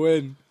for the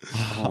win.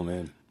 Oh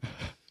man.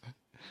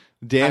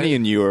 Danny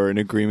and you are in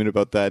agreement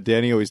about that.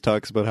 Danny always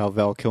talks about how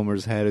Val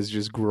Kilmer's head is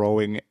just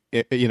growing,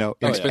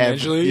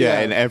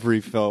 exponentially. In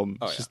every film.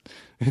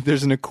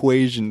 There's an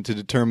equation to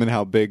determine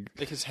how big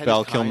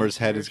Val Kilmer's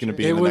head is going to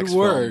be in the next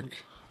film. It would work.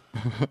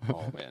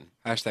 Oh man.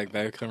 Hashtag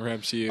Val Kilmer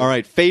MCU. All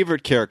right,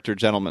 favorite character,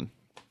 gentlemen.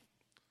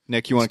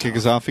 Nick, you want to kick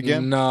us off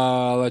again? No,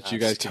 I'll let you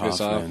guys kick us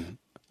off. Man.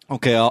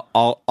 Okay,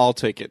 I'll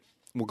take it.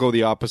 We'll go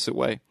the opposite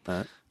way.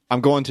 Right.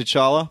 I'm going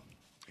T'Challa.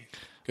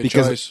 Good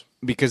choice.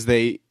 Because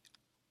they...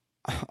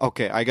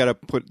 Okay, I got to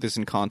put this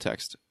in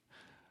context.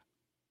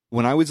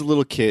 When I was a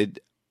little kid,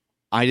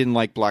 I didn't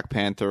like Black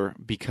Panther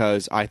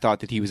because I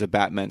thought that he was a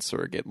Batman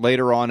surrogate.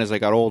 Later on, as I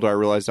got older, I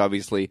realized,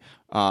 obviously,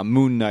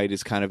 Moon Knight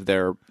is kind of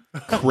their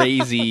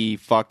crazy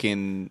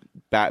fucking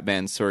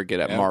Batman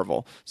surrogate at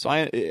Marvel. So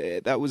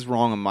that was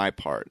wrong on my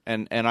part.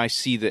 And I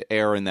see the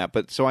error in that.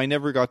 But so I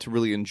never got to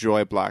really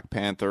enjoy Black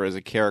Panther as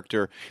a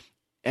character.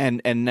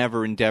 and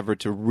never endeavored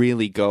to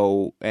really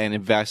go and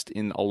invest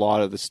in a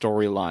lot of the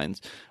storylines.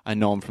 I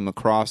know him from the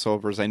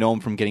crossovers. I know him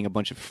from getting a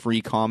bunch of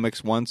free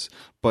comics once,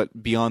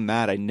 but beyond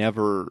that, I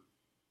never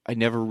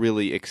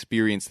really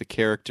experienced the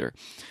character.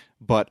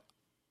 But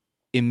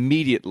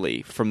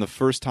immediately, from the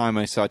first time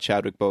I saw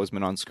Chadwick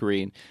Boseman on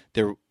screen,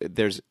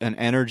 there's an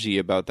energy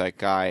about that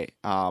guy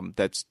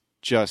that's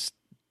just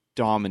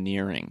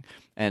domineering.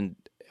 And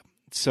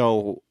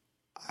so,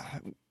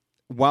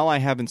 while I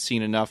haven't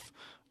seen enough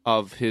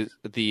of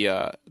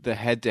the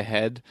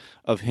head-to-head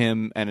of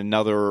him and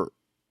another,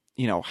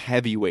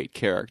 heavyweight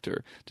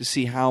character to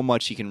see how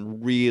much he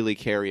can really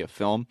carry a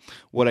film,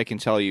 what I can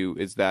tell you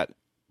is that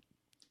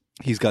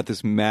he's got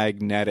this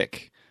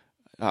magnetic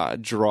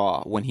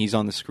draw. When he's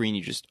on the screen,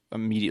 you just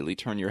immediately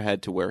turn your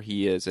head to where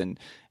he is, and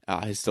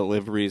his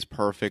delivery is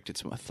perfect.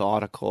 It's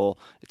methodical.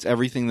 It's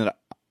everything that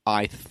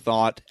I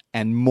thought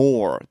and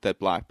more that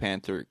Black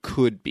Panther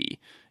could be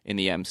in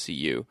the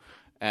MCU.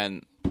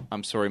 And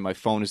I'm sorry, my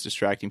phone is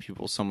distracting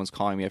people. Someone's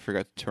calling me. I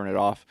forgot to turn it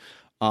off.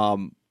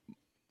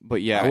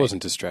 But yeah, I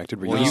wasn't distracted.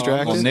 Were you well,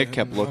 distracted? well, Nick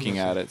kept looking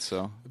at it,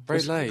 so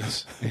Bright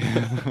lights.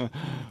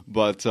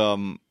 But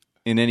in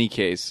any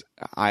case,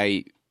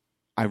 I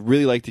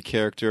really like the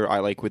character. I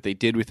like what they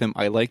did with him.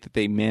 I like that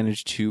they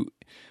managed to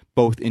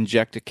both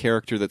inject a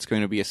character that's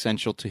going to be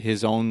essential to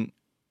his own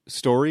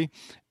story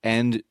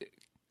and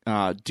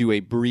do a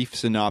brief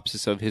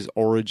synopsis of his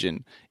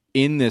origin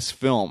in this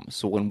film.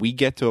 So when we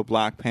get to a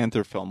Black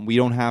Panther film, we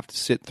don't have to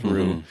sit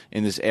through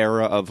in this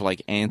era of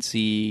like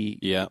antsy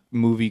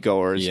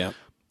moviegoers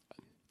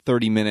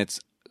 30 minutes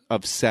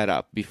of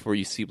setup before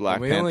you see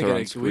Black Panther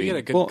on screen. We get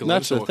a good glimpse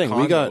that's the of thing.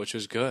 Wakanda, which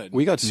is good.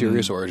 We got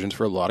serious origins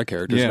for a lot of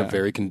characters in Yeah. a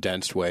very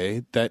condensed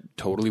way that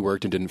totally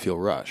worked and didn't feel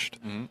rushed.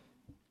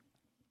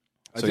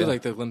 I do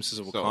like the glimpses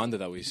of Wakanda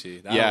that we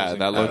see.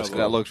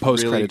 That looks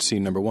Post-credit really,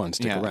 scene number 1.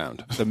 Stick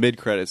around. The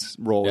mid-credits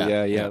roll.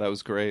 Yeah. Yeah, that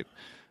was great.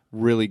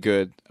 Really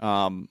good.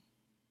 T'Challa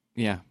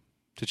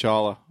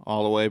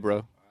all the way,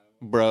 bro.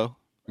 Brah.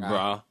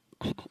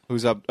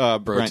 Who's up?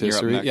 Brent, you're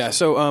up next. Yeah,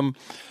 so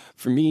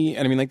for me,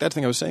 and I mean, like that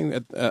thing I was saying,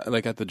 at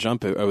the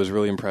jump, I was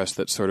really impressed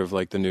that sort of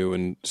like the new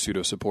and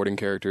pseudo-supporting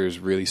characters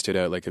really stood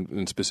out, like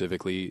and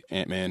specifically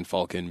Ant-Man,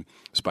 Falcon,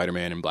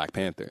 Spider-Man, and Black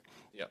Panther.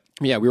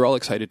 Yeah, we were all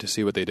excited to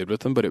see what they did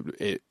with them, but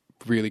it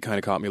really kind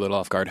of caught me a little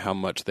off guard how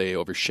much they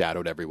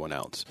overshadowed everyone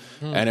else.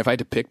 And if I had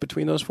to pick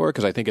between those four,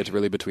 because I think it's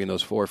really between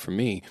those four for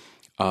me,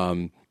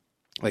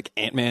 like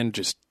Ant-Man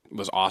just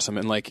was awesome,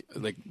 and like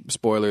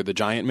spoiler, the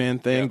Giant Man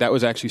thing that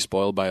was actually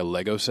spoiled by a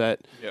Lego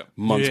set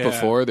months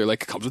before. They're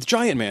like, it comes with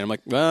Giant Man. I'm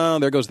like, well,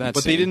 there goes that.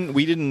 But scene.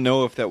 we didn't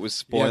know if that was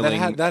spoiling.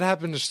 Yeah, that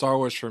happened to Star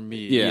Wars for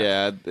me.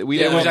 Yeah, we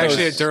It didn't was know if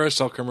actually a was-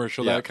 Duracell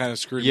commercial that kind of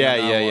screwed me. Yeah.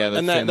 On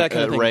And that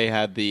kind of thing. Ray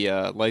had the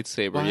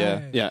lightsaber.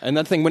 Yeah, and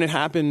that thing when it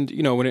happened,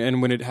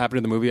 when it happened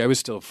in the movie, I was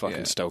still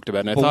fucking stoked about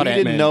it. And I But thought we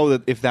Ant-Man, didn't know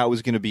that if that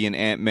was going to be an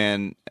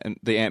Ant-Man and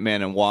the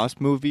Ant-Man and Wasp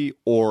movie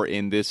or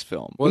in this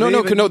film. Well,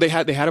 no. They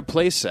had a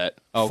play set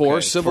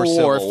for Civil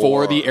War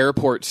for the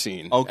airport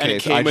scene. Okay, and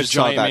it so came I with just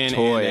saw Giant that Man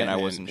toy and I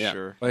Ant-Man. wasn't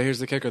sure. But here's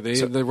the kicker: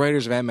 the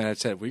writers of Ant-Man had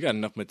said we got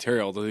enough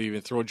material to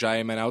even throw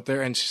Giant Man out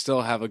there and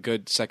still have a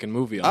good second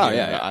movie. On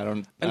I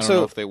don't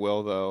know if they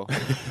will though.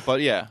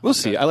 But yeah, We'll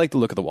see. I like the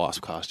look of the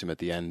Wasp costume at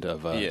the end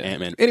of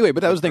Ant-Man. Anyway,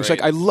 but that was the thing. So,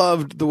 like, I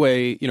loved the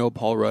way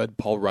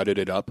Paul Rudded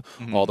it up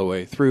all the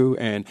way through,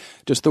 and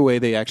just the way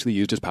they actually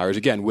used his powers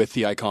again with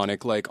the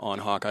iconic like on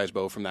Hawkeye's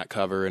bow from that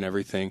cover and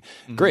everything.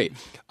 Great.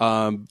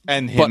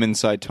 And him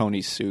inside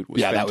Tony's suit.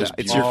 Was Yeah, that was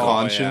fantastic. It's your beautiful.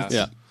 conscience.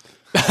 Yeah.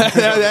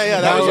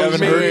 That was, was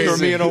haven't heard amazing.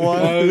 from me in a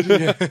while.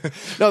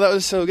 No, that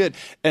was so good.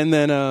 And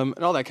then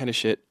and all that kind of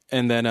shit.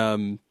 And then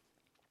and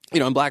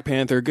Black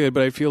Panther, good,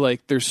 but I feel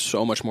like there's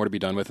so much more to be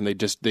done with, and they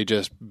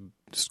just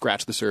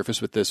scratched the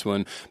surface with this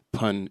one,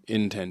 pun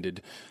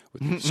intended,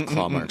 with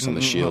claw marks on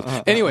the shield.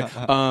 Anyway,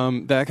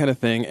 that kind of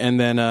thing. And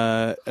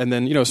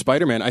then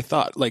Spider-Man, I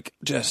thought like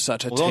just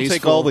such a Well, don't tasteful.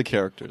 take all the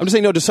characters. I'm just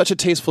saying, no, just such a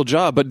tasteful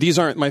job, but these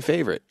aren't my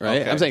favorite,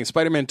 right? Okay. I'm saying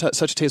Spider-Man,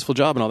 such a tasteful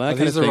job and all that Are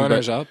kind these of the thing.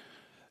 runners but- up?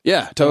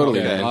 Yeah,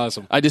 totally, Okay, man.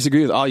 awesome. I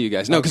disagree with all you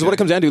guys. No, because what it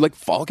comes down to, like,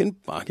 Falcon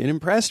fucking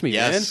impressed me,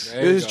 Yes.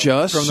 man. It was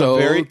just From so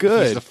the very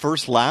good. He's the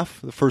first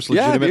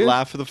legitimate dude.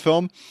 laugh of the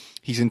film.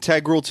 He's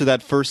integral to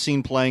that first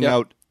scene playing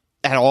out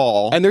at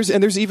all. And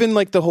there's even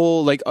like the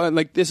whole like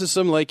this is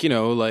some like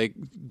like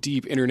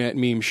deep internet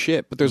meme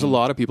shit, but there's a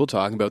lot of people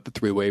talking about the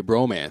three-way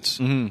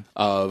bromance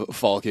of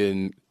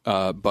Falcon,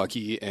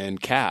 Bucky,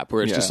 and Cap,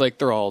 where it's just like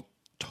they're all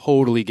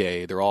totally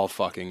gay, they're all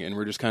fucking, and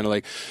we're just kind of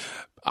like.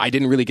 I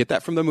didn't really get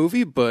that from the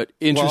movie, but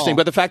interesting.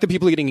 Well, but the fact that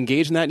people are getting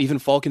engaged in that, and even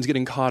Falcon's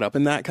getting caught up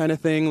in that kind of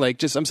thing, like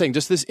I'm saying,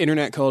 just this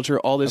internet culture,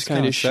 all this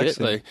kind of shit.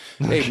 sexy. Like,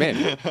 hey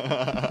man,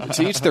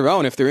 to each their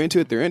own. If they're into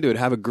it, they're into it.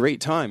 Have a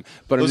great time.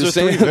 But Those I'm are just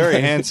three saying, very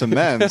handsome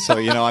men, so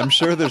I'm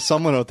sure there's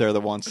someone out there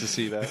that wants to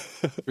see that.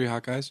 3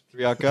 hot guys.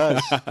 3 hot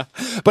guys.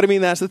 But I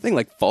mean, that's the thing.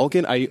 Like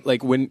Falcon, I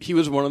like when he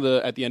was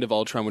at the end of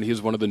Ultron, when he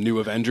was one of the new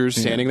Avengers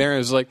standing there, it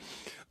was like,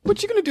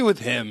 what you gonna do with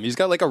him? He's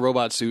got like a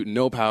robot suit and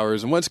no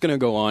powers, and what's gonna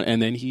go on?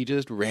 And then he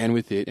just ran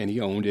with it and he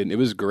owned it. And it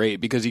was great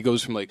because he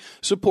goes from like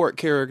support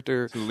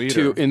character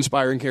to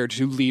inspiring character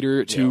to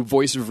leader to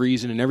voice of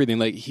reason and everything.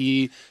 Like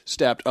he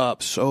stepped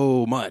up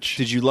so much.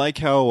 Did you like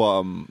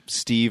how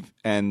Steve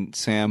and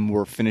Sam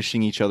were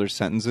finishing each other's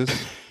sentences?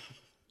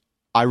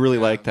 I really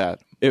like that.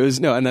 It was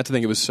and that's the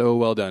thing. It was so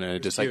well done, and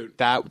it just cute.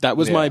 like that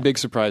was my big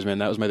surprise, man.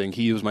 That was my thing.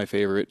 He was my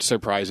favorite,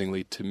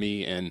 surprisingly to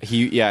me, and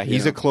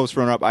He's a close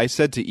runner-up. I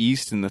said to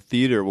East in the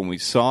theater when we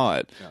saw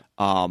it,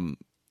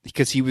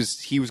 because he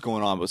was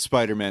going on with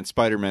Spider-Man,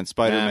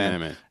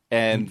 Man.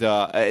 and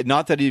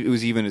not that it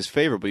was even his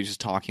favorite, but he was just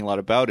talking a lot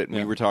about it. And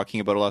we were talking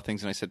about a lot of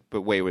things, and I said,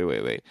 "But wait,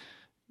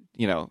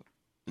 you know,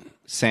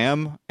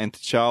 Sam and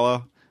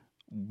T'Challa."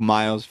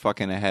 Miles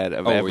fucking ahead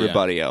of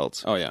everybody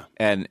else. Oh yeah,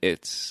 and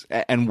it's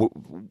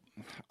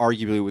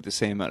arguably with the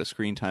same amount of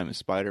screen time as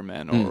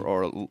Spider-Man,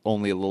 or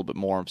only a little bit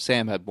more.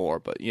 Sam had more,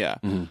 but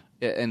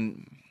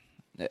and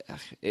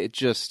it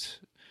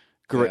just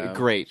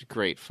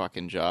great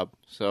fucking job.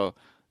 So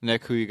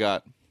Nick, who you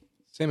got?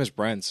 Same as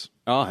Brent's.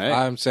 Oh hey,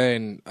 I'm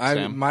saying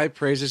Sam? my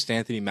praise is to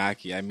Anthony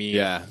Mackie. I mean,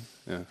 yeah.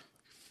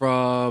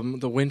 from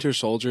the Winter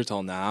Soldier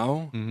till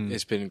now,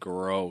 it's been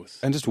growth.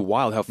 And just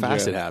wild how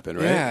fast it happened,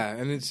 right? Yeah,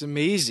 and it's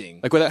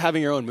amazing. Like without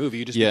having your own movie,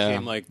 you just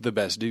became like the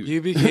best dude.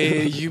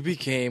 You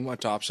became a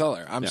top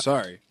seller. I'm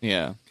sorry.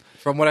 Yeah.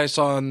 From what I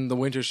saw in the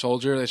Winter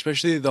Soldier,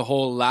 especially the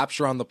whole laps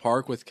around the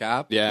park with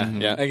Cap, Yeah, and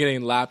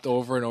getting lapped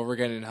over and over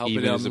again and helping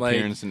Even him. his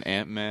appearance in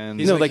Ant-Man.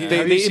 He's No, like, like, they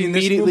have you seen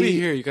this immediately- movie?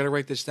 Here, you got to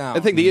write this down. I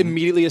think they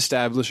immediately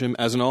establish him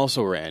as an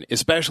also-ran,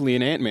 especially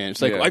in Ant-Man.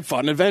 It's like, Yeah. I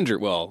fought an Avenger.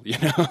 Well, you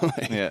know,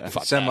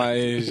 fought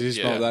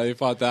that. He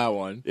fought that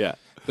one. Yeah.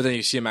 But then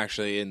you see him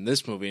actually in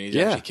this movie, and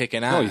he's actually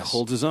kicking ass. Oh, he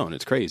holds his own.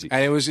 It's crazy.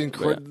 And it was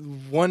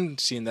one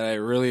scene that I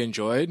really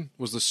enjoyed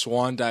was the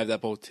swan dive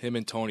that both him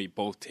and Tony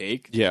both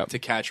take to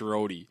catch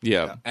Rhodey.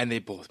 Yeah. And they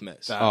both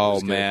miss.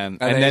 Oh man.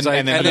 And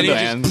then it he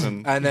ends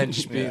and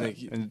just being like,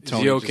 And is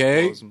Tony he just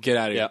okay? blows him. Get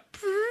out of here.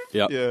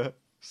 Yeah. Yeah.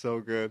 So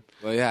good.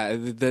 Well, yeah.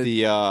 The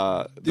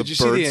Did you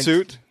see bird the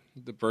suit?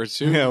 The bird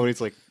suit? Yeah, when he's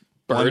like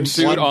Bird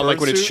suit, like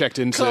when it's checked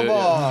into. Come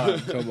on.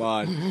 Come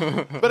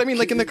on. But I mean,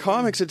 like in the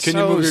comics, it's Can you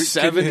so move your-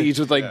 70s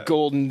with like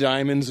golden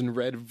diamonds and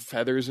red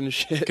feathers and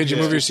shit. Could you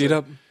move your seat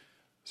up?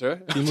 Sorry?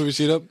 Can you move your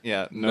seat up?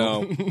 Yeah.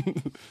 No. And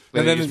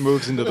then he just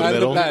moves into the At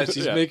middle. the best,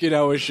 he's making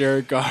out with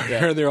Sharon Carter,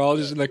 and they're all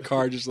just in the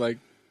car, just like,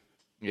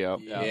 Yeah.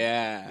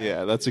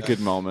 yeah. That's a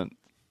good moment.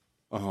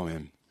 Oh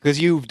man. Because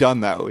you've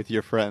done that with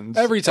your friends.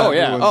 Every time. Oh,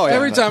 yeah. Oh, yeah.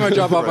 Every time I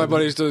drop off my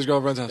buddies to his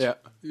girlfriend's house. Yeah.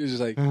 He's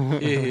just like,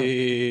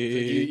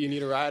 You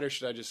need a ride, or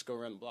should I just go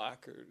around the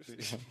block? Or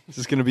Is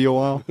this going to be a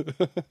while?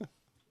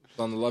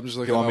 on the love, just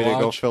You looking at want my me to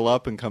go watch. fill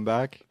up and come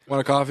back?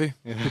 Want a coffee?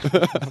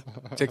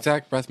 Tic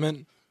Tac, breath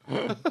mint,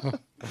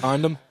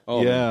 condom,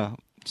 Oh, Yeah.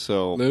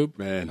 So lube.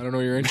 man. I don't know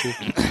what you're into.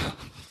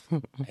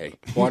 Hey.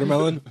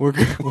 Watermelon. we're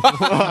good.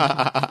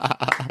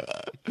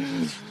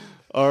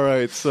 All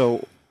right.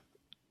 So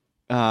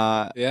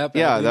Yeah.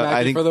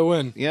 I think for the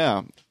win.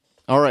 Yeah.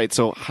 All right.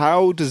 So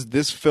how does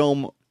this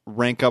film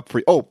rank up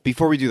for? Oh,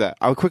 before we do that,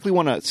 I quickly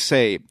want to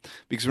say,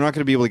 because we're not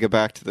going to be able to get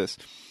back to this.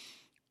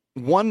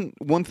 One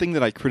thing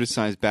that I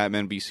criticized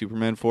Batman v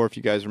Superman for, if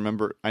you guys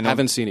remember, I know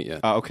Haven't seen it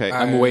yet. Okay.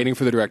 I'm waiting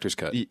for the director's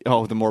cut. The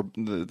 3-hour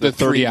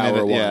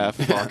 30-minute one. Yeah,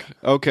 fuck.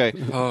 Okay.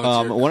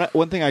 Oh, dear.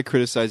 One thing I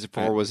criticized it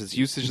for was its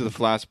usage of the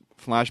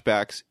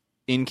flashbacks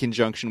in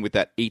conjunction with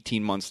that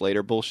 18 months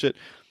later bullshit.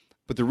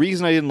 But the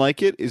reason I didn't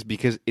like it is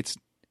because it's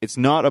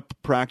not a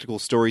practical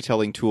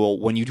storytelling tool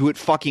when you do it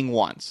fucking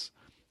once.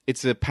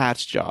 It's a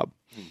patch job.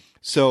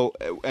 So,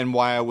 and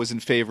why I was in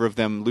favor of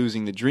them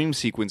losing the dream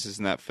sequences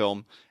in that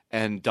film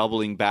and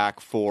doubling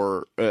back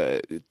for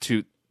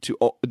to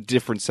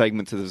different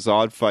segments of the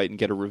Zod fight and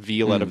get a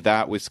reveal out of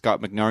that with Scott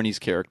McNarney's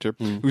character,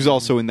 who's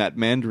also in that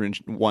Mandarin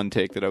one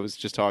take that I was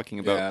just talking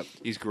about. Yeah.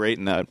 He's great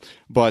in that.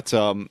 But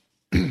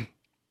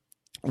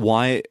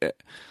why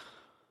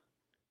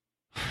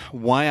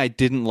I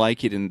didn't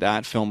like it in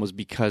that film was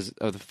because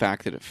of the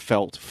fact that it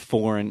felt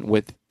foreign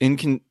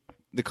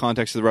the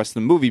context of the rest of the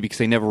movie, because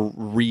they never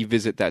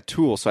revisit that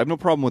tool. So I have no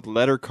problem with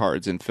letter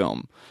cards in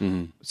film.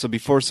 So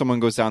before someone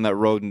goes down that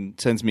road and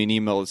sends me an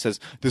email that says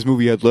this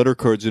movie had letter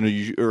cards in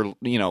it, or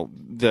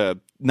the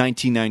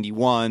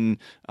 1991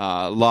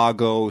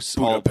 Lagos,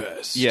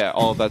 Budapest.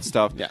 all that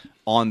stuff Yeah.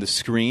 on the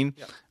screen.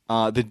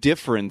 The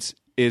difference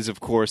is, of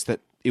course,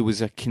 that it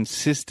was a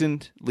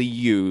consistently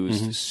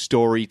used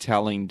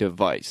storytelling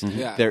device.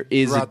 Yeah. There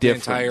is Throughout a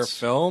difference. The entire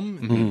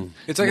film.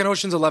 It's like an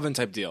Ocean's 11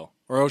 type deal.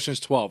 Or Ocean's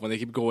 12 when they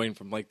keep going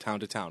from like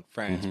town to town,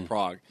 France,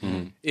 Prague.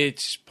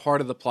 It's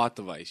part of the plot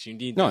device. You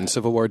need No, that. and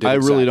Civil War did I really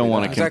exactly don't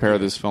want that. to compare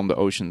Exactly. this film to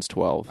Ocean's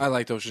 12. I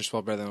liked Ocean's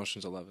 12 better than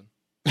Ocean's 11.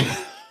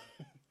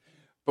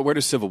 But where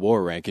does Civil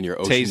War rank in your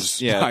Ocean's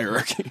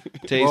hierarchy?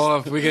 Well,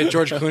 if we get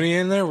George Clooney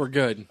in there, we're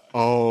good.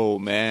 Oh,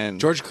 man.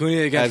 George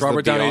Clooney against As the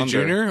Robert Downey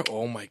Beyonder. Jr.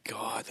 Oh my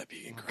god, that'd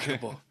be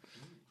incredible.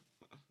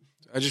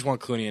 I just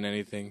want Clooney in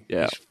anything.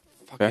 Yeah.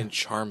 He's fucking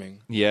charming.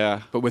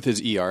 Yeah. But with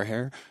his ER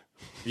hair?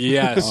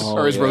 Yes.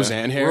 Or is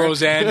Roseanne hair?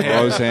 Roseanne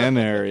hair. Roseanne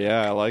there.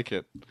 Yeah, I like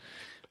it.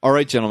 All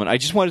right, gentlemen. I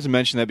just wanted to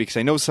mention that because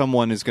I know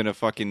someone is going to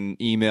fucking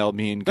email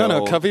me and go,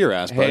 No, cover your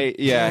ass, bud. Hey,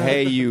 yeah,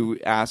 hey, you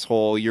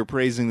asshole! You're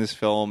praising this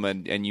film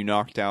and you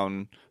knocked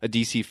down a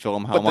DC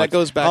film. How But that much?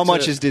 goes back how to-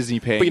 much is Disney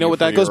paying? But you know what?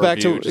 for That goes your back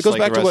to review, it just goes like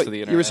back the to rest what of the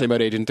you were internet? saying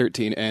about Agent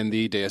 13 and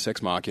the Deus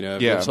Ex Machina.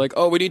 Yeah. It's like,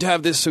 oh, we need to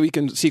have this so we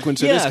can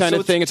sequence Yeah, this kind so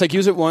of thing. It's like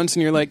use it once,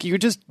 and you're like, you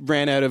just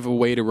ran out of a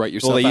way to write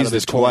yourself Well, they out used of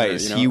this it corner,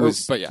 twice. you know? He Or-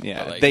 was, but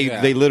yeah. like,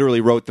 They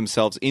literally wrote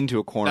themselves into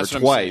a corner That's what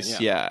I'm twice.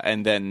 saying, yeah,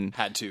 and then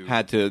Had to.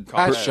 Hot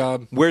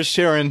job. Where's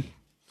Sharon?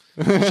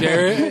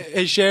 Sharon.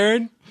 Hey,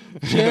 Sharon.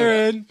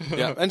 Sharon.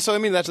 yeah. And so I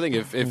mean, that's the thing.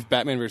 If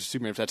Batman versus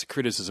Superman, if that's a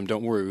criticism,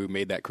 don't worry. We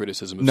made that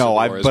criticism. Of No, Civil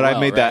I War as but well, I've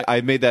made right? that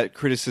I made that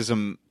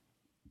criticism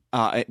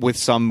with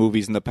some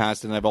movies in the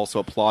past, and I've also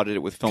applauded it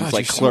with films God,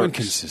 like you're so Clerks.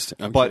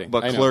 inconsistent. I'm but kidding.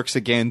 but I know. Clerks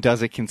again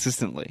does it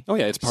consistently. Oh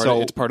yeah, it's part of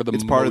the it's part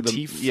of the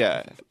motif.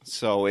 yeah.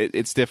 So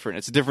it's different.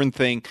 It's a different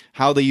thing.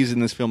 How they use it in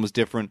this film is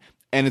different,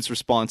 and it's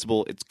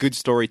responsible. It's good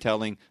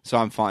storytelling, so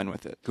I'm fine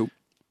with it. Cool.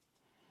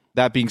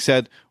 That being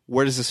said,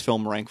 where does this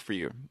film rank for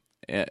you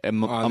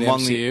among the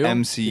MCU?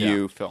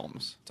 MCU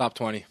films? Top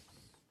 20.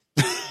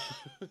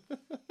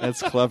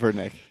 That's clever,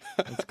 Nick.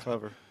 That's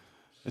clever.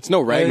 It's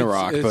no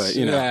Ragnarok, It's- but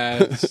you know.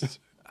 yeah, it's-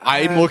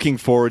 I'm looking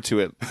forward to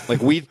it.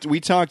 Like we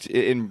talked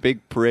in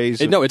big praise.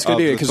 No, it's going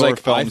to of be the because Thor like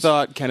I films.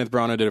 thought Kenneth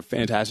Branagh did a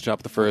fantastic job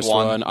with the first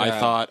One, one. I yeah.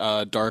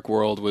 thought Dark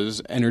World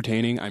was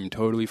entertaining. I'm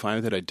totally fine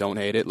with it. I don't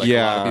hate it like a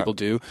lot of people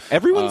do.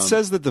 Everyone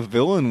says that the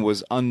villain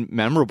was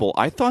unmemorable.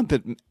 I thought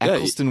that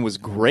Eccleston was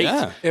great.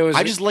 Yeah. It was-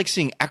 I just like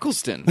seeing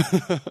Eccleston.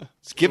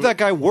 Just give that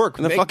guy work.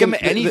 And the Make fucking him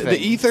anything. the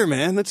ether,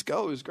 man. Let's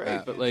go. It was great.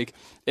 Yeah. But like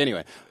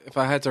anyway, if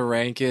I had to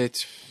rank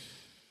it,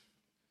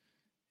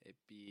 it'd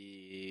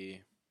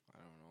be, I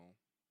don't know.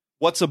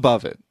 What's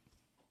above it?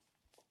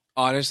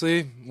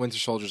 Honestly, Winter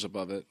Soldier's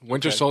above it.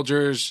 Winter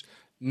Soldier's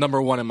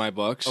number one in my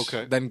books.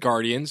 Okay. Then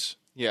Guardians,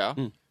 Yeah.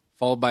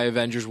 followed by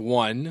Avengers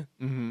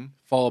 1,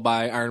 followed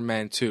by Iron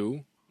Man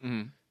 2.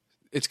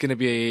 It's going to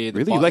be...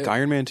 really, you like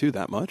Iron Man 2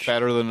 that much?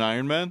 Better than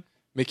Iron Man?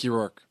 Mickey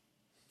Rourke.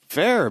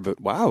 Fair, but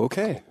wow.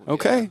 Okay,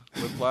 okay.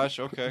 Whiplash,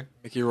 okay.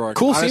 Mickey Rourke.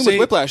 Cool scene Honestly,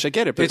 with Whiplash. I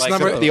get it. But it's like,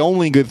 number- The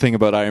only good thing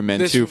about Iron Man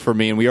This- 2 for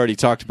me, and we already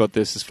talked about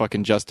this, is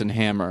fucking Justin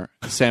Hammer.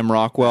 Sam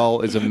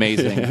Rockwell is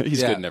amazing.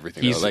 he's Yeah. good in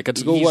everything. He's though. Like,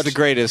 let's go he's watch the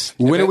greatest.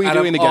 When are we Out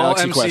of doing the all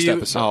Galaxy Quest MCU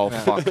episode? Oh,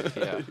 fuck.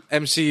 Yeah.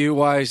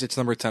 MCU-wise, it's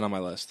number 10 on my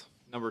list.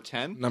 Number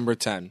 10? Number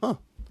 10.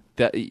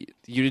 That you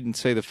didn't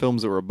say the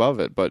films that were above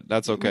it, but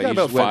that's okay. got You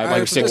about just went- five,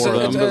 like, six It's-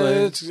 of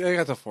them. I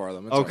got the 4 of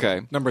them. It's Okay. all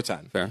right. Number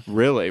 10. Fair.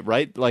 Really?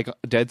 Right? Like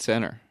dead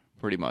center,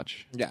 pretty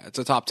much. Yeah, it's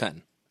a top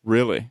 10.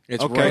 Really?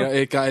 It's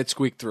okay. right, it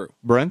squeaked through.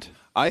 Brent?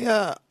 I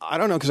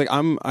don't know because like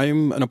I'm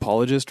an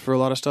apologist for a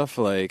lot of stuff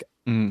like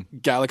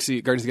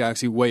Galaxy Guardians of the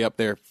Galaxy way up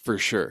there for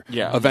sure.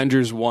 Yeah.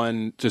 Avengers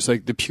 1 just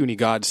like the puny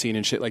god scene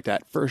and shit like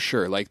that for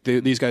sure. Like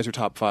these guys are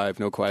top 5,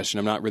 no question.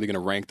 I'm not really going to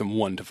rank them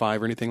 1 to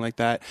 5 or anything like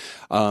that.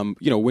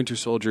 Winter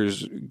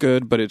Soldier's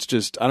good, but it's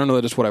just I don't know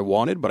that it's what I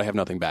wanted, but I have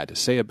nothing bad to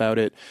say about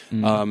it.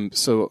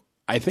 So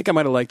I think I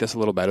might have liked this a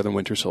little better than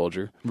Winter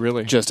Soldier.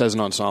 Really? Just as an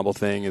ensemble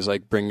thing, is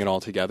like bringing it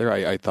all together.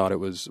 I thought it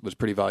was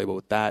pretty valuable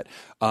with that.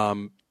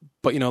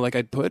 But like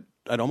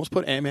I'd almost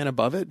put Ant-Man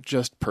above it,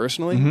 just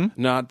personally.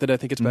 Not that I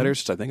think it's better,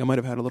 just I think I might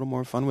have had a little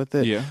more fun with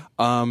it. Yeah.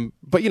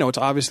 But it's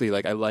obviously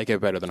like I like it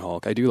better than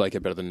Hulk. I do like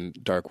it better than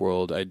Dark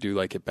World. I do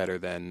like it better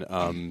than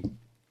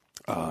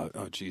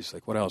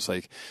like what else?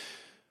 Like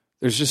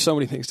there's just so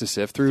many things to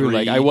sift through. 3,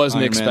 Like I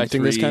wasn't Iron Man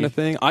expecting this 3, kind of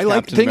thing. I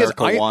like Captain thing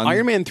America is 1.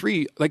 Iron Man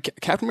 3, like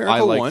Captain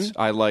America 1.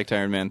 I liked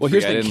Iron Man 3. Well,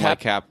 here's the I thing, didn't like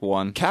Cap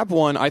 1. Cap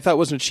 1 I thought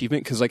was an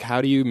achievement because like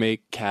how do you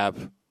make Cap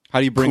How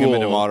do you bring him cool.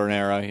 into modern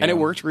era? And it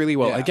worked really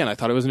well. Yeah. Again, I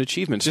thought it was an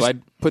achievement. So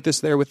I'd put this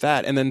there with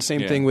that. And then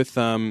same thing with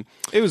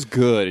It was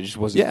good. It just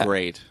wasn't Yeah.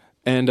 great.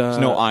 and There's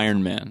no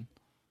Iron Man.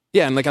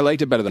 yeah, and like I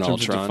liked it better than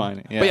terms of Ultron.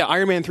 defining, yeah. But yeah,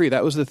 Iron Man 3,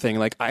 that was the thing.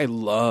 Like I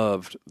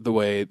loved the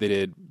way they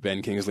did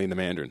Ben Kingsley and the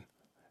Mandarin.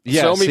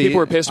 Yeah, so many see, people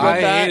were pissed about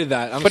I that. hated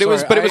that. I'm but it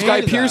was sorry, I Guy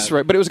hated Pearce, that.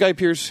 right? But it was Guy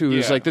Pearce who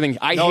was like the thing.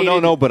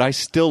 No, but I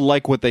still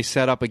like what they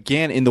set up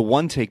again in the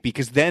one take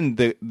because then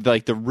the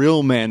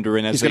real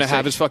Mandarin, as He's they going to say,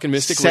 have his fucking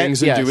mystic sent-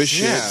 rings and yes, do his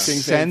shit. yeah. Sing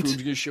Sent- Fan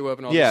Food show up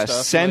and all Yeah, this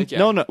stuff. sent Like,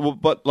 yeah. no, well,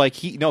 but like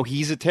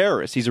he's a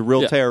terrorist. He's a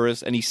real Yeah.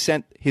 terrorist, and he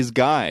sent his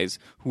guys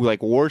who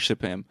like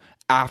worship him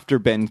after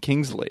Ben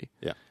Kingsley.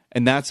 Yeah.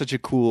 And that's such a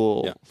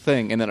cool Yeah.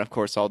 thing. And then, of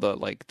course, all the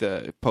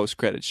post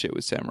credit shit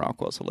with Sam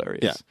Rockwell's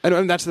hilarious. Yeah,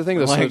 and that's the thing.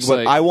 Though, so Like, it's but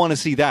like, I want to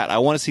see that. I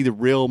want to see the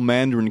real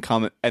Mandarin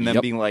come and then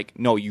Yep. being like,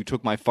 "No, you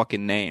took my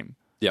fucking name."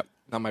 yep.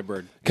 Not my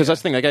bird. Because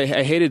that's the thing. Like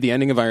I hated the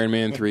ending of Iron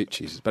Man 3.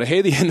 Jesus, but I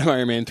hated the end of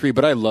Iron Man 3.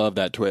 But I love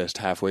that twist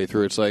halfway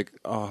through. It's like,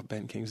 oh,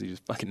 Ben Kingsley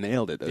just fucking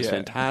nailed it. That was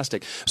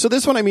fantastic. So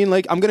this one, I mean,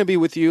 like I'm gonna be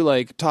with you,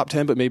 like top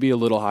 10, but maybe a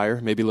little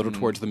higher, maybe a little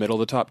towards the middle of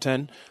the top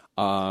 10.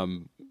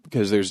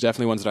 Because there's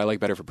definitely ones that I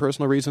like better for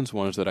personal reasons,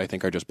 ones that I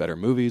think are just better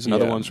movies, and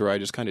other ones where I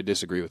just kind of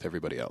disagree with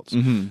everybody else.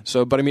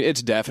 So, but I mean,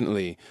 it's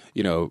definitely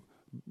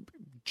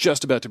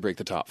just about to break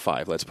the top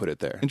 5. Let's put it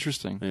there.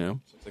 Interesting.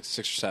 It's like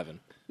 6 or 7.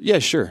 Yeah,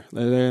 sure.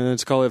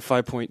 Let's call it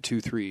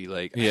 5.23.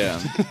 Like, Yeah.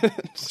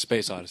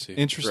 Space Odyssey.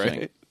 Interesting.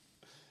 Right?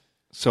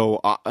 So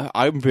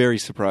I'm very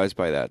surprised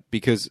by that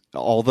because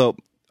although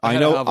I I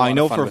had a hell of a lot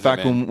know of fun for a with it,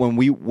 fact man.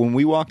 when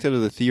we walked out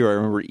of the theater, I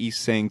remember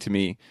East saying to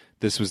me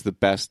this was the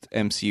best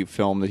MCU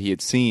film that he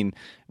had seen,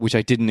 which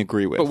I didn't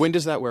agree with. But when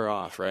does that wear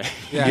off, right?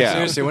 Yeah, Yeah.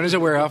 seriously. When does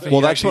it wear off? and Well,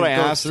 you that's what actually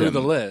I go asked through him.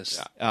 the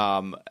list.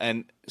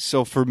 And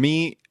so for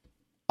me,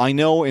 I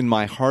know in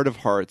my heart of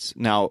hearts.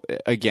 Now,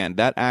 again,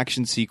 that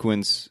action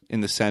sequence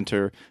in the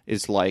center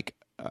is like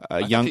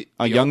a young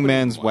opening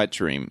man's one. wet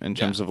dream in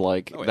terms of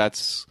like yeah.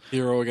 that's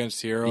Hero against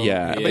hero.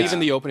 Yeah. But even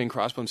the opening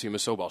crossbow scene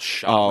was so well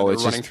shot. Oh, when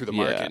it's they're running just- through the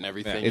market yeah. and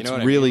everything. Yeah. You It's know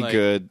what really I mean?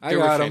 good. I There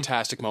were got 'em.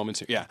 fantastic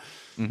moments. Yeah.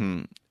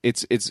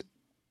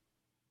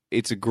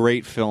 It's a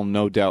great film,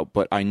 no doubt,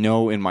 but I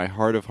know in my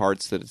heart of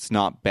hearts that it's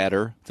not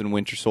better than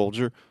Winter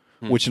Soldier,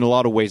 which in a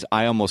lot of ways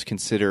I almost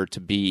consider to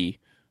be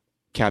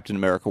Captain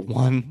America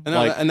 1.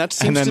 And that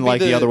seems and then to be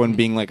like the the- other one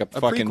being like a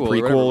fucking prequel or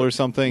prequel whatever. or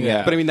something.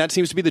 Yeah. But I mean, that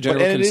seems to be the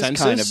general and it is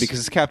consensus. kind of because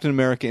it's Captain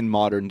America in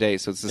modern day,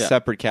 so it's a Yeah.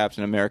 separate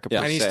Captain America per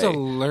And he's se. still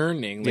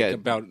learning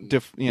about.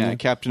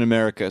 Captain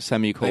America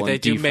semicolon Like, they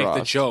do make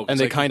the defrost. joke, And It's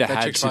they like, kinda that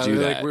had chick's to probably-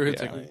 do like, that. we're-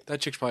 it's Yeah. like,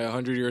 that chick's probably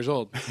 100 years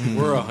old.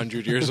 We're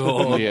 100 years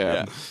old.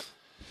 Yeah.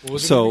 What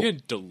was So- it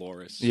again?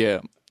 Dolores. Yeah.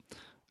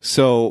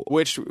 So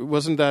Which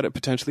wasn't that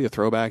potentially a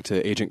throwback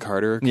to Agent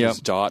Carter? Because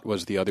Yep. Dot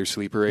was the other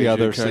sleeper agent.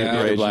 other kind of, sleeper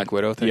the agent. Black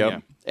Widow thing. Yep. Yeah.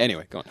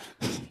 Anyway, go on.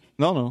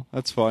 No,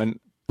 that's fine.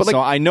 But, so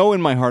like- I know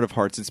in my heart of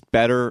hearts it's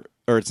better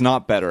or it's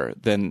not better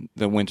than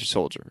the Winter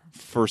Soldier,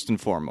 first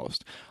and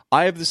foremost.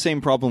 I have the same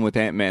problem with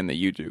Ant-Man that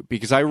you do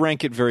because I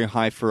rank it very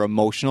high for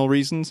emotional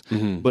reasons,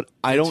 but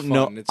I don't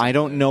know fun. It's I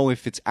don't okay. know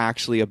if it's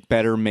actually a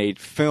better made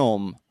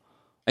film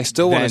I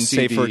still want than to see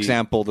say the, for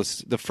example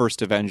the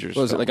first Avengers.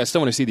 what was it? film. Like I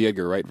still want to see the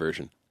Edgar Wright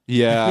version.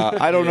 Yeah,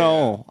 I don't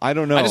know. I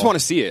don't know. I just want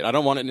to see it. I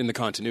don't want it in the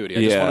continuity.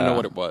 I just want to Yeah. know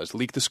what it was.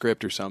 Leak the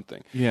script or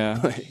something.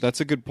 Yeah, that's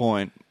a good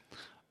point.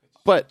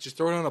 But Just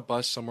throw it on a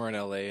bus somewhere in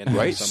LA and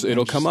right, something.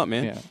 it'll Just- come up,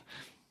 man. Yeah.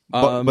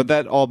 But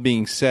that all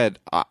being said,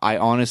 I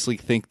honestly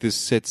think this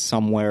sits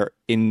somewhere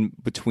in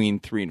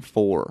between 3 and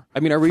 4. I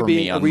mean, are we for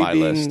being me are on we my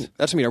being list?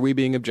 that's I mean, are we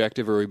being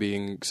objective or are we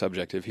being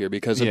subjective here?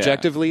 Because Yeah.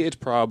 objectively, it's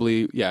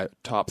probably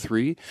top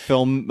 3.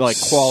 Film like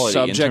quality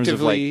in terms of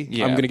Subjectively, like,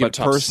 yeah, I'm gonna give but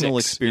top personal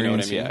 6, you know what I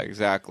experience. mean? Yeah,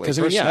 exactly. 'Cause,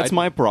 I mean, yeah, that's I-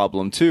 my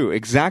problem too.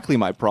 Exactly,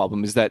 my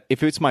problem is that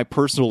if it's my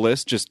personal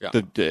list, just Yeah.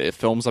 the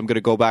films I'm going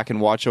to go back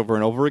and watch over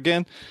and over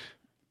again.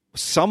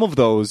 Some of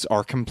those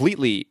are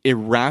completely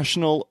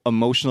irrational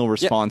emotional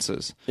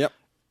responses. Yep.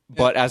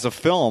 But as a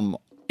film,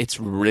 it's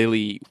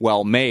really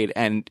well made,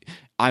 and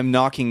I'm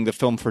knocking the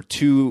film for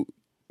 2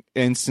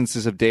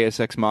 instances of Deus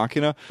Ex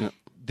Machina.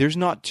 There's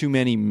not too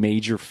many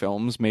major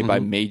films made by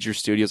major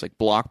studios, like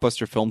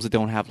blockbuster films, that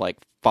don't have like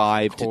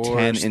 5 to 10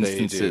 course they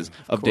instances do.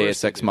 of Of course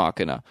Deus they Ex do.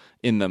 Machina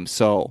in them.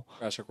 So,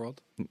 Jurassic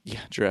World.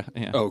 yeah.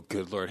 Oh,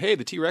 good lord! Hey,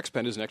 the T-Rex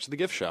pen is next to the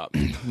gift shop.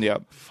 Yeah.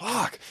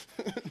 Fuck.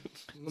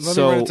 Let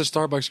So- me run into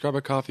Starbucks, grab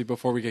a coffee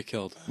before we get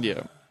killed.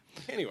 Yeah.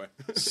 Anyway,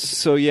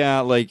 So yeah,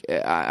 like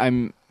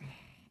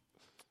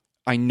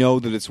I know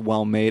that it's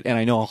well made, and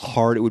I know how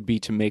hard it would be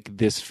to make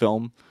this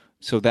film.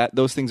 So that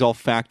those things all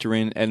factor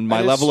in, and my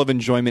That is- level of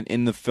enjoyment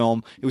in the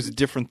film, it was a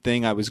different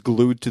thing. I was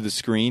glued to the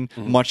screen,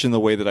 much in the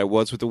way that I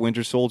was with the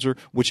Winter Soldier,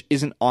 which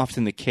isn't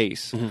often the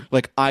case.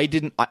 Like I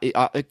didn't,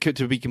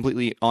 to be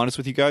completely honest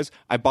with you guys,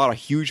 I bought a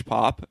huge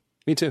pop.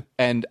 me too.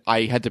 And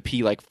I had to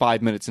pee like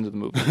 5 minutes into the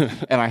movie,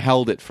 and I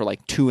held it for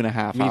like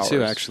 2.5 Me hours.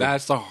 too, actually.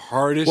 That's the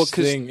hardest Well,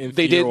 because thing in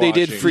they theater did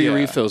watching. free Yeah.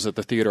 refills at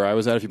the theater I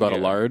was at if you bought a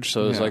Yeah. large.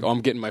 So it was Yeah. like, oh, I'm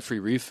getting my free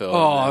refill.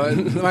 Oh,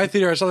 And then- in my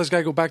theater, I saw this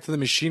guy go back to the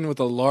machine with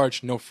a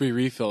large, no free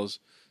refills.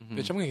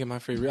 Bitch, I'm gonna get my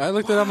free. I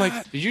looked at him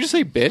like, Did you just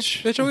say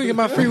bitch? bitch, I'm gonna get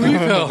my free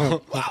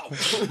refill.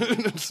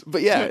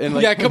 but yeah, and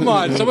like, Yeah, come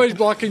on. Somebody's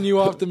blocking you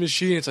off the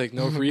machine. It's like,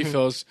 no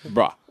refills.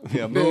 brah.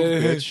 Yeah,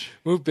 move, bitch.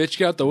 Move, bitch,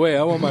 get out the way.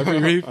 I want my free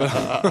refill.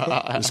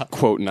 Just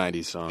quote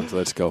 90s songs.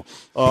 Let's go.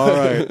 All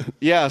right.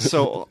 Yeah,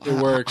 so It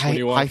works when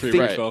you want free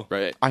think, refill.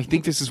 Right. I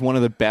think this is one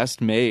of the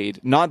best made,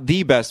 not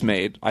the best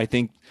made. I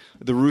think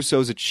the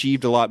Russos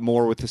achieved a lot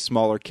more with a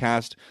smaller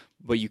cast,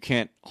 but you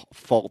can't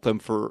fault them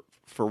for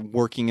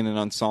working in an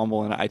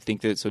ensemble, and I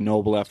think that it's a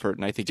noble effort,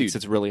 and I think it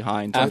sits really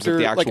high in terms of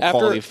the actual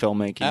quality of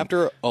filmmaking.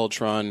 After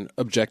Ultron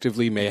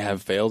objectively may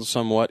have failed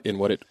somewhat in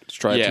what it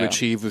tried to Yeah.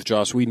 achieve, with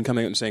Joss Whedon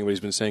coming out and saying what he's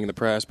been saying in the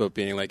press about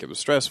being like it was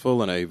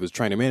stressful and I was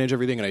trying to manage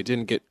everything and I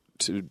didn't get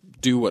to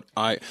do what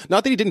not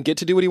that he didn't get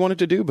to do what he wanted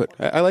to do, but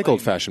I like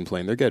old fashioned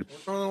plain. They're good.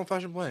 Throw an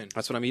old-fashioned plane.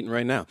 That's what I'm eating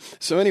right now.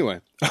 So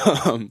anyway,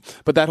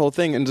 but that whole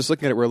thing and just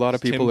looking at it where a lot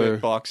of people are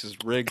box is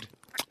rigged.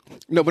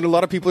 No, but a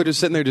lot of people are just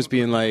sitting there just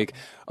being like,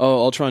 oh,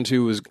 Ultron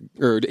 2 was,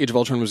 or Age of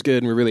Ultron was good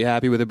and we're really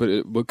happy with it, but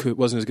it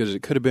wasn't as good as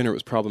it could have been or it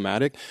was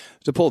problematic.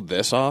 To pull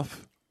this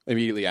off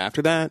immediately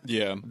after that,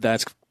 Yeah.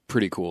 that's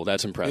pretty cool.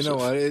 That's impressive. You know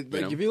what? You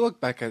Like, know? if you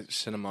look back at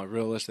cinema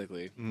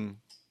realistically,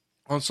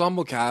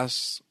 ensemble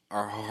casts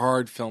are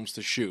hard films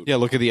to shoot. Yeah,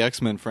 look at the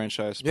X-Men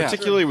franchise, Yeah.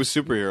 particularly with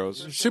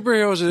superheroes.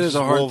 Superheroes, it is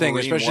a hard thing, Wolverine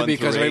especially 1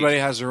 because through 8. everybody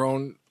has their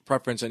own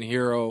preference and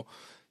hero.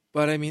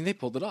 But I mean, they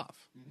pulled it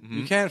off.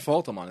 You can't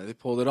fault them on it. They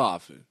pulled it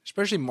off,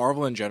 especially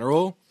Marvel in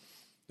general.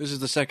 This is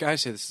the second. I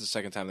say this is the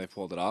second time they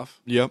pulled it off.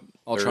 Yep.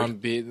 Ultron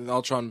being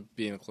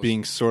close.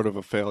 Being sort of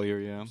a failure,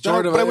 yeah.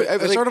 Sort of, but I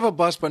think- sort of a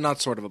bust, but not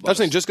sort of a bust. I was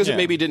saying just because Yeah. it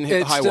maybe didn't hit the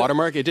It's high still-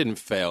 watermark, it didn't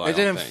fail. It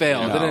didn't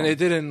fail. No. It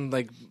didn't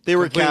like They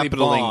were completely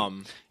capitalizing.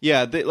 bomb.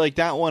 Yeah, like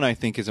that one I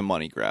think is a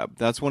money grab.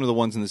 That's one of the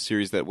ones in the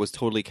series that was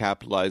totally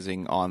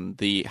capitalizing on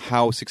the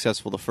how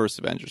successful the first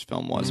Avengers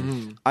film was.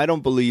 I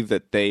don't believe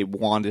that they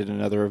wanted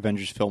another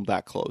Avengers film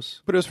that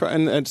close. But it was,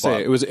 and let's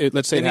say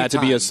let's say it had to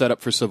be a Anytime. setup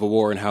for Civil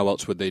War, and how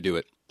else would they do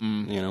it? You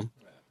know,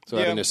 so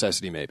out Yeah. of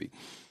necessity, maybe.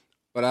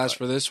 But as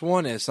for this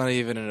one, it's not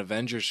even an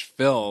Avengers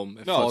film.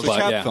 It No, it's a falls,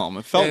 Cap yeah. film.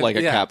 It felt like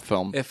a yeah, Cap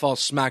film. It falls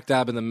smack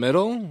dab in the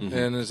middle,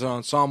 and it's an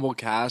ensemble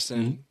cast,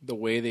 and the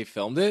way they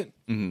filmed it,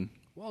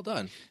 well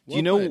done.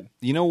 Well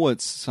You know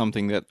what's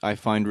something that I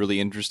find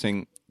really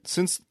interesting?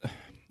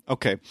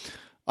 Okay,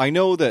 I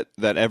know that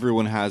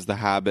everyone has the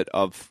habit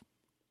of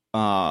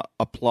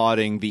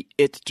applauding the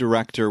It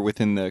director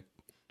within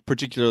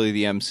particularly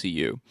the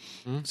MCU.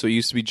 So it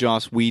used to be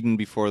Joss Whedon.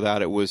 Before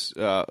that, it was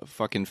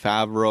fucking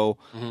Favreau.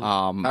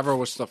 Favreau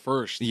was the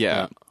first.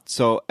 Yeah.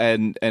 So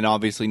and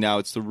obviously now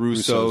it's the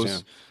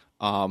Russos.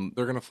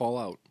 They're gonna fall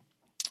out.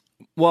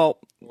 Well,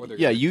 they're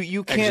yeah,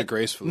 you exit can't.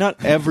 gracefully.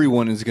 Not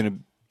everyone is going to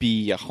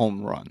be a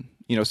home run.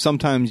 You know,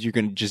 sometimes you're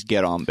going to just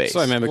get on base.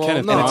 Sorry, man, but Well,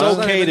 Kenneth no, and it's Branagh, it's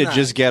not okay even to that.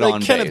 just get like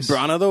on Kenneth base.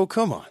 Branagh, though.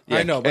 Come on,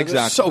 I know, but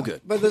exactly. so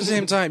good. But at the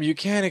same time, you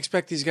can't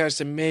expect these guys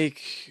to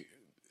make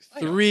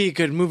 3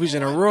 good movies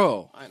in a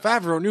row.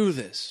 Favreau knew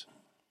this.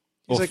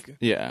 He's like,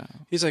 Yeah.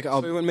 he's like, So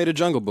we went and made a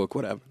Jungle Book,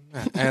 whatever.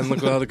 and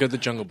look how good the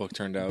Jungle Book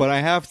turned out. But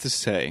I have to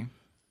say,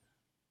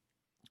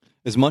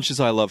 as much as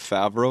I love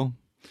Favreau,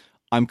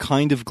 I'm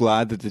kind of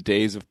glad that the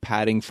days of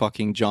patting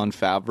fucking Jon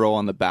Favreau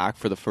on the back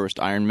for the first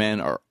Iron Man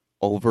are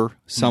over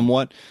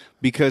somewhat,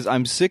 because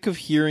I'm sick of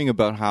hearing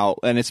about how,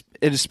 and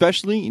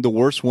especially the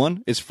worst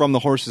one is from the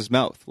horse's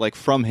mouth, like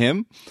from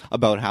him,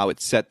 about how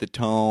it set the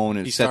tone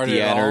and He set started the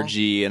it all?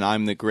 energy, and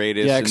I'm the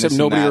greatest. Yeah, and except this and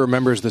nobody that.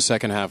 remembers the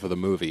second half of the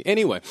movie.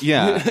 Anyway,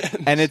 Yeah,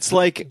 and it's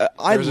like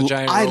I was a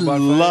giant I robot fight?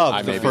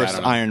 love the Maybe, I first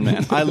don't know. Iron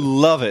Man. I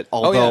love it,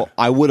 although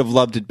I would have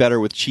loved it better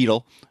with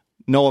Cheadle.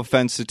 No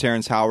offense to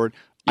Terrence Howard,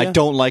 I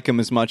don't like him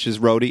as much as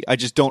Rhodey. I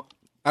just don't.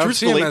 I don't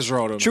see him truthfully-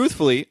 as Rhodey.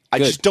 Truthfully, I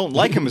just don't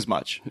like him as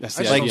much. the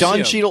Like idea. Don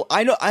see him.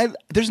 Cheadle,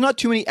 there's not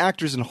too many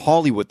actors in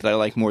Hollywood that I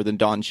like more than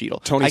Don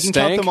Cheadle. Tony I can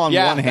Stank? count them on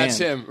yeah, one hand. that's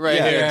him right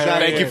Yeah, here.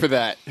 exactly. Thank you for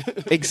that.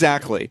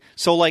 Exactly.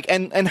 So like,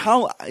 and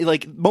how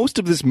like most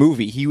of this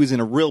movie, he was in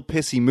a real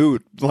pissy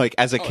mood, like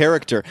as a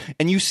character,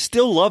 and you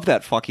still love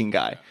that fucking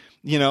guy,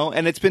 you know.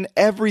 And it's been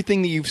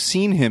everything that you've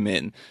seen him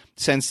in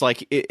since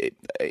like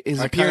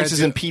his I appearances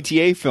kinda in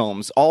PTA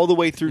films all the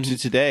way through to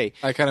today.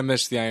 I kind of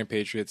missed the Iron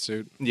Patriot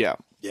suit. Yeah.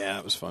 Yeah,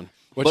 it was fun.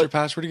 What's your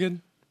password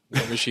again?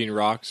 The Machine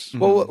Rocks.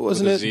 Well,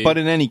 wasn't With a it? Z. But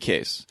in any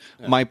case,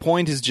 my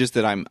point is just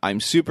that I'm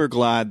super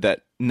glad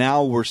that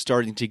now we're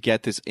starting to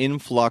get this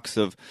influx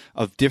of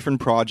different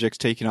projects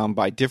taken on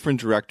by different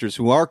directors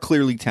who are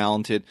clearly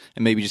talented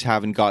and maybe just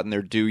haven't gotten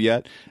their due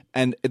yet.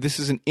 And this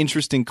is an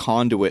interesting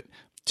conduit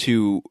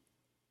to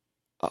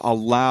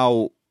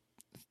allow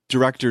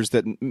directors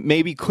that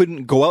maybe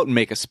couldn't go out and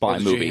make a spy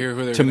Did you movie hear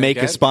who they're to gonna make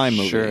a get? spy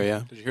movie. Sure,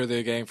 yeah. Did you hear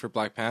they're getting for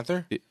Black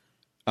Panther?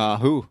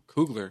 Who?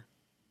 Coogler,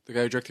 the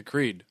guy who directed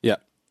Creed. Yeah.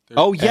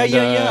 Oh yeah, And,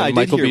 yeah, yeah. I did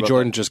Michael hear B. about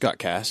Jordan just got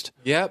cast.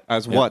 Yep. that.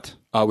 As what?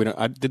 We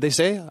don't. Did they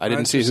say? I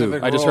didn't see who.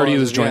 Specific I just heard he role,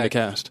 was joining yeah. the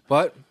cast.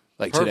 But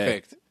Like today.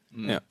 perfect.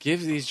 Yeah.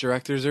 Give these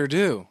directors their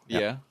due.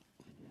 Yeah.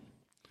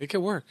 Make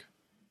it work.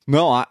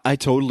 No, I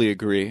totally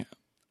agree.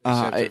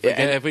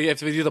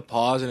 If we do the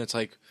pause and it's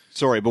like,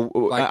 Sorry, but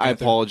I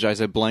Panther.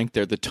 apologize. I blanked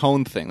there. The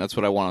tone thing, that's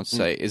what I wanted to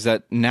say, is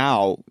that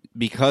now,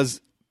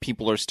 because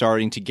people are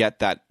starting to get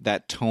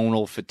that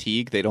tonal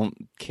fatigue, they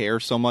don't care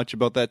so much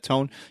about that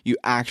tone, you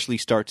actually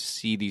start to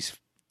see these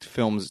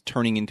films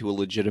turning into a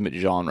legitimate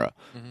genre.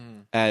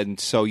 And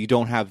so you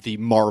don't have the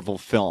Marvel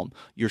film.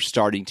 You're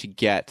starting to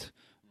get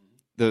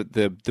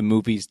the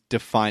movies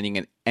defining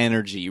an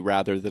energy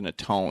rather than a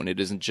tone. It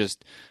isn't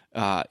just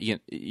you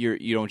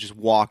don't just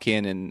walk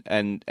in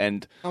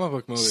and comic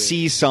book movie.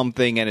 see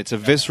something and it's a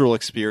visceral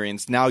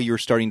experience. Now you're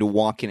starting to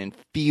walk in and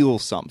feel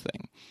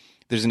something.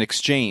 There's an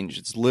exchange.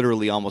 It's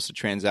literally almost a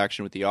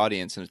transaction with the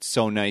audience, and it's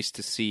so nice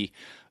to see.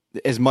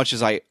 As much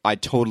as I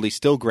totally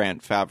still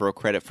grant Favreau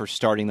credit for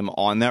starting them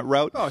on that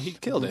route. Oh, he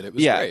killed it. It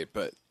was Yeah. great,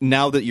 but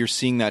Now that you're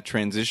seeing that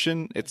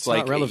transition, it's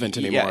like not relevant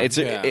Yeah,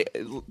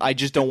 anymore. I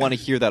just don't want to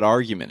hear that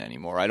argument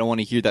anymore. I don't want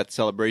to hear that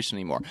celebration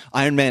anymore.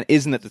 Iron Man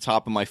isn't at the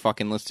top of my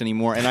fucking list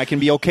anymore, and I can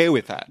be okay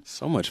with that.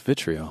 so much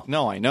vitriol.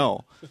 No, I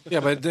know. Yeah,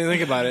 but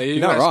think about it. You're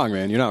not wrong,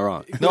 man. You're not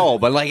wrong. No,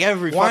 but like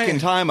every Why- fucking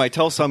time I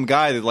tell some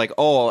guy that like,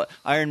 oh,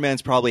 Iron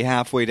Man's probably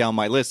halfway down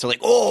my list, they're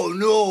like, oh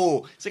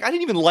no. It's like I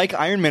didn't even like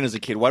Iron Man as a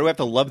kid. Why do I have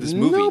to love this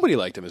movie? Nobody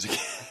liked him as a kid.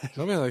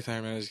 Nobody liked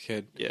Iron Man as a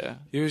kid. Yeah.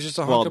 He was just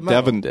a hunk Well, of metal.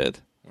 Devin did.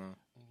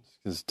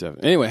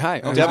 Anyway, hi.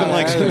 Devin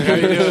likes How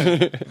you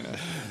doing?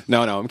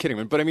 No, I'm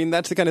kidding. But I mean,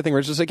 that's the kind of thing where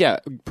it's just like, yeah,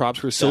 props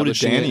for So did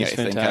establishing Danny, it. I It's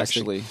think,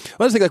 fantastic. actually. Well,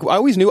 I was like, I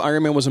always knew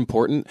Iron Man was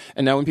important,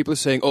 and now when people are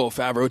saying, "Oh,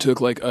 Favreau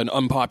took like an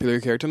unpopular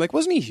character," I'm like,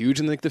 wasn't he huge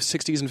in like the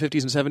 60s and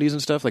 50s and 70s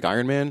and stuff, like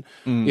Iron Man?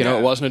 You know,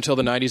 it wasn't until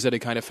the 90s that it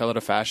kind of fell out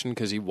of fashion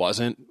because he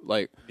wasn't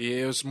like.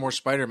 It was more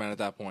Spider-Man at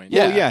that point.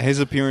 Yeah. Well, yeah, his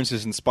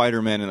appearances in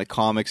Spider-Man and the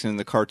comics and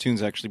the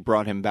cartoons actually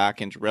brought him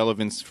back into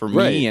relevance for me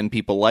Right. and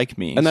people like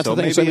me. And that's so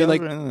the thing. So I mean,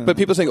 maybe, like, but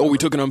people saying, "Oh, we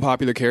took an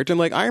unpopular character." I'm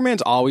like, Iron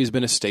Man's always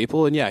been a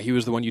staple, and yeah, he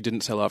was the one you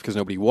didn't sell off because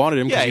nobody wanted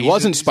him because Yeah, he he's a-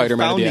 wasn't he's a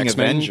Spider-Man of the founding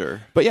X-Men.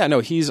 Avenger. But yeah, no,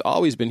 he's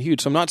always been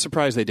huge. So I'm not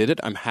surprised they did it.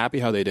 I'm happy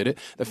how they did it.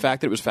 The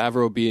fact that it was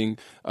Favreau being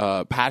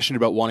passionate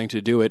about wanting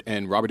to do it,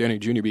 and Robert Downey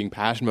Jr. being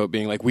passionate about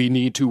being like, "We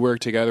need to work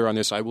together on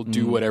this. I will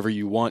do whatever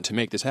you want to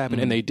make this happen,"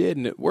 and they did,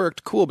 and it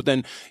worked. Cool. But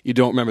then you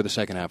don't remember the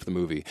second half of the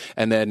movie,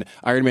 and then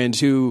Iron Man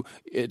 2,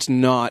 it's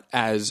not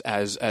as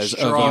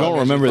Strong. You don't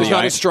remember it's the not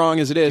Iron- as strong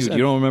as it is. Dude,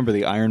 you don't remember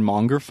the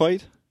Ironmonger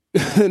fight?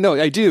 No,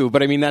 I do,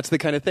 but I mean that's the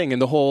kind of thing,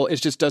 and the whole it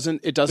just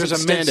doesn't There's a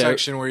stand out.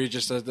 midsection where you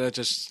just that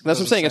just. That's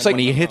what I'm saying. It's like When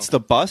he hits the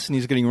bus and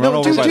he's getting run No,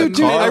 over by dude,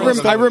 the car.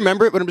 I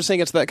remember it, but I'm just saying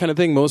it's that kind of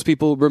thing. Most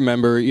people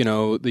remember, you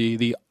know,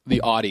 the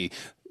Audi.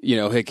 You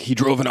know, like he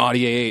drove an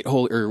Audi A8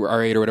 or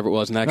R8 or whatever it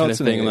was, and that No, kind it's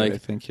of an thing. A8, Like, I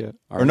think, yeah.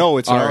 Or no,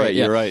 it's an R8.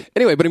 yeah. You're right.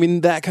 Anyway, but I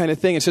mean that kind of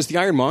thing. It's just the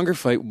Ironmonger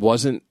fight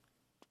wasn't,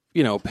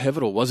 you know,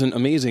 pivotal, wasn't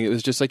amazing. It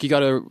was just like you got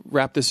to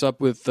wrap this up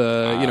with, you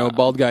know,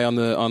 bald guy on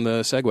the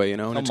Segway, you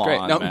know, and it's Come great.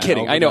 on, No, man. I'm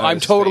kidding. I know. Obadiah I'm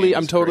totally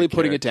Stane is a great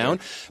putting it down.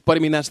 But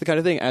I mean, that's the kind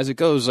of thing. As it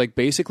goes, like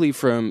basically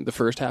from the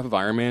first half of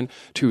Iron Man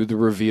to the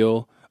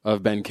reveal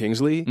of Ben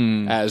Kingsley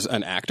as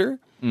an actor.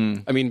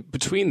 I mean,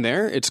 between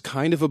there, it's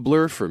kind of a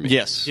blur for me.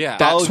 Yes. Yeah.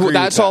 That's I'll agree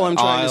that's with all that. I'm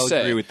trying I'll to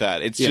say. agree with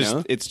that. It's You just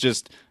know? it's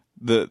just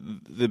the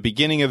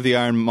beginning of the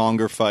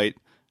Ironmonger fight,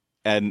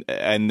 and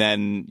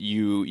then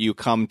you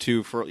come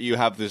to you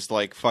have this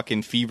like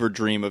fucking fever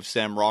dream of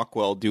Sam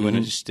Rockwell doing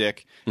a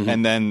shtick,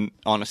 and then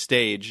on a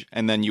stage,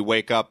 and then you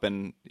wake up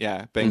and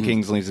Ben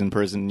Kingsley's in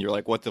prison. You're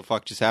like, what the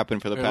fuck just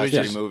happened for the past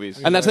Yes. 3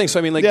 movies? And that's the thing. So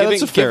I mean, like, Yeah, giving,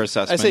 that's a fair give-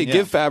 assessment, I say yeah.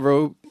 give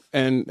Favreau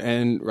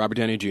and Robert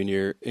Downey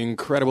Jr.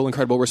 incredible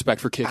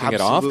respect for kicking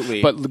Absolutely.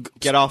 it off. But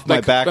Get off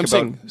my back I'm about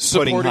saying, putting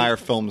supporting- higher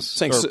films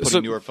saying or su- putting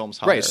su- newer films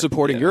higher. Right,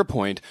 supporting Yeah. your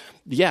point.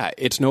 Yeah,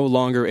 it's no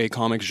longer a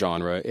comic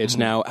genre. It's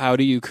now how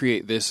do you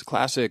create this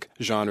classic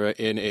genre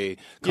in a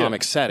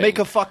comic setting? Make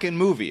a fucking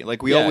movie,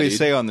 like we Yeah, always dude.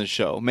 say on this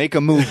show. Make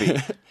a movie.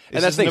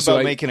 This that's the isn't thing, so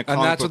about I- making a and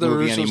comic that's book what the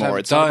movie Russos anymore. have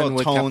It's not done about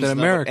with tones. Captain it's not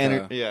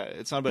about America.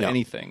 it's not about No.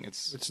 anything.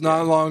 It's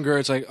not longer.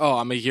 It's like, oh,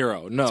 I'm a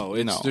hero. No,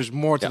 it's No. there's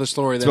more to the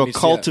story. It's than about meets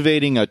the-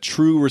 cultivating a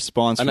true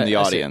response from And the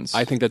I say- audience.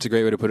 I think that's a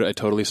great way to put it. I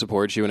totally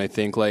support you, and I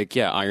think like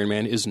Iron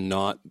Man is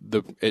not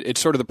it's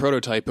sort of the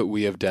prototype, but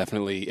we have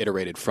definitely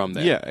iterated from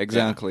there. yeah,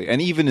 exactly.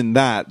 And even in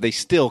that, they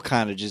still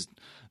kind of just,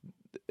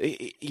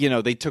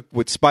 they took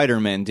what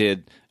Spider-Man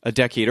did a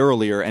decade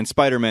earlier, and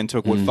Spider-Man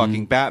took what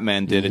fucking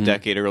Batman did a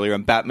decade earlier,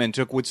 and Batman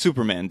took what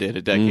Superman did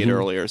a decade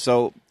earlier.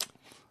 So,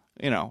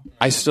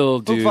 I still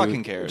do. Who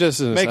fucking cares? Just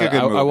as an Make a aside,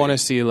 good I movie. want to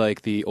see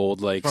like the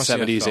old like wanna see a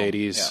 70s, film.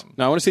 80s. Yeah.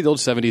 No, I want to see the old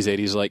 70s,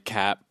 80s like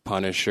Cap,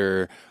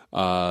 Punisher,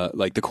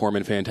 like the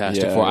Corman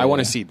Fantastic Yeah, Four. I want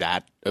yeah. to see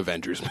that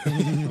Avengers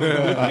movie.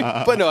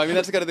 But no, I mean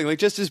that's the kind of thing. Like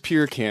just as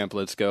pure camp,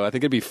 let's go. I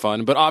think it'd be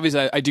fun. But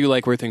obviously, I do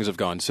like where things have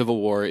gone.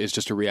 Civil War is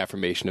just a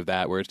reaffirmation of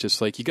that, where it's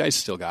just like you guys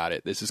still got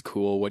it. This is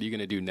cool. What are you going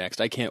to do next?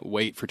 I can't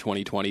wait for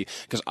 2020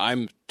 because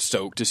I'm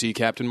stoked to see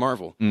Captain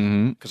Marvel.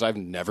 Because I've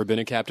never been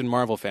a Captain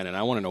Marvel fan, and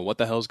I want to know what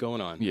the hell's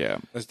going on. yeah.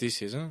 That's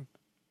DC, isn't it?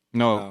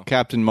 No, Oh.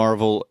 Captain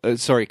Marvel.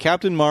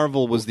 Captain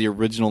Marvel was the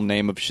original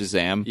name of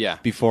Shazam. Yeah.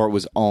 Before it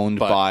was owned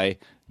But- by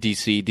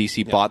DC.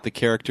 DC bought the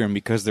character, and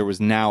because there was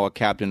now a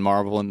Captain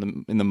Marvel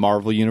in the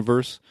Marvel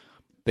universe,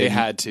 They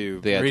had to.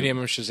 They had Rename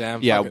him Shazam.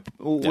 yeah, Fuck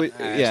it.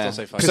 yeah. Still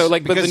say fuck So it.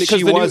 like, but because the, she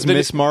the new- was the new-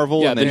 Miss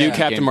Marvel. Yeah, and the then new she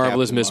Captain became Marvel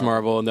is Captain Miss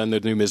Marvel, and then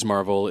the new Ms.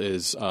 Marvel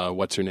is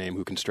what's her name,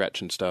 who can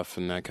stretch and stuff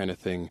and that kind of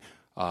thing.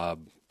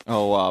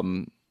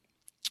 Kamala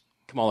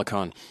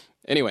Khan.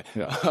 Anyway,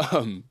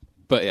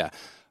 but yeah,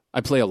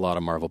 I play a lot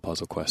of Marvel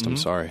Puzzle Quest. I'm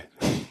sorry,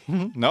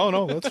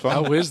 no, that's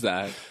fine. How is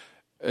that?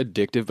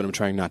 addictive, but I'm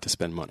trying not to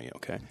spend money.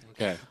 Okay,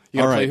 Okay.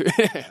 you gotta All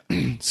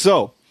play-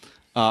 So,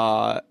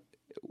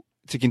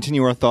 to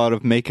continue our thought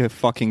of make a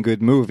fucking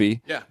good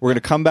movie, Yeah. we're going to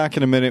come back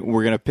in a minute.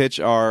 We're going to pitch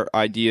our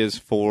ideas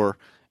for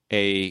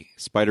a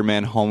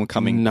Spider-Man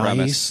Homecoming nice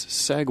premise.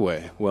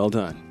 segue. Well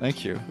done.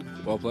 Thank you.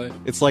 Well played.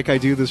 It's like I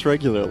do this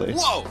regularly.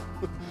 Whoa.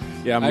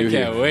 Yeah, I'm I new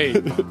can't here.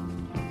 wait.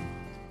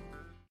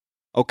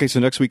 Okay, so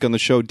next week on the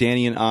show,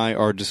 Danny and I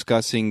are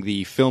discussing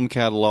the film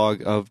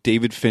catalog of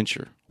David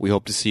Fincher. We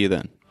hope to see you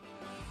then.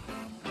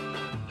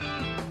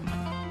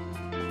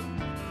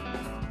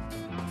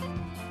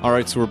 All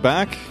right, so we're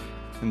back.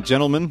 And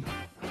gentlemen,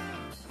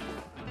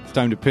 it's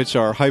time to pitch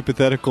our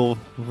hypothetical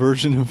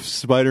version of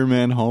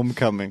Spider-Man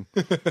Homecoming.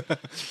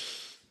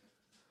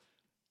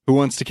 Who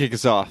wants to kick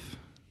us off?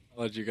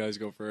 I'll let you guys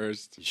go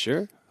first. You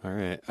sure? All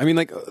right. I mean,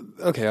 like,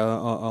 okay,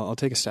 I'll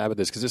take a stab at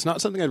this because it's not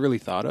something I'd really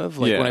thought of.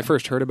 Like when I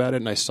first heard about it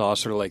and I saw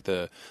sort of like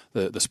the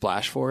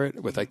splash for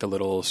it with like the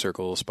little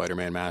circle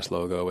Spider-Man mask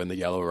logo and the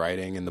yellow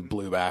writing and the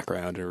blue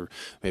background, or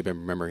maybe I'm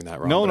remembering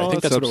that wrong. No, but I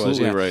think that's what it was.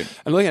 absolutely right.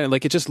 I'm looking at it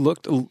like it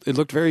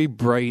looked very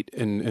bright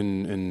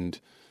and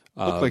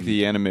Looked like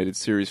the animated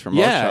series from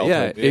our yeah,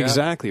 childhood.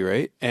 exactly,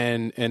 right.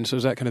 And so it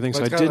was that kind of thing. But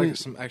So it's I got didn't. like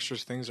some extra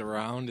things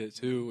around it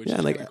too, which is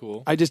like kind of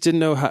cool. I just didn't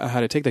know how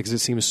to take that because it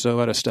seems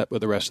so out of step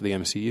with the rest of the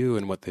MCU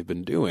and what they've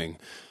been doing.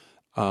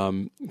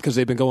 Because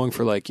they've been going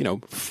for like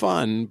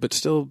fun but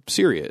still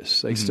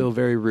serious, like still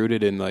very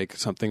rooted in like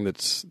something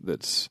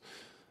that's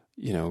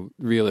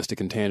realistic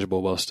and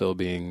tangible while still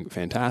being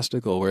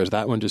fantastical. Whereas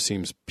that one just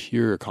seems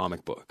pure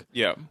comic book.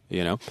 Yeah.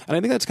 And I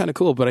think that's kind of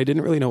cool, but I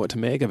didn't really know what to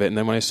make of it. And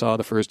then when I saw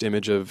the first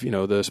image of,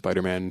 the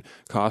Spider-Man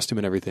costume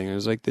and everything, I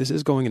was like, this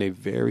is going in a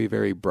very,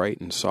 very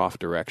bright and soft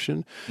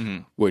direction,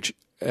 which,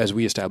 as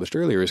we established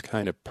earlier, is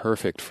kind of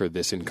perfect for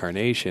this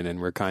incarnation.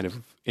 And we're kind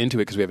of into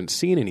it because we haven't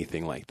seen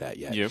anything like that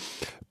yet. Yep.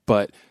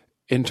 But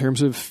in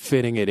terms of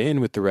fitting it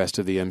in with the rest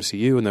of the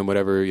MCU and then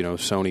whatever,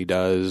 Sony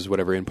does,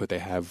 whatever input they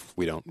have,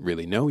 we don't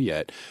really know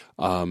yet.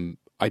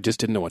 I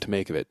just didn't know what to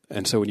make of it.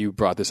 And so when you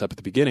brought this up at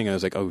the beginning, I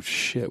was like, oh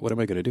shit, what am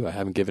I going to do? I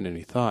haven't given it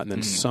any thought. And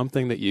then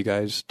something that you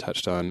guys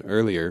touched on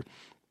earlier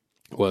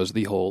was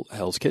the whole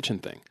Hell's Kitchen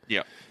thing.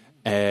 Yeah.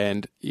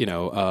 And,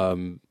 what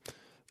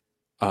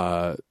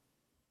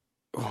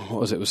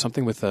was it? It was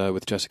something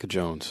with Jessica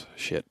Jones.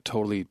 Shit,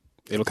 totally.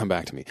 It'll come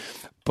back to me.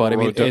 But I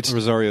mean, it's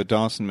Rosario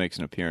Dawson makes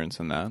an appearance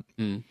in that.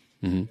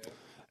 Mm-hmm.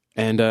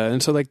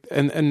 And so like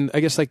and I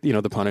guess like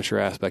the Punisher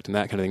aspect and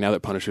that kind of thing. Now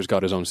that Punisher's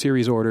got his own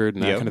series ordered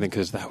and that kind of thing,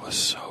 because that was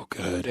so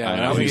good. Yeah, I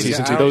don't think he's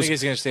going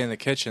to stay in the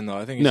kitchen though.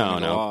 I think he's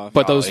going to go off.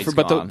 But those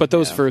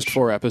first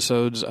 4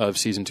 episodes of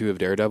season 2 of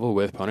Daredevil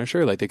with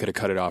Punisher, like they could have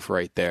cut it off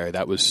right there.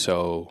 That was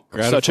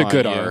such a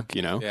good arc,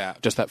 Yeah.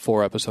 Just that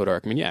 4 episode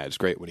arc. I mean, yeah, it's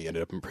great when he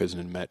ended up in prison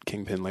and met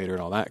Kingpin later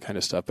and all that kind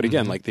of stuff. But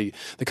again, like the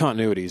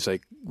continuity is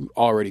like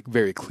already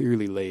very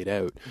clearly laid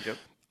out. Yep.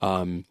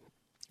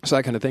 So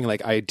that kind of thing,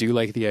 like I do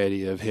like the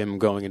idea of him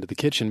going into the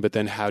kitchen, but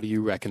then how do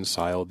you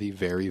reconcile the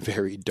very,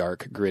 very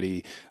dark,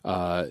 gritty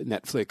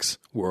Netflix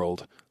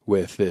world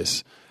with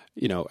this,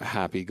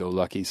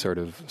 happy-go-lucky sort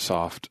of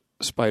soft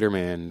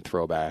Spider-Man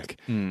throwback,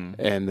 and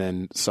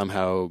then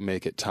somehow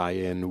make it tie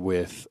in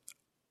with,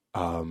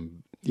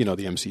 the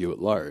MCU at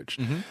large?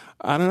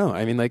 I don't know.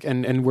 I mean, like,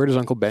 and where does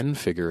Uncle Ben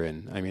figure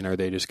in? I mean, are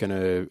they just going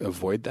to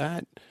avoid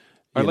that?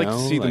 I'd like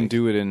to see them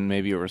do it in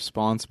maybe a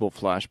responsible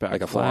flashback,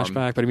 like a form.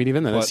 flashback. But I mean,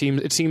 even then,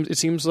 it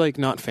seems like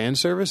not fan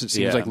service. It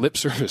seems like lip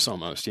service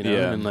almost.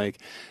 And like,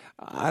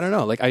 I don't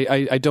know. Like,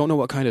 I don't know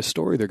what kind of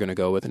story they're going to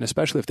go with, and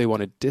especially if they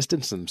want to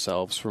distance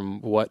themselves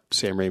from what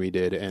Sam Raimi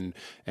did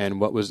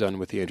and what was done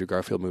with the Andrew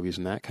Garfield movies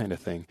and that kind of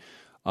thing.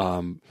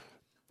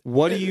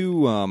 What do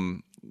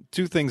you?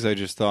 2 things I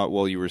just thought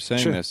while you were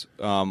saying this.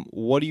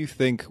 What do you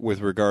think with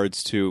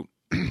regards to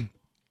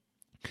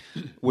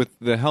with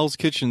the Hell's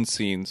Kitchen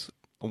scenes?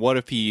 What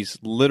if he's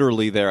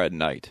literally there at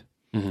night?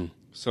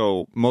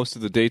 So most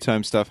of the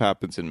daytime stuff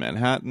happens in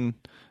Manhattan,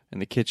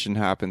 and the kitchen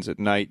happens at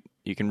night.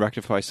 You can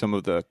rectify some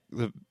of the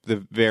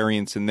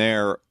variance in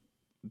there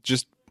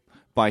just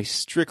by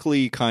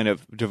strictly kind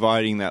of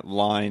dividing that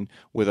line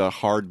with a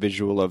hard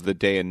visual of the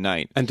day and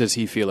night. And does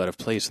he feel out of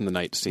place in the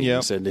night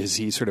scenes? Yep. And is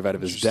he sort of out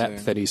of his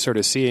depth that he's sort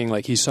of seeing,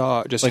 like he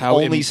saw just like how...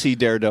 only see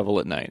Daredevil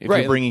at night if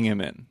you're bringing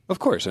him in. Of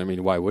course. I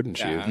mean, why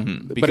wouldn't you?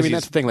 Because But I mean,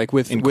 that's the thing. Like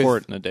with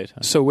court in the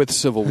daytime. So with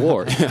Civil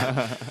War...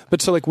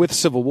 But so like with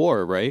Civil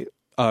War, right?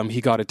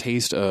 He got a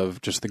taste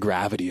of just the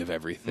gravity of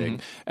everything.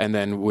 And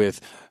then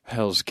with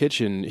Hell's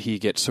Kitchen, he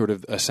gets sort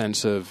of a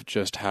sense of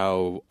just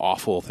how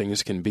awful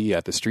things can be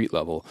at the street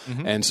level.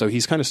 And so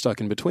he's kind of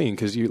stuck in between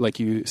because, like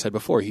you said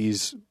before,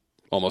 he's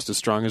almost as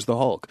strong as the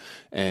Hulk.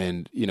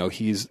 And,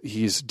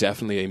 he's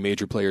definitely a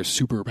major player's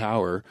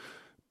superpower.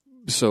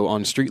 So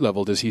on street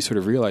level, does he sort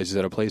of realize he's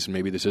at a place and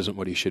maybe this isn't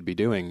what he should be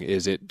doing?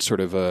 Is it sort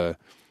of a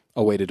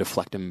way to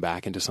deflect him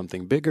back into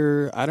something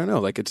bigger? I don't know.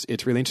 Like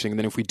it's really interesting. And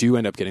then if we do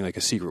end up getting like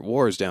a Secret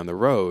Wars down the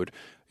road,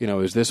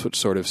 is this what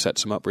sort of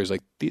sets him up where he's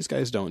like, these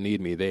guys don't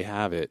need me. They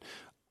have it.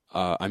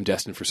 I'm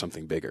destined for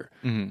something bigger.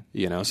 So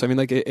I mean,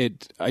 like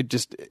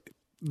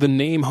the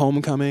name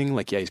Homecoming,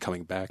 like, yeah, he's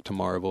coming back to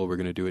Marvel. We're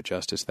going to do it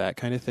justice, that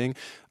kind of thing.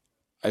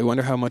 I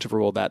wonder how much of a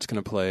role that's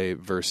going to play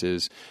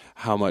versus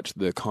how much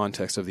the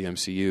context of the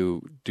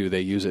MCU, do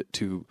they use it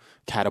to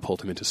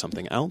catapult him into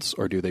something else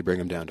or do they bring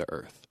him down to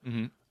earth?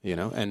 And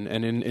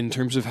in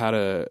terms of how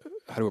to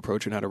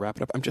approach it and how to wrap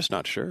it up, I'm just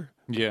not sure.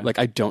 Yeah. Like,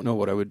 I don't know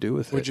what I would do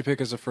with it. What'd you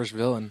pick as the first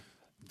villain?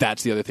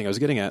 That's the other thing I was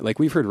getting at. Like,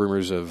 we've heard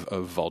rumors of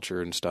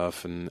Vulture and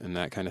stuff and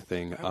that kind of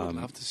thing. I would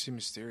love to see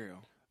Mysterio.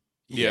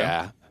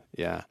 Yeah.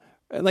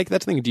 And like,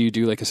 that's the thing. Do you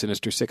do like a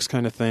Sinister Six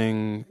kind of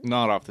thing?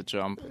 Not off the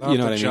jump. You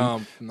know what I mean?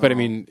 No. But I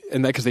mean,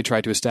 and that because they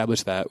tried to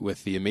establish that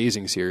with the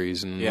Amazing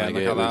series, and yeah, like,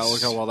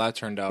 look how well that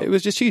turned out. It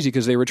was just cheesy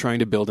because they were trying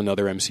to build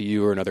another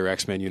MCU or another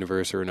X-Men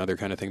universe or another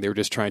kind of thing. They were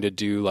just trying to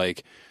do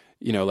like,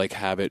 like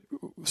have it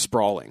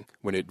sprawling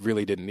when it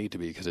really didn't need to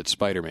be because it's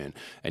Spider-Man,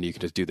 and you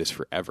can just do this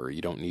forever.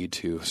 You don't need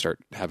to start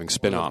having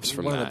spin-offs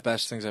from one that. of the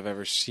best things I've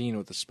ever seen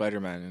with the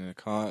Spider-Man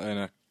in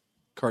a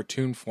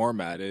cartoon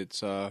format.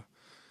 It's have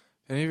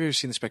any of you ever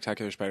seen the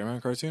Spectacular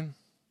Spider-Man cartoon?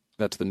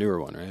 That's the newer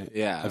one, right?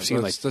 Yeah, I've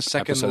seen like the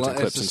second, episodes and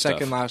clips it's the and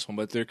second stuff. last one,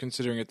 but they're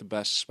considering it the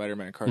best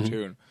Spider-Man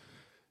cartoon.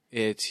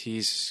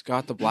 He's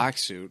got the black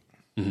suit.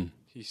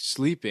 He's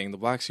sleeping. The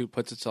black suit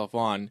puts itself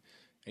on,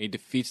 and he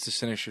defeats the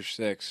Sinister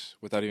Six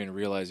without even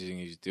realizing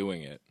he's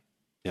doing it.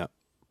 Yeah.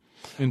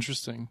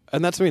 Interesting.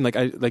 And that's what I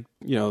mean, like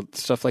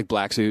stuff like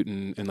Black Suit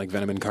and like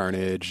Venom and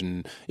Carnage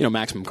and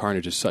Maximum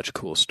Carnage is such a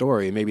cool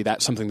story. Maybe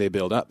that's something they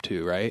build up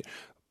to, right?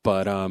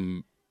 But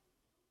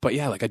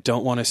yeah, like I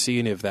don't want to see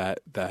any of that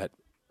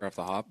Right off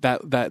the hop.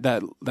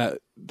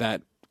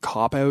 that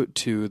cop out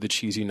to the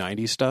cheesy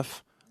 90s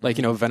stuff. Like,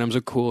 Venom's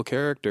a cool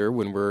character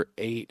when we're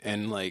 8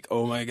 and like,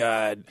 oh my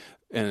God,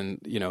 and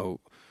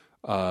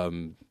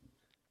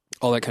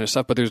all that kind of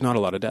stuff, but there's not a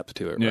lot of depth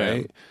to it,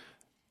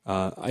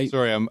 right?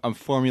 Sorry, I'm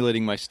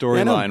formulating my Yeah,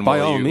 storyline no, by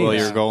all while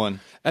means. you're going.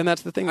 And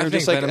that's the thing. I They're think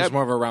just like, Venom's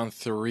more of a round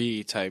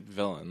 3 type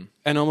villain.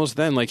 and almost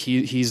then, like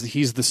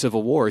he's the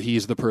Civil War.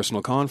 He's the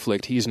personal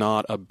conflict. He's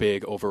not a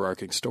big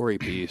overarching story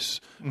piece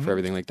for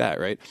everything like that,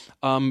 right?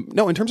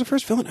 No, in terms of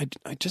first villain,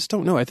 I just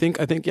don't know. I think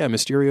yeah,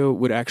 Mysterio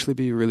would actually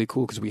be really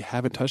cool because we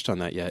haven't touched on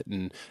that yet,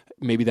 and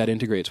maybe that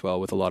integrates well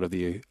with a lot of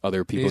the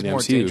other people He's in the more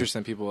MCU. dangerous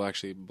than people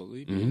actually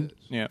believe he is.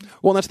 Yeah.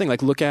 Well, and that's the thing.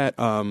 Like, look at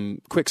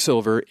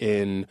Quicksilver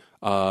in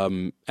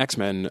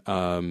X-Men.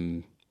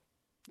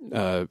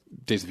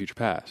 Days of Future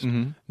Past.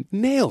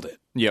 Nailed it.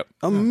 Yep.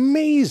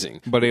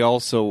 Amazing. But he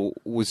also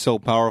was so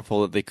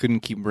powerful that they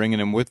couldn't keep bringing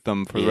him with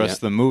them for the rest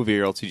of the movie,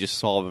 or else he just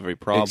solve every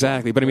problem.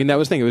 Exactly. But I mean, that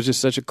was the thing. It was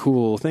just such a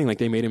cool thing. Like,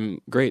 they made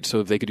him great. So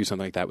if they could do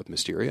something like that with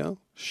Mysterio,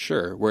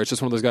 sure. Where it's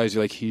just one of those guys,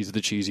 like, he's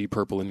the cheesy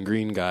purple and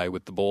green guy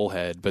with the bowl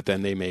head, but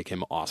then they make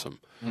him awesome.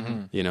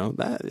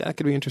 That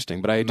could be interesting.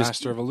 But I just,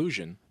 Master of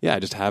Illusion. I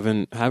just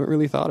haven't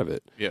really thought of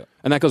it. Yeah.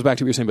 And that goes back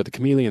to what you were saying about the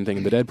chameleon thing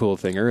and the Deadpool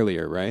thing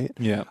earlier, right?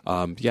 Yeah.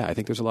 I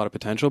think there's a lot of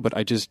potential, but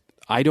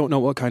I don't know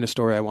what kind of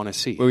story I want to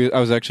see. Well, I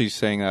was actually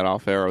saying that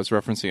off air. I was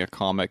referencing a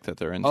comic that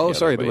they're in. Oh, together,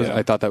 sorry. but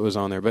I thought that was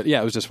on there. But yeah,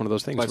 it was just one of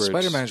those things. But where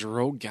it's- Spider-Man's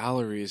rogue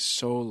gallery is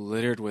so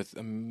littered with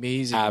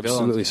amazing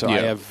Absolutely. villains. So Yeah. I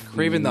have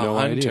Kraven the no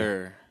idea.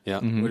 Hunter Yeah.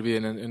 would be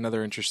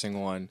another interesting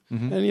one.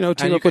 And, And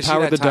team you up could with see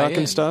Howard that the tie Duck in.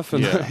 and stuff.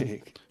 And Yeah.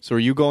 like, So are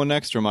you going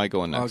next, or am I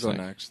going next? I'll go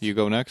Nick? next. You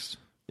go next?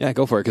 yeah,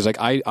 go for it. Because like,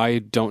 I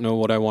don't know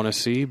what I want to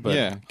see, but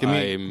Yeah, give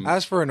me- I'm...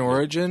 As for an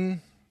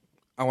origin,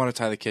 I want to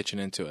tie the kitchen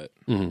into it.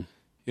 Mhm.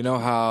 You know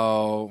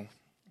how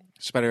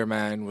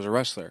Spider-Man was a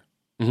wrestler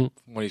Mhm.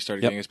 when he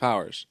started Yep. getting his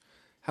powers?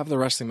 Have the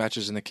wrestling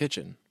matches in the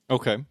kitchen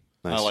Okay.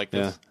 Nice. I like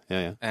this.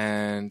 Yeah.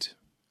 and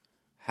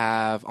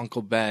have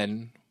Uncle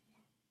Ben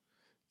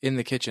in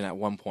the kitchen at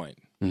one point.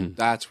 Mhm.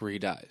 That's where he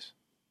dies.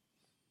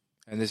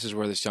 And this is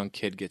where this young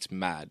kid gets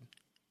mad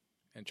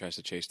and tries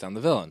to chase down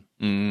the villain.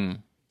 Mm.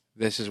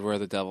 This is where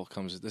the devil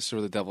comes. This is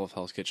where the devil of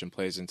Hell's Kitchen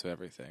plays into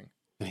everything.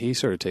 And he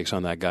sort of takes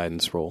on that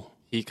guidance role.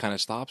 He kind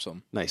of stops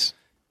him. Nice.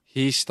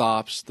 He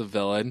stops the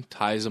villain,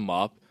 ties him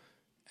up,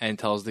 and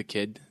tells the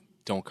kid,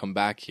 "Don't come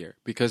back here."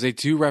 Because they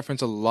do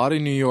reference a lot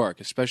of New York,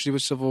 especially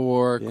with Civil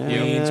War, Yeah,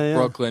 Queens, yeah.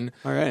 Brooklyn.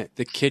 All right.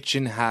 The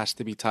kitchen has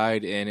to be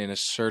tied in a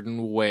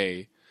certain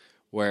way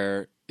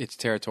where it's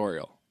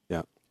territorial.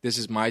 Yeah. This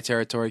is my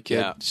territory, kid.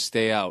 Yeah.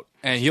 Stay out.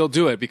 And he'll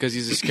do it because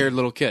he's a scared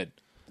little kid.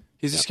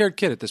 He's a scared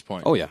kid at this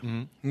point. Oh, yeah.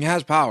 He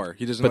has power.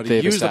 He doesn't know But how to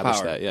they've use the established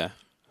power. that, yeah.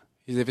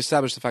 They've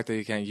established the fact that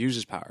he can't use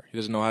his power. He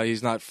doesn't know how.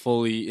 He's not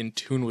fully in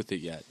tune with it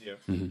yet.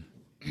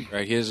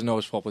 Right? He doesn't know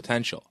his full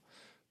potential.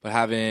 But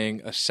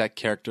having a set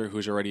character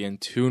who's already in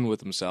tune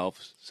with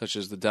himself, such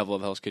as the Devil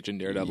of Hell's Kitchen,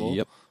 Daredevil,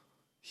 Yep.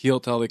 he'll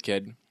tell the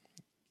kid,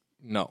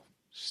 "No,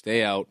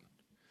 stay out.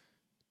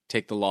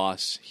 Take the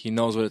loss." He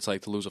knows what it's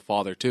like to lose a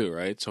father too,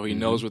 right? So he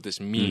knows what this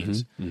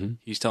means.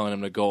 He's telling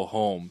him to go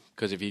home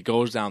because if he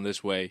goes down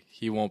this way,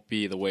 he won't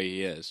be the way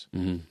he is.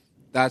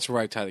 That's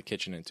where I tie the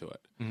kitchen into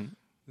it.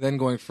 Then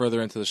going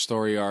further into the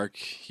story arc,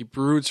 he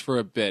broods for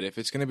a bit. If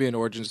it's going to be an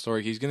origin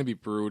story, he's going to be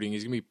brooding.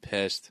 He's going to be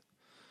pissed.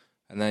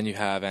 And then you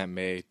have Aunt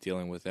May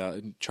dealing with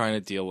that, trying to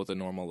deal with a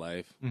normal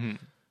life. And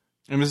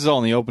this is all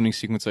in the opening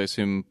sequence, I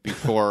assume,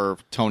 before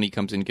Tony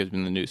comes in and gives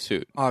him the new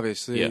suit.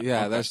 Obviously,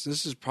 Yeah, okay. this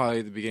is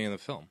probably the beginning of the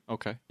film,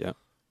 Okay.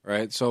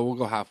 right? So we'll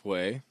go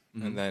halfway,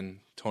 and then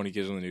Tony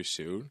gives him the new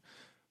suit.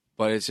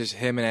 But it's just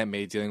him and Aunt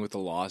May dealing with the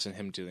loss and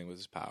him dealing with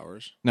his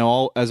powers.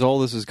 Now, as all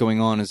this is going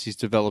on, as he's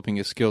developing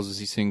his skills, is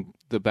he seeing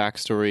the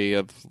backstory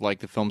of like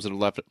the films that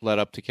have led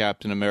up to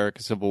Captain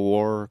America: Civil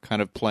War,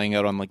 kind of playing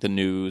out on like the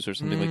news or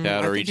something like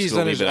that, or he just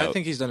leave it out? I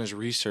think he's done his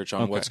research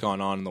on what's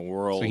going on in the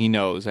world. So he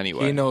knows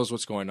anyway. He knows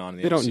what's going on in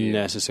the They don't MCU.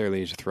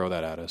 necessarily need to throw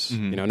that at us. You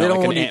know, They not don't like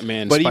an want to-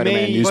 Ant-Man, but he Spider-Man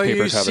may- But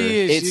newspaper you cover.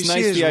 see his, It's you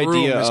nice see his the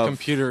room, idea his of-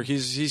 computer.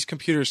 He's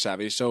computer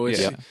savvy, so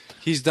it's, Yeah.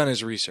 he's done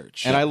his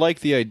research. And I like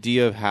the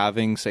idea of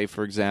having, say,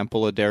 for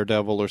example, a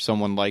Daredevil or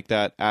someone like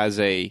that as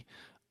a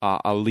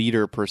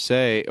leader per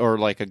se, or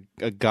like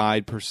a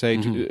guide per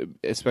se,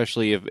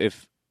 especially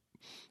if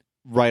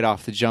right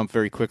off the jump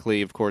very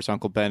quickly, of course,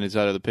 Uncle Ben is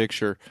out of the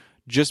picture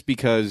just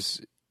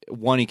because,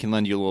 one, he can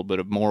lend you a little bit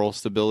of moral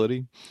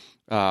stability,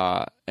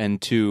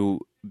 and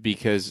two,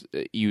 because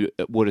you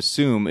would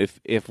assume if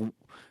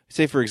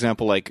say, for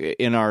example, like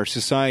in our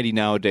society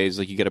nowadays,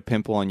 like you get a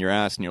pimple on your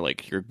ass and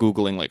you're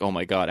Googling like, oh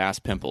my God, ass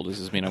pimple. Does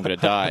this mean I'm going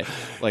to die?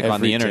 Like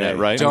on the internet,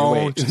 right?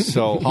 Don't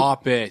so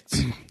pop it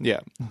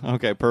yeah.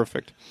 Okay,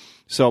 perfect.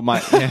 So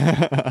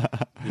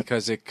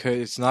because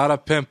it's not a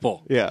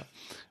pimple. yeah.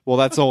 Well,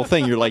 that's the whole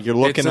thing. You're looking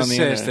It's a on the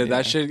cyst, internet. and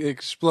that shit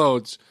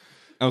explodes.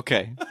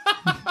 Okay.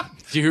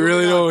 You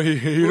really don't.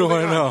 You don't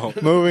want to know.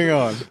 Moving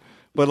on.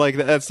 But like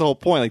that's the whole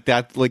point. Like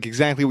that, like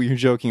exactly what you're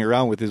joking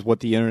around with is what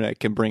the internet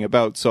can bring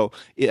about. So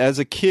as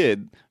a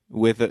kid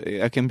with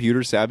a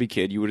computer savvy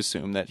kid, you would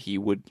assume that he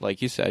would,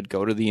 like you said,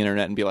 go to the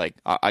internet and be like,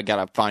 I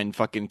gotta find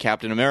fucking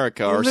Captain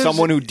America or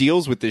someone who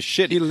deals with this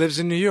shit. He lives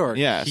in New York.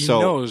 Yeah, he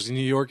so- knows New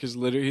York is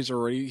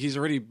literally he's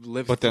already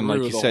lived. But then, like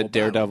through you the said, whole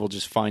battle. Daredevil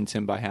just finds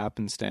him by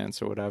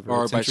happenstance or whatever,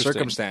 or It's by interesting.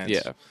 circumstance.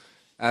 Yeah.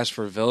 As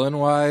for villain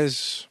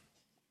wise,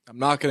 I'm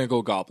not gonna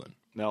go Goblin.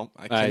 No.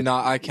 I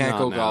cannot. I can't not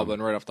go now.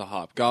 Goblin right off the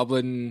hop.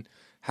 Goblin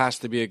has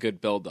to be a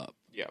good build up.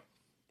 Yeah.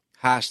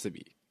 Has to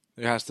be.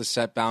 There has to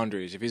set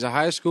boundaries. If he's a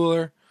high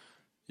schooler,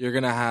 you're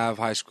gonna have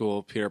high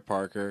school Peter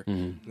Parker.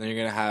 And then you're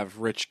gonna have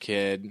rich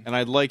kid. And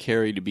I'd like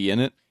Harry to be in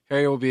it,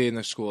 Harry will be in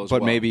the school as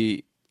but well.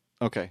 maybe.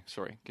 Okay,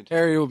 sorry. Continue.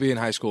 Harry will be in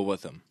high school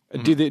with him.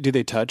 Do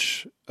they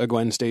touch a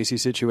Gwen Stacy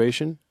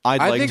situation? I'd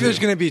I like think to. there's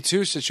going to be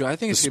two situations. I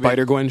think Does it's going to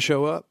Spider Gwen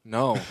show up? be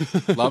no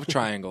love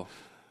triangle.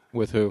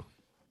 With who?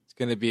 It's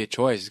going to be a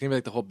choice. It's going to be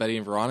like the whole Betty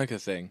and Veronica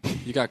thing.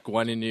 You got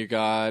Gwen and you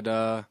got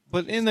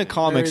But in the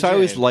comics, I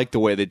always liked the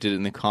way they did it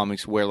in the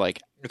comics, where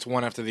like, it's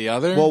one after the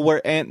other. well,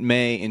 where Aunt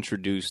May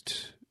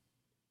introduced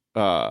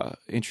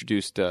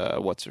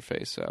what's her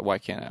face? Why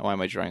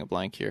am I drawing a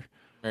blank here?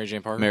 Mary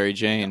Jane Parker. Mary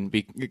Jane, and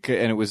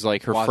it was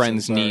like her Watson,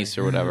 friend's sorry. niece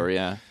or whatever.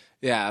 Yeah.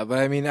 Yeah, but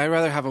I mean, I'd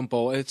rather have them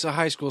both. It's a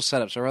high school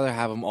setup, so I'd rather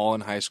have them all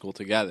in high school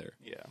together.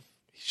 Yeah.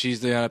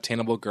 She's the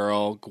unobtainable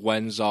girl.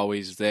 Gwen's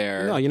always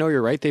there. No,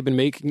 you're right. They've been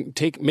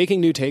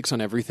making new takes on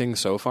everything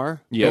so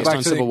far. Yeah. Based Go back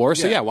on to Civil the- War.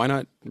 So yeah. yeah, why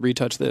not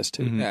retouch this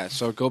too? Yeah,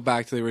 so go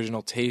back to the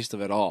original taste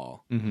of it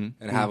all and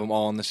have them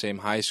all in the same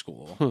high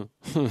school.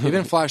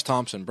 Even Flash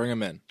Thompson, bring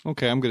him in.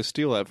 Okay, I'm going to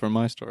steal that from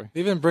my story.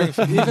 Even bring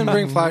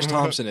Flash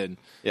Thompson in.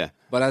 Yeah.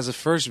 But as a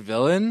first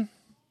villain,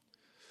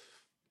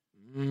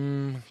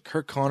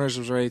 Kirk Connors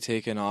was already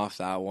taken off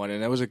that one,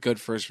 and that was a good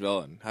first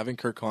villain. Having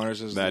Kirk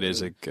Connors as That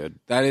is a good.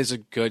 that is a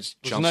good It's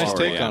a jump nice off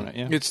take point. on it.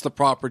 Yeah. It's the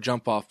proper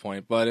jump off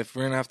point. But if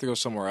we're gonna have to go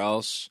somewhere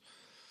else,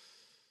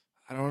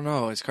 I don't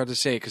know. It's hard to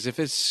say because if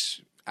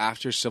it's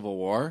after Civil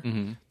War,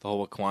 the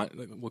whole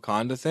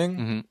Wakanda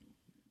thing,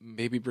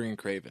 maybe bring in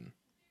Kraven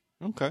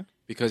Okay.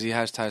 because he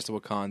has ties to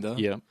Wakanda.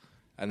 Yeah.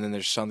 And then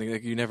there's something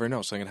like you never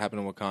know. Something can happen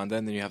in Wakanda,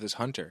 and then you have this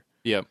hunter,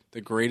 Yeah. the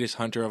greatest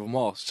hunter of them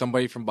all.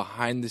 Somebody from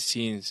behind the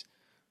scenes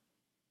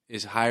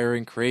is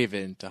hiring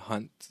Kraven to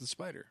hunt the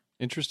spider.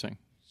 Interesting.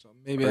 So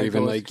maybe Or I'd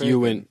even go with like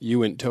Kraven. you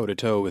went toe to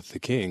toe with the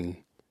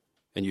king,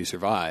 and you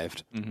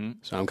survived. Mm-hmm.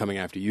 So I'm coming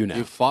after you now.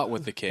 You fought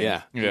with the king.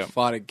 Yeah. You Yeah.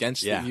 fought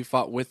against Yeah. You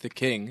fought with the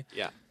king.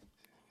 Yeah.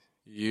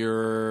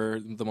 You're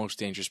the most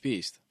dangerous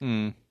beast.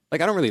 Like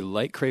I don't really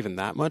like Craven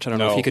that much. I don't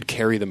know No. if he could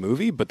carry the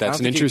movie, but that's I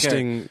an don't think he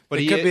interesting. But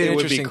It could be an it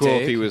would be interesting cool if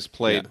take. he was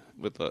played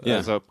with Yeah.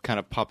 as a kind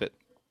of puppet.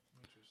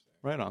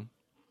 Right on.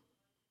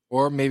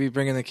 Or maybe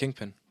bring in the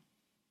Kingpin.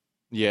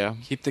 Yeah.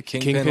 Keep the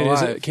Kingpin,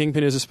 alive.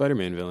 Kingpin is a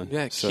Spider-Man villain.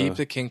 Yeah, So- keep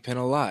the Kingpin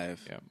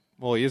alive. Yeah.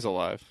 Well, he is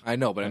alive. I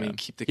know, but I Yeah. mean,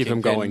 keep the Keep him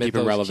Kingpin going, keep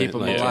him mythos, relevant, keep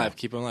him like, alive, yeah.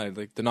 keep him alive.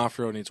 Like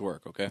D'Onofrio needs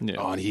work. Okay. Yeah.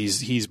 Oh, and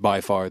he's by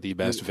far the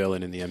best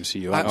villain in the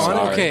MCU. I'm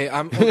sorry.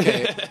 I'm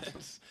okay.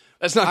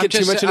 Let's not get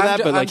too much into that,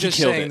 but like I'm just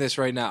he killed saying it. this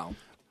right now.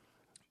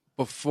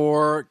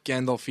 Before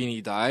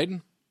Gandolfini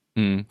died,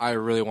 I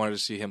really wanted to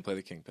see him play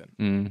the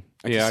Kingpin.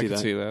 Yeah, I can can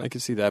see that. I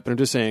can see that, but I'm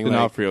just saying, like,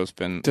 D'Onofrio's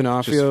been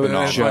D'Onofrio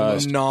just phenomenal.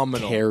 just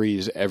Phenomenal.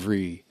 carries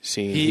every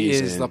scene. He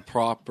he's is in. the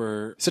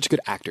proper such a good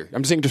actor.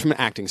 I'm just saying, just from an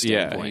acting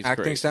Yeah, standpoint. he's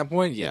acting great.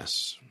 standpoint.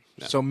 Yes.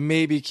 So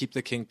maybe keep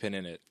the Kingpin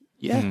in it,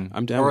 Yeah,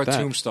 I'm down or a with that.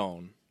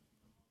 Tombstone.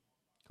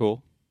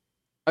 Cool.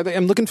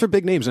 I'm looking for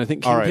big names, and I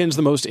think All right. Kingpin's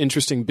the most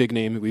interesting big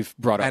name we've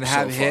brought up And so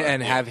have far.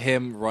 him have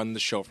him run the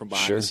show from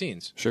behind Sure. the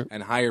scenes. Sure.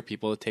 And hire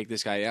people to take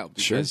this guy out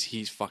Sure. because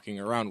he's fucking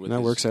around with that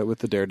his- works out with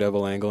the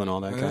Daredevil angle and all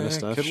that kind of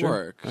stuff. Could Sure.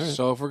 work. All right.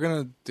 So if we're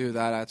gonna do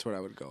that, that's what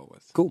I would go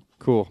with. Cool.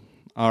 Cool.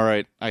 All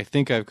right. I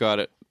think I've got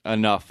it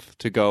enough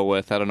to go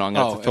with. I don't know. I'm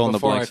going to have to fill in the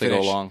before I blanks as they go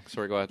finish- along.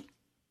 Sorry, go ahead.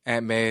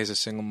 Aunt May is a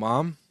single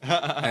mom,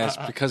 and it's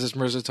because it's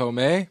Marissa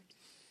Tomei.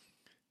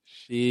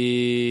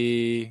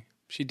 She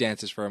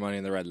dances for her money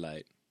in the red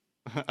light.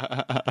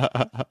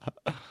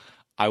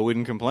 I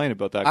wouldn't complain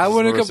about that. 'cause I it's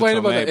wouldn't Marissa complain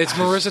about Tomei. that. It's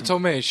Marissa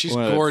Tomei. She's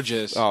One of the-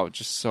 gorgeous. Oh,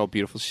 just so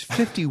beautiful. She's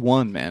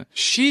 51, man.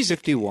 She's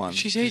 51.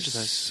 She's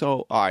ageless.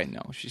 So I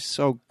know. She's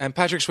so And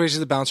Patrick Swayze is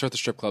the bouncer at the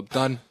strip club.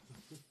 Done.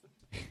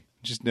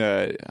 just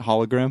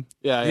hologram.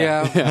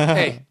 Yeah.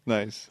 Hey,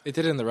 Nice. it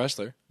did it in The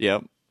Wrestler.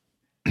 Yep.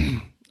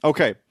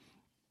 Okay.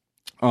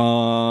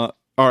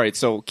 All right,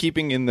 so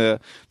keeping in the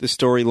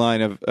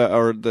storyline of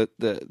or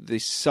the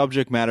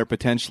subject matter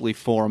potentially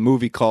for a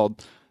movie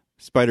called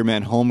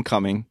Spider-Man: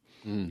 Homecoming,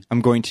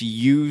 I'm going to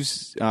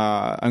use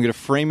I'm going to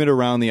frame it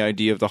around the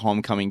idea of the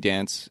homecoming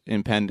dance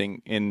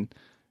impending in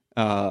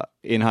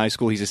high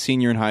school. He's a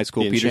senior in high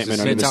school. The Peter's a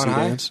enchantment senior. under the Midtown sea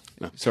High? dance?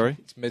 No. Sorry?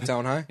 It's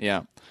Midtown High.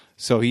 Yeah.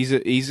 So he's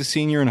a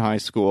senior in high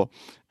school.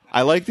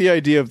 I like the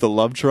idea of the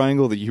love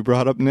triangle that you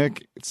brought up,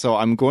 Nick. So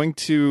I'm going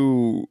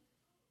to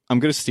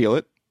steal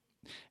it.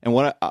 And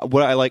what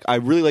I like, I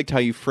really liked how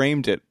you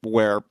framed it,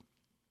 where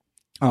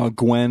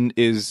Gwen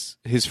is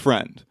his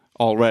friend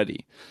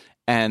already,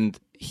 and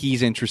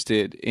he's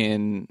interested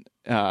in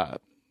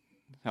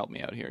help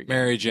me out here again.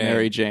 Mary Jane.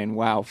 Mary Jane.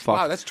 Wow, fuck.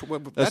 Wow, that's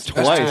Twice. That's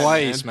bad,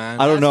 twice,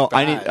 man. I don't know.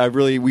 That's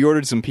We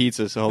ordered some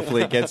pizza, so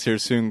hopefully it gets here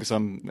soon because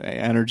my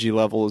energy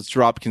level has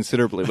dropped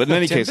considerably. But in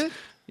any case,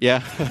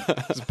 yeah,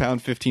 it's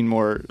 £1.15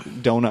 more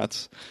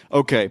donuts.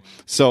 Okay,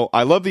 so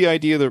I love the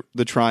idea of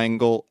the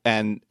triangle,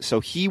 and so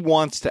he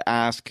wants to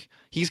ask.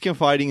 He's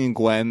confiding in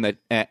Gwen that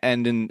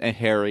and in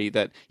Harry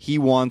that he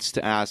wants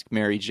to ask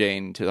Mary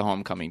Jane to the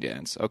homecoming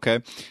dance.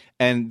 Okay.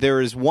 And there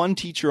is one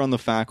teacher on the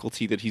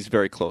faculty that he's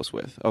very close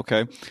with,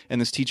 okay?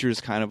 And this teacher is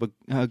kind of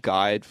a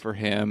guide for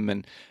him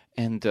and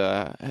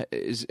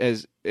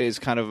is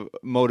kind of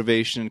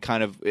motivation,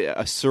 kind of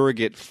a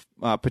surrogate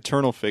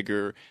paternal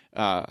figure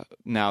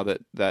now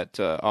that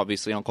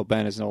obviously Uncle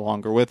Ben is no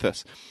longer with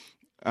us.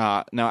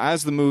 Now,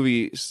 as the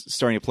movie is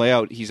starting to play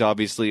out, he's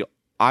obviously...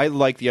 I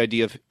like the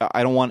idea of...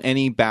 I don't want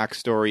any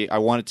backstory. I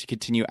want it to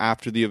continue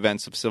after the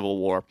events of Civil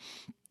War.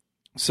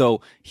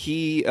 So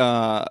he's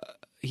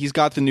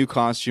got the new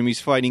costume. He's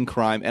fighting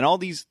crime, and all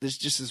these. There's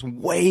just this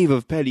wave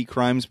of petty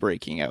crimes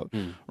breaking out,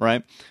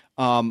 right?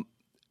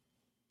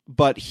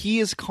 But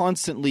he is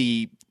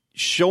constantly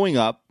showing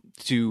up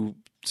to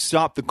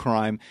stop the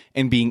crime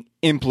and being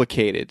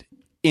implicated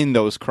in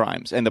those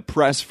crimes, and the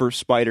press for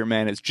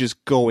Spider-Man is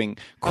just going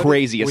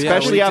crazy,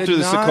 especially after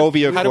the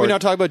Sokovia Accord. How do we not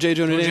talk about J.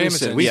 Jonah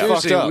Jameson? We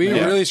fucked up. We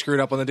man. really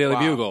screwed up on the Daily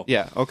Bugle.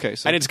 Yeah. Okay.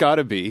 So And it's got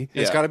to be.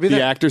 It's got to be The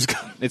that. actor's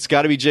it's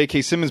got to be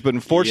J.K. Simmons, but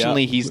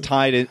unfortunately, Yep. he's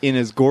tied in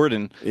as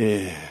Gordon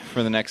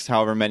for the next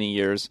however many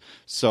years,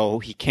 so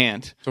he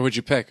can't. So what'd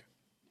you pick?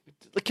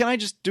 Can I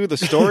just do the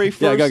story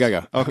first? Yeah,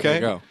 go. Okay.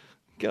 Go.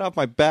 Get off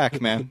my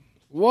back, man.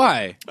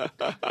 Why?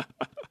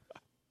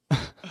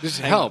 This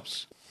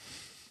helps.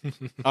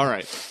 All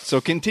right.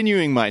 So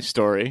continuing my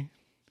story,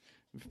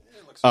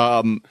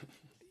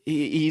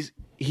 he's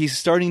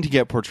starting to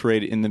get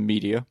portrayed in the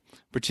media,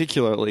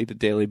 particularly the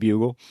Daily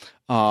Bugle,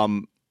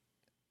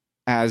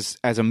 as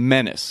a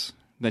menace,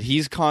 that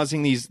he's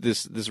causing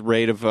this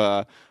rate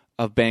of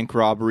bank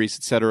robberies,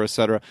 et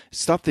cetera,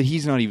 stuff that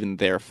he's not even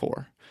there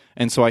for.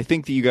 And so I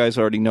think that you guys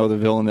already know the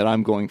villain that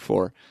I'm going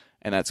for,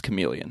 and that's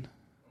Chameleon.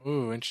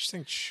 Ooh,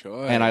 interesting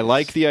choice. And I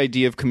like the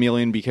idea of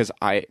Chameleon because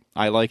I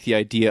like the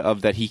idea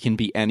of that he can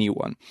be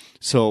anyone.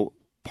 So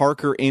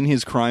Parker in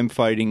his crime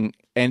fighting,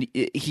 and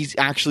he's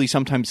actually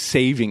sometimes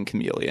saving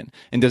Chameleon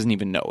and doesn't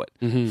even know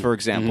it. For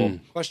example.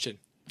 Question.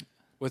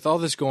 With all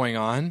this going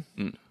on,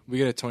 we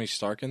get a Tony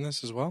Stark in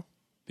this as well?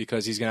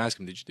 Because he's going to ask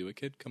him, did you do it,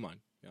 kid? Come on.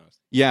 Be honest.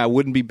 Yeah, it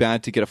wouldn't be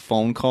bad to get a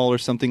phone call or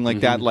something like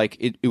that. Like,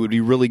 it would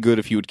be really good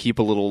if you would keep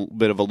a little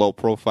bit of a low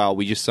profile.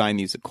 We just signed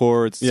these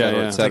accords, et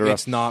cetera, et It's like, cetera.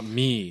 it's not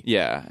me.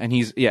 Yeah, and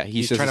he says trying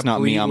it's to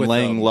not me. plead I'm with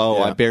laying them. low.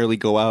 Yeah. I barely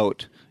go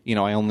out.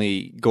 I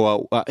only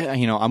go out.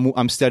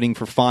 I'm studying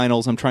for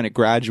finals. I'm trying to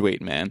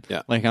graduate, man.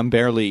 Yeah. Like I'm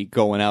barely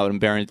going out. I'm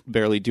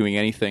barely doing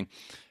anything.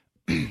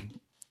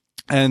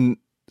 And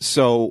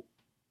so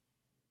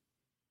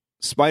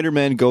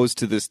Spider-Man goes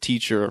to this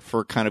teacher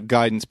for kind of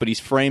guidance, but he's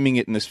framing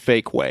it in this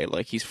fake way.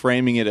 Like he's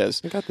framing it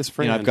as I got this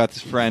friend. I've got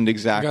this friend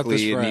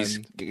exactly, and he's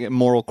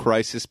moral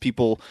crisis.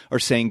 People are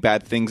saying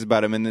bad things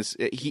about him, and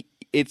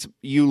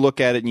you look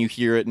at it and you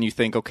hear it and you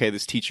think, okay,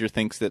 this teacher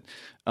thinks that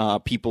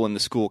people in the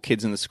school,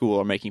 kids in the school,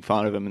 are making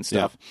fun of him and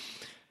stuff.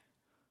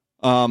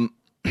 And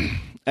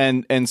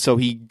so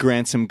he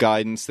grants him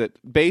guidance that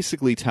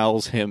basically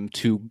tells him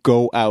to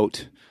go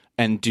out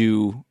and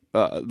do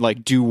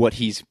what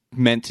he's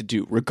meant to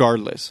do,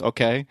 regardless.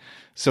 Okay,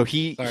 so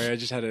he. Sorry, I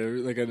just had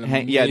an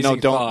amazing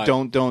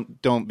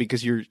don't,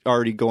 because you're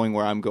already going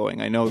where I'm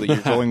going. I know that you're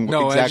going.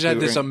 No, exactly I just had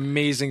where this I'm-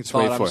 amazing Wait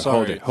thought. for I'm it.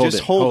 sorry. Hold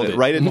Just hold it.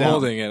 Write it I'm down.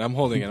 holding it. I'm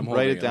holding it.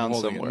 Write it down I'm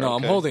holding somewhere, No,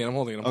 okay? I'm holding it. I'm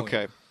holding it.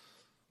 Okay.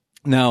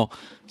 Now,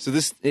 so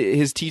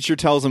his teacher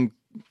tells him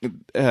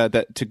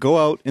that to go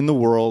out in the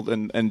world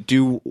and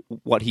do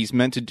what he's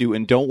meant to do,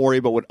 and don't worry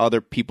about what other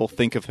people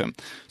think of him.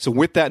 So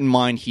with that in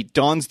mind, he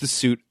dons the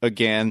suit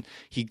again.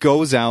 He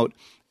goes out,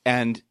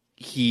 and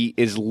he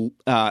is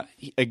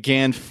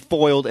again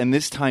foiled, and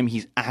this time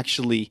he's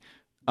actually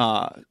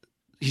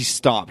he's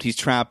stopped. He's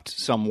trapped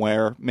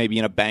somewhere, maybe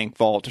in a bank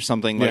vault or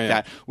something like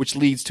that, which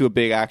leads to a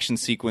big action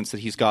sequence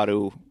that he's got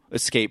to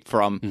escape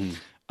from.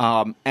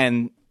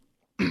 And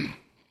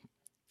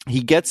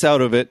he gets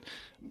out of it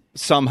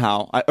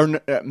somehow.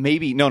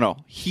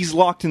 He's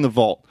locked in the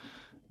vault.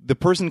 The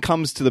person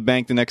comes to the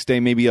bank the next day,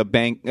 maybe a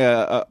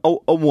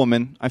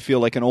woman, I feel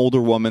like an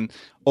older woman,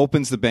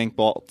 opens the bank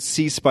vault,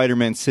 sees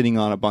Spider-Man sitting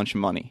on a bunch of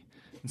money.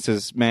 and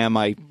says, "Ma'am,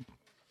 I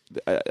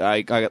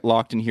got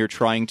locked in here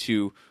trying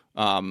to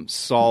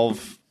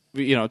solve,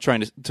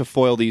 trying to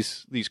foil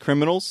these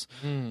criminals,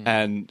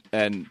 and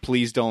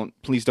please don't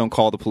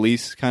call the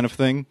police," kind of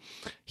thing.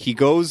 He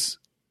goes,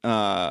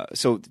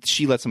 so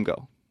she lets him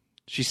go.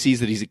 She sees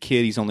that he's a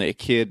kid. He's only a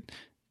kid,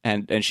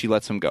 and she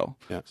lets him go.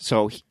 Yeah.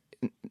 So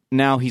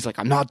now he's like,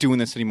 "I'm not doing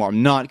this anymore.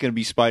 I'm not going to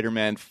be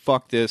Spider-Man.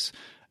 Fuck this."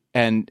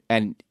 And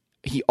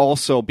he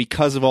also,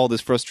 because of all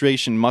this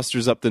frustration,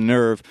 musters up the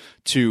nerve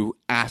to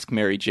ask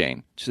Mary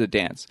Jane to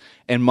dance.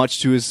 And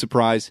much to his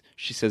surprise,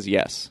 she says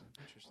yes.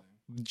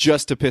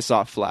 Just to piss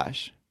off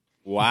Flash.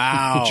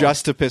 Wow.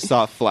 Just to piss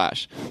off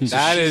Flash.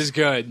 That is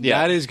good. Yeah.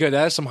 That is good.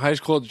 That is some high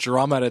school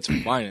drama at its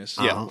finest.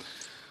 Yeah.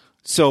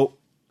 So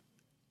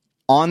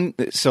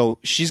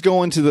she's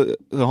going to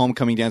the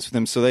homecoming dance with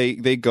him. So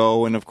they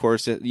go, and of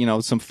course,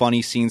 some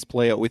funny scenes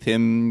play out with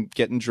him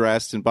getting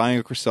dressed and buying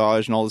a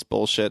corsage and all this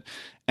bullshit.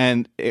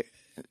 And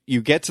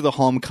you get to the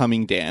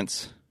homecoming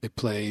dance. They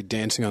play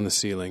Dancing on the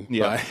Ceiling.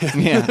 Yeah, by-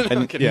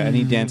 and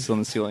he dances on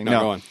the ceiling. No,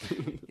 go on.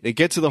 They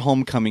get to the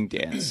homecoming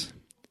dance,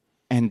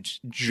 and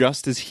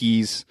just as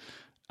he's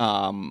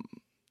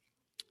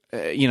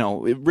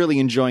really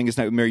enjoying his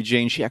night with Mary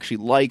Jane, she actually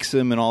likes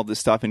him and all this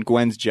stuff, and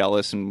Gwen's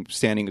jealous and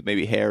standing with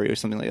maybe Harry or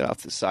something like that off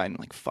to the side, and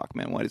like, fuck,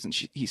 man, why doesn't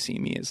he see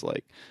me as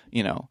like,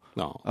 No.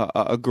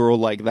 a girl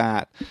like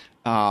that?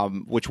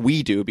 Which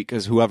we do,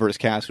 because whoever is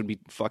cast would be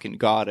fucking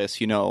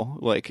goddess,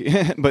 like,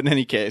 but in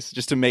any case,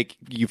 just to make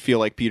you feel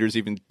like Peter's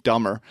even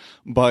dumber.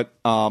 But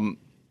in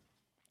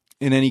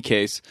any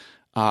case,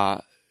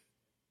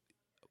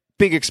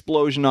 big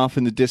explosion off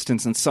in the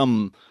distance, and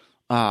some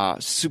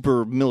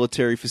super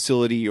military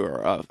facility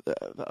or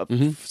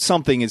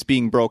something is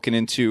being broken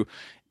into,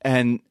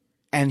 and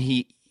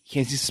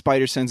his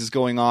spider sense is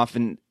going off,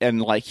 and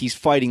like he's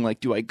fighting, like,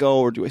 do I go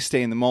or do I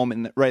stay in the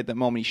moment? And right at that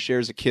moment, he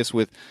shares a kiss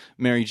with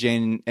Mary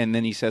Jane, and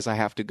then he says, "I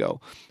have to go,"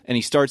 and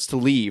he starts to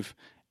leave,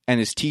 and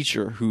his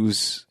teacher,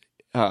 who's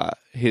been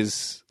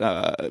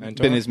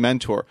his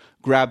mentor,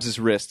 grabs his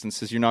wrist and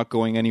says, "You're not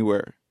going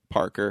anywhere,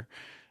 Parker,"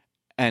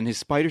 and his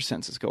spider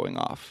sense is going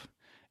off.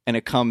 And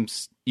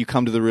you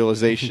come to the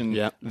realization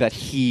Yep. that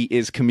he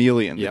is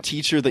Chameleon, Yep. the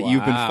teacher that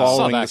you've been Wow.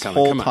 following Saw that this coming.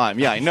 whole Come on. time.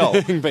 Yeah, I know.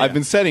 yeah. I've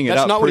been setting it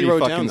That's up not what he pretty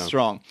wrote fucking down, though.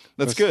 strong.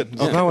 That's good.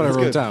 That's not what I That's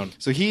wrote good. down.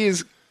 So he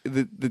is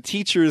the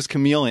teacher is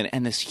Chameleon,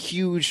 and this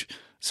huge.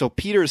 So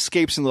Peter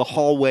escapes into the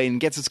hallway and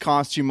gets his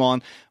costume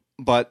on,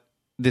 but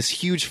this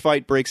huge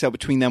fight breaks out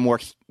between them, where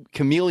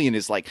Chameleon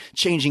is like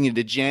changing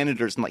into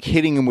janitors and like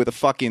hitting him with a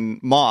fucking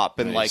mop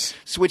and like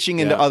switching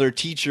into other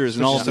teachers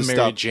and all Just to this Mary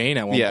stuff. Jane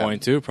at one Yeah.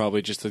 point too,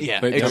 probably just to Yeah,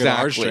 bit of an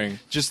exactly. heartstring.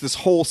 Just this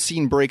whole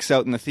scene breaks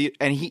out in the theater,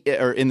 and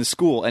in the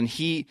school, and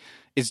he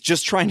is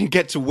just trying to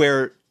get to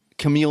where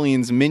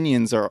Chameleon's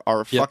minions are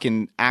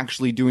fucking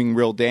actually doing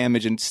real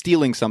damage and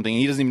stealing something,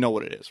 and he doesn't even know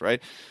what it is,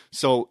 right?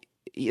 So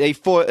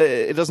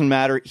it doesn't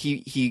matter.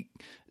 He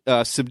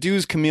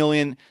subdues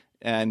Chameleon,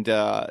 and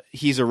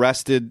he's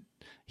arrested.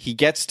 He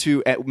gets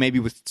to, maybe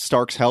with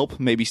Stark's help,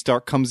 maybe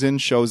Stark comes in,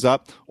 shows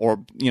up,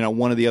 or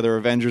one of the other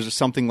Avengers or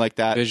something like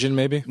that. Vision,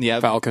 maybe. Yeah,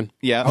 Falcon.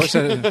 Yeah, I was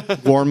saying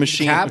War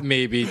Machine. Cap,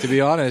 maybe. To be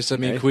honest, I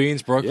mean,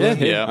 Queens, Brooklyn.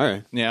 Yeah, All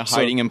right. yeah,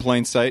 hiding in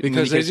plain sight. And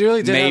Because then they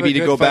really did have maybe a to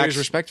good go back, fighter's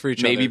respect for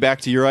each maybe other.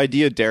 back to your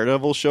idea,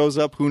 Daredevil shows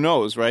up. Who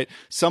knows, right?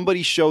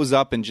 Somebody shows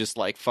up and just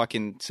like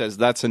fucking says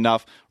that's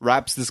enough.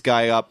 Wraps this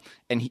guy up,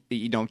 and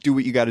do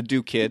what you got to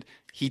do, kid.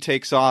 He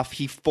takes off.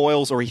 He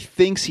foils, or he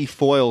thinks he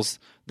foils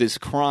this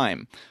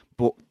crime,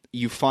 but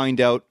you find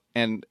out,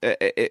 and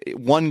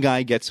one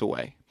guy gets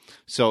away.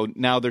 So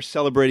now they're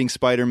celebrating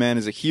Spider-Man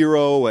as a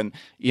hero, and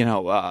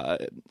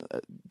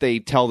they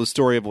tell the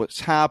story of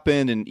what's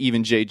happened, and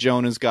even J.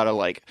 Jonah's got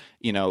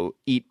to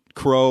eat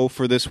crow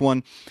for this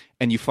one,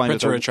 and you find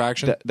Printer out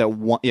attraction? that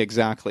one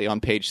exactly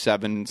on page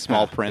 7,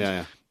 small print,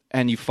 yeah.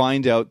 and you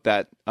find out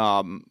that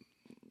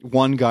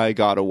one guy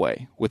got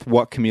away with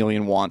what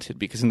Chameleon wanted,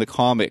 because in the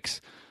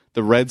comics,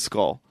 the Red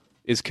Skull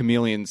is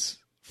Chameleon's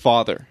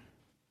father.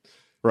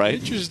 Right?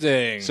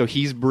 Interesting. So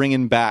he's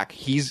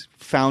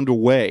found a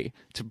way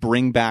to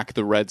bring back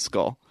the Red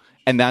Skull.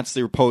 And that's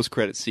their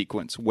post-credit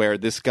sequence, where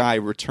this guy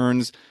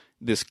returns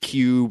this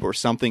cube or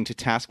something to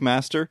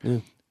Taskmaster,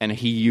 and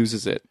he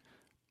uses it.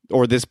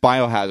 Or this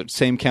biohazard,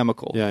 same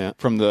chemical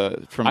from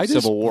I just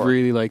Civil War,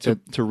 really like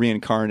to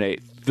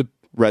reincarnate the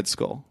Red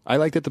Skull. I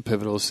like that the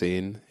pivotal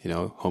scene,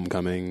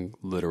 Homecoming,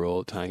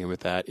 literal, tying in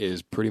with that,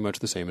 is pretty much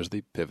the same as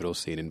the pivotal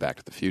scene in Back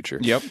to the Future.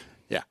 Yep.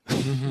 Yeah.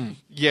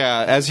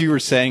 Yeah, as you were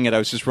saying it, I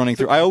was just running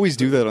through. I always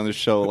do that on the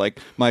show. Like,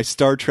 my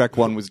Star Trek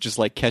one was just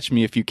like Catch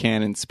Me If You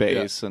Can in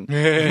space. And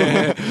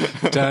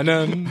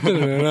Dun-dun,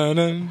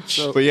 dun-dun-dun.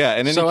 but yeah,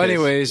 in any case,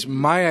 anyways,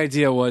 my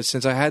idea was,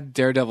 since I had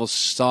Daredevil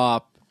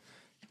stop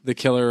the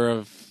killer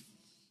of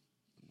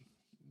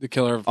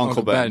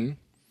Uncle Ben,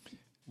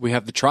 we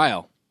have the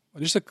trial.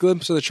 Just a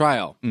glimpse of the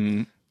trial.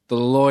 Mm-hmm. The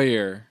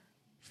lawyer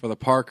for the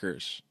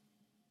Parkers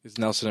is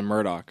Nelson and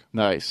Murdoch.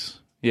 nice.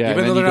 Yeah, Even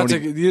and though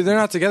then they're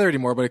not together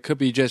anymore, but it could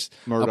be just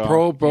Murdoch, a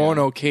pro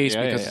bono yeah. case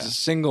Yeah, because yeah, it's yeah. a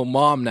single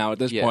mom now. At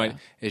this Yeah. point,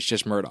 it's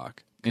just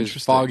Murdoch. because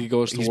Interesting. Foggy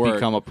goes to He's work.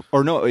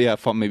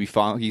 become maybe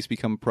Foggy's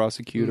become a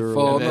prosecutor. Or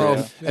Full- whatever.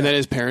 no, And then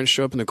his parents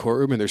show up in the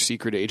courtroom and they're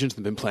secret agents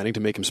and they've been planning to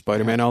make him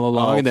Spider-Man all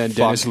along. Oh, and then fuck.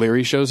 Dennis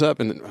Leary shows up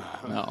and then,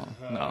 No.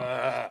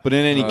 But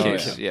in any Oh,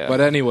 case, yeah.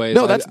 But anyways,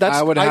 No, that's-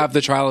 I would I- have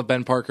the trial of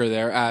Ben Parker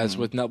there as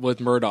with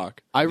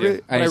Murdoch. I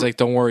really, And he's like,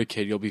 "Don't worry,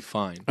 kid, you'll be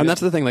fine." and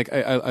that's the thing. Like,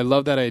 I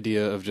love that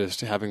idea of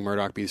just having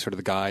Murdoch be sort of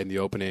the guy in the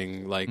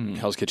opening, like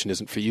Hell's Kitchen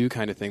isn't for you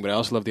kind of thing. But I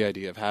also love the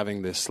idea of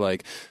having this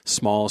like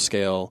small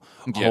scale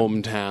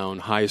hometown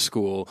high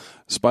school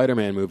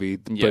Spider-Man movie,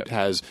 but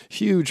has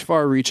huge,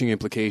 far-reaching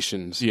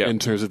implications in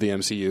terms of the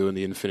MCU and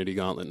the Infinity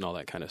Gauntlet and all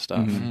that kind of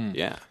stuff.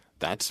 Yeah.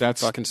 That's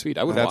fucking sweet.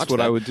 I would that's watch what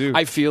that. I would do.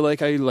 I feel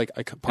like I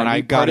And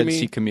I gotta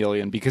see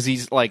Chameleon because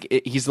he's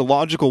he's the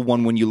logical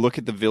one when you look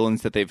at the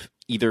villains that they've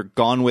either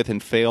gone with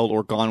and failed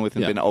or gone with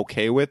and been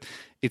okay with.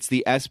 It's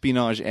the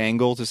espionage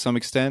angle to some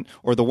extent,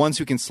 or the ones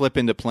who can slip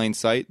into plain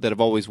sight that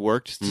have always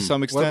worked to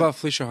some extent. What about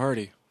Felicia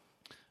Hardy?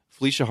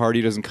 Felicia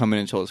Hardy doesn't come in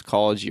until his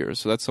college years,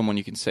 so that's someone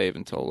you can save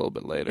until a little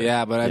bit later.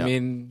 Yeah, but I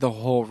mean, the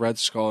whole Red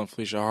Skull and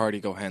Felicia Hardy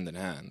go hand in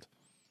hand.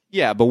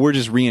 Yeah, but we're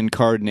just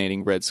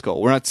reincarnating Red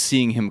Skull. We're not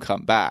seeing him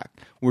come back.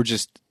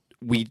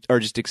 We are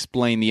just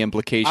explaining the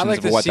implications I like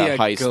of to what see that a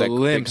heist, that big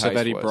glimpse of heist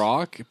Eddie was.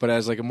 Brock, but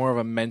as like more of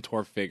a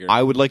mentor figure.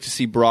 I would like to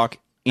see Brock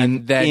in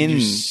And then in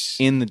you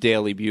in the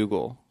Daily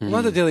Bugle.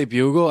 Not the Daily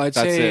Bugle. I'd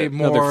That's say it.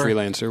 another more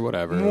freelancer,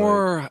 whatever.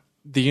 more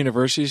the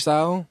university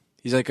style.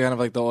 He's like kind of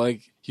like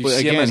you But see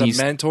again, him as he's-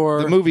 a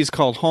mentor. The movie's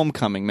called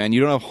Homecoming, man.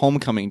 You don't have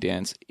homecoming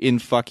dance in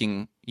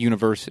fucking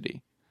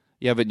university.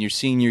 You have it in your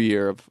senior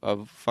year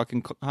of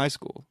fucking high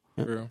school.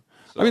 True.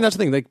 I mean, that's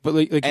the thing. Like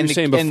you were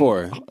saying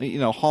before,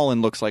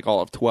 Holland looks like all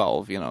of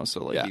 12.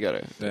 So Yeah. you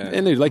gotta.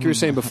 and dude, like you were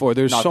saying before,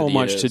 there's Not so that he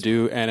much is, to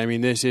do, and I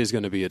mean, this is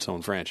going to be its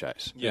own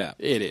franchise. Yeah,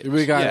 It is.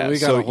 We got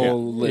so, a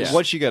whole list.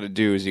 What you got to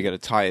do is you got to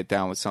tie it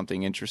down with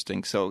something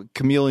interesting. So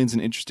Chameleon's an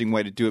interesting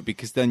way to do it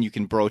because then you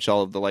can broach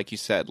all of the, like you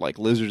said, like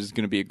Lizard is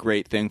going to be a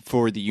great thing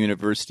for the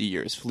university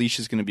years.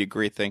 Felicia's going to be a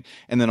great thing,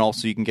 and then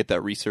also you can get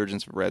that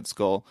resurgence of Red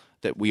Skull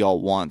that we all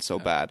want so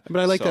bad.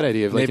 But I like that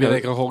idea of like, Maybe you know,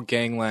 like a whole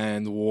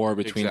gangland war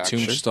between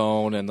Exactly.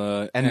 Tombstone and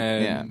the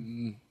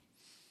And-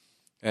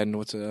 and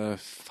what's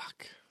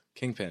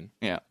Kingpin.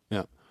 Yeah.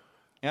 Yeah.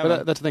 Yeah, But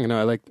man. that's the thing. No,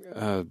 I like.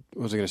 What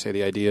was I going to say?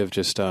 The idea of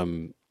just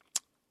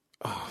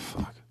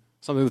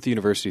something with the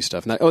university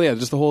stuff. And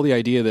just the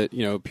idea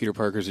that Peter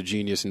Parker's a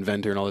genius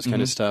inventor and all this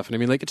kind of stuff. And I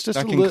mean, like it's just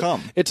That can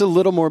come. It's a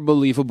little more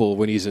believable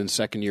when he's in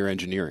second year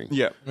engineering.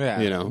 Yeah.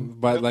 Yeah,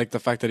 but like the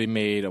fact that he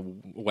made a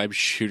web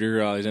shooter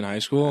while he's in high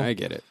school. I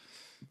get it.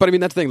 But I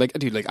mean, that's the thing. Like,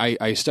 dude, like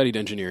I studied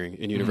engineering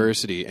in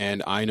university,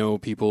 and I know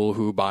people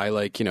who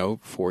by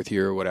fourth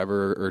year or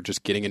whatever, or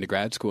just getting into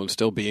grad school and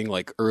still being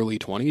like early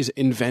 20s,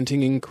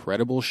 inventing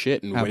incredible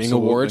shit and winning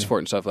Absolutely. awards for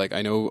it and stuff. Like,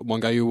 I know one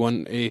guy who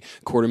won a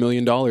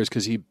 $250,000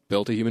 because he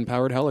built a human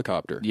powered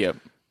helicopter. Yep.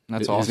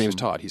 That's His awesome. name's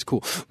Todd. He's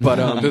cool.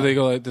 But do they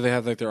go? Do they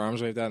have like their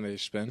arms like that and they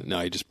spin? no,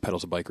 he just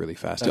pedals a bike really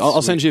fast.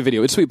 I'll send you a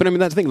video. It's sweet. But I mean,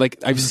 that's the thing. Like,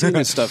 I've seen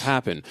this stuff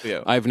happen.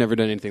 Yeah. I've never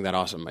done anything that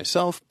awesome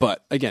myself.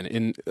 But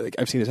again,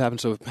 I've seen this happen.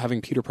 So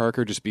having Peter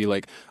Parker just be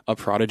like a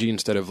prodigy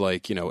instead of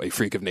like, a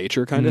freak of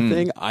nature kind of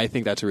thing, I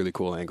think that's a really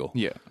cool angle.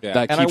 Yeah. Yeah.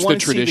 That And keeps I want the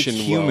to see tradition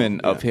the human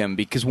well. of him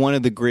because one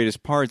of the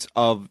greatest parts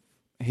of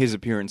his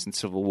appearance in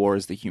Civil War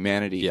is the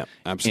humanity Yeah,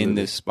 absolutely. in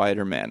this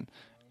Spider-Man.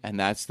 And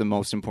that's the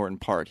most important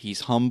part.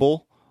 He's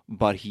humble,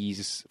 but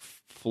he's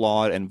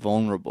flawed and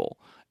vulnerable.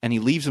 And he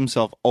leaves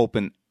himself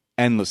open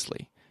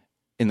endlessly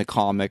in the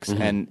comics.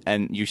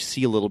 And you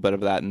see a little bit of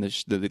that in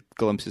the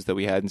glimpses that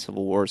we had in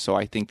Civil War. So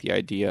I think the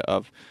idea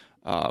of,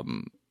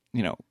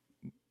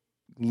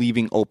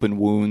 leaving open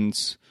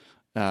wounds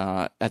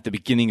at the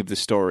beginning of the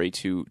story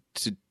to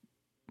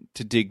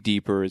dig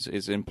deeper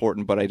is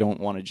important, but I don't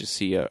want to just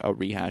see a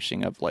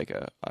rehashing of like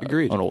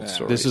Agreed. an old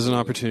story. This is an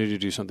opportunity to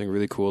do something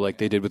really cool like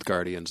they did with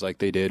Guardians, like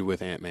they did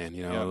with Ant-Man,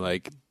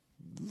 like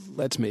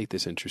let's make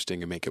this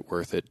interesting and make it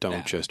worth it.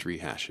 Don't just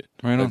rehash it.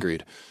 Right on.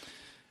 Agreed.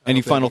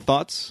 Any final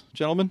thoughts,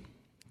 gentlemen?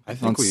 I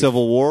On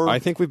Civil War? I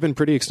think we've been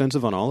pretty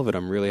extensive on all of it.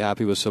 I'm really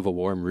happy with Civil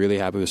War. I'm really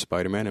happy with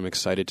Spider-Man. I'm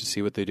excited to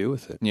see what they do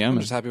with it. Yeah, I'm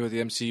man. just happy with the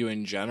MCU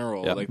in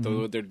general. Yeah. Like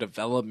their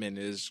development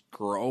is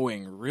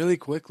growing really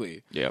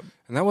quickly. Yeah.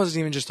 And that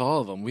wasn't even just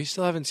all of them. We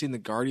still haven't seen the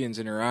Guardians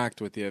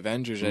interact with the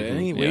Avengers in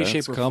any way, Yeah, shape,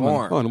 it's or coming.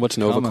 form. Oh, and what's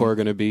Nova Corps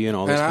going to be and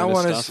all this And I kind of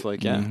wanna stuff? s-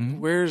 Like, yeah.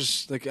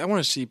 Where's I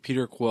want to see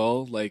Peter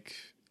Quill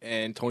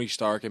and Tony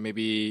Stark and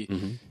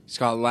maybe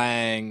Scott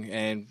Lang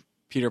and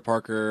Peter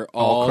Parker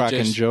All all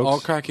cracking just, jokes. all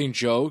cracking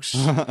jokes.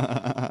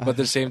 But at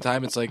the same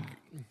time, it's like,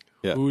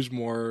 Yeah. who's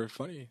more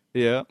funny?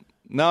 Yeah.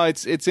 No,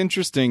 it's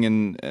interesting,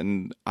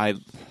 and I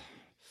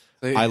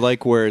Like,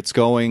 like where it's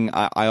going.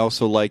 I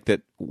also like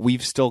that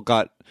we've still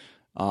got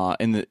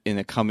in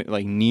the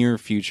coming near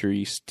future.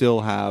 You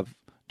still have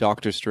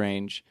Doctor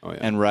Strange Oh, yeah.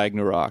 and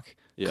Ragnarok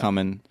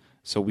coming.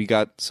 So we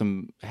got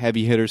some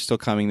heavy hitters still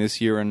coming this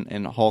year,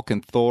 and Hulk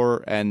and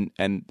Thor, and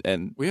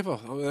we have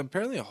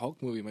apparently a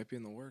Hulk movie might be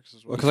in the works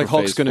as well. Because like for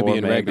Hulk's Phase going to be 4,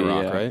 in maybe,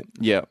 Ragnarok, yeah. right?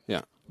 Yeah.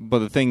 Yeah. But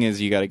the thing is,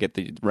 you got to get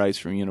the rights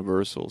from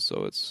Universal,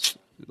 so it's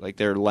like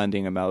they're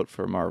lending them out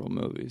for Marvel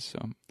movies.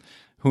 So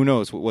who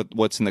knows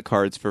what's in the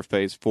cards for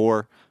Phase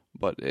 4?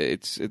 But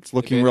it's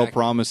looking Again, real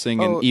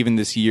promising, and Oh. even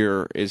this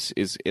year is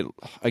it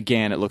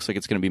again. It looks like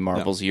it's going to be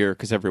Marvel's year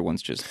because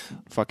everyone's just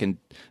fucking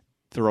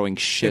throwing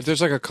shit. If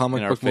there's like a comic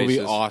in our book movie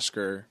faces.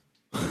 Oscar,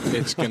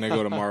 it's gonna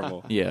go to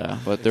Marvel. Yeah,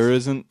 but there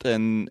isn't,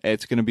 and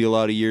it's going to be a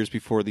lot of years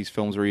before these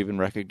films are even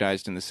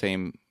recognized in the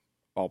same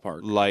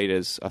Ballpark. light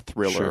as a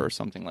thriller Sure. or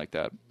something like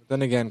that.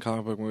 Then again,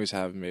 comic book movies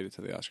have made it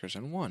to the Oscars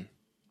and won.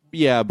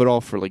 Yeah, but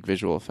all for like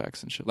visual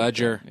effects and shit. like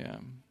Ledger. that. Yeah.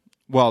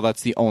 Well,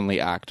 that's the only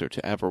actor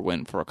to ever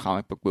win for a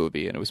comic book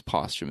movie, and it was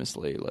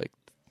posthumously. Like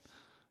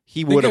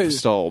he would have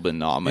still been He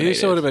nominated.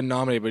 still would have been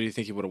nominated, but do you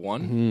think he would have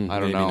won? I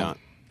don't Maybe know. not.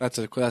 That's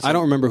I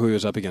don't remember who he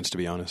was up against, to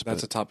be honest.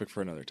 That's a but topic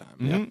for another time.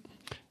 Mhm.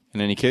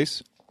 In any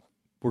case,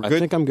 we're I good.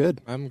 think I'm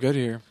good. I'm good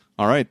here.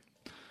 All right.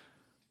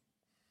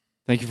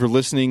 Thank you for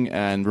listening,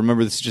 and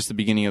remember, this is just the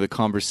beginning of the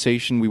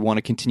conversation. We want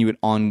to continue it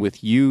on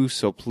with you,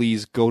 so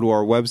please go to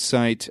our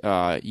website,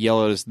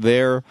 yell at us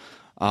there.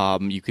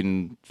 You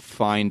can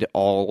find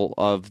all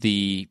of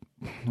the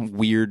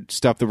weird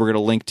stuff that we're going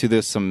to link to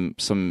this, some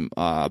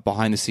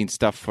behind the scenes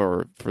stuff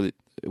for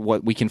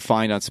what we can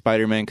find on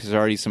Spider-Man, because there's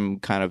already some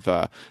kind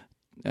of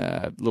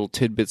little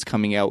tidbits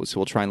coming out, so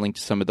we'll try and link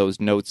to some of those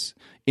notes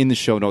in the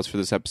show notes for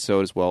this episode,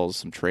 as well as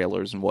some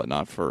trailers and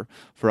whatnot for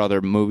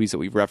other movies that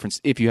we've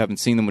referenced, if you haven't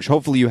seen them, which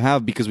hopefully you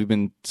have, because we've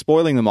been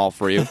spoiling them all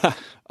for you.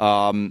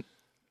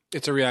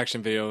 It's a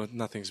reaction video.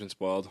 Nothing's been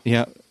spoiled.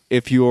 Yeah.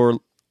 If you're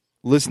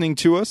listening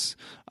to us,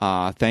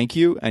 thank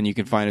you. And you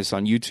can find us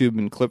on YouTube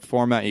in clip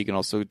format. You can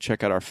also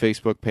check out our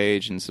Facebook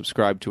page and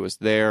subscribe to us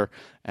there,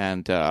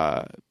 and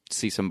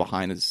see some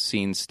behind the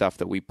scenes stuff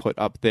that we put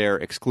up there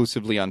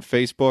exclusively on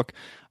Facebook.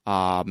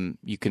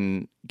 You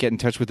can get in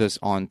touch with us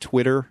on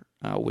Twitter,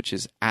 which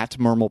is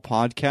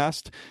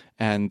 @MurmalPodcast,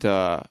 and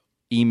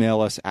email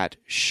us at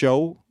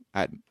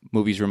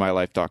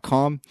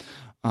show@moviesremylife.com.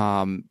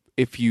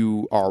 If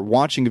you are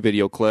watching a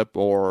video clip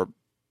or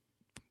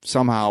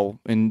somehow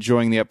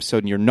enjoying the episode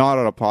and you're not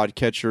on a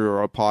podcatcher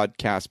or a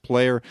podcast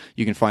player,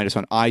 you can find us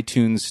on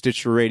iTunes,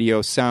 Stitcher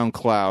Radio,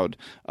 SoundCloud,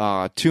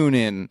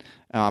 TuneIn,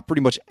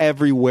 pretty much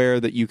everywhere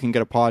that you can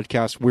get a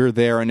podcast. We're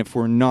there, and if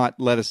we're not,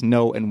 let us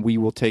know, and we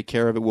will take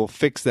care of it. We'll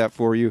fix that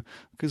for you,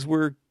 because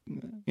we're,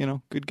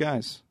 good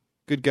guys.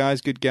 Good guys,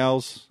 good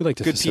gals, We like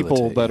to good people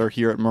facilitate. that are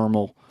here at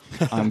Murmal.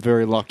 I'm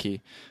very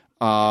lucky.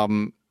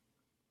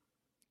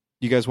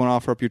 You guys want to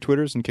offer up your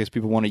Twitters in case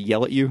people want to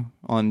yell at you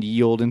on the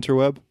ye old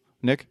interweb?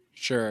 Nick?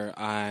 Sure.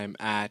 I'm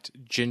at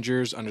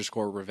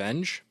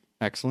gingers_revenge.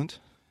 Excellent.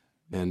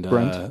 And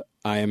Brent?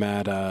 I am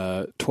at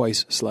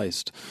Twice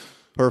Sliced.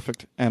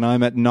 Perfect. And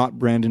I'm at Not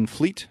Brandon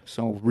Fleet,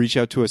 so reach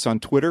out to us on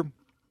Twitter.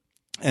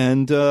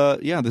 And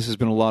this has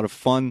been a lot of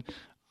fun.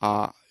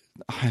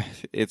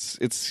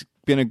 It's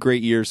been a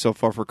great year so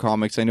far for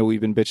comics. I know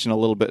we've been bitching a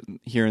little bit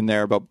here and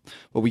there, but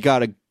we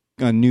got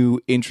a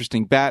new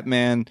interesting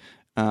Batman.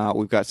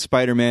 We've got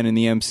Spider-Man in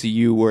the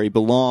MCU where he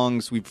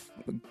belongs. We've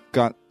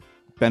got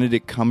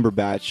Benedict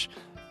Cumberbatch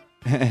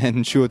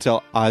and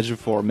Chiwetel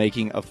Ejiofor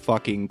making a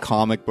fucking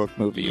comic book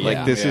movie.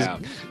 Like this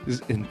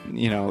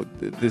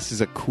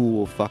is a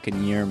cool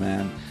fucking year,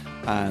 man.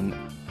 And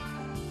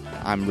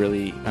I'm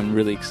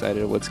really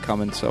excited at what's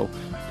coming. So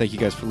thank you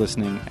guys for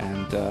listening,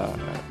 and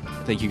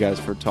thank you guys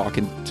for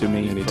talking to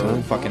me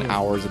Anytime. for fucking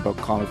hours about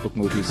comic book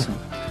movies.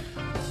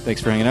 Thanks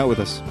for hanging out with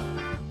us.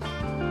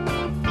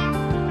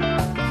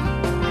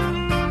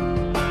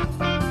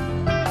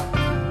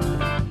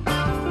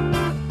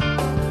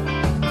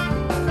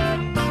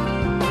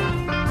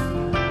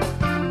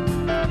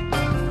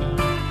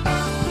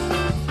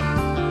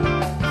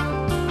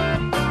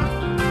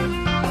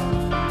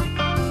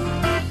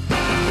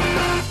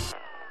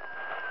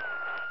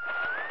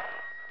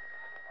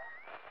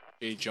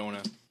 J.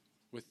 Jonah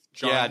with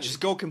John. Yeah, just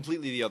go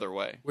completely the other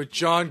way. with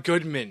John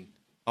Goodman.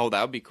 Oh,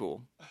 that would be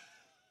cool.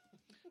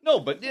 No,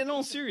 but in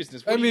all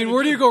seriousness, I mean,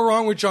 where do you go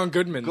wrong with John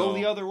Goodman? Go though?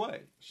 the other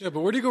way. Yeah,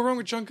 but where do you go wrong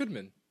with John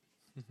Goodman?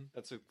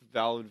 That's a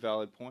valid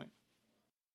point.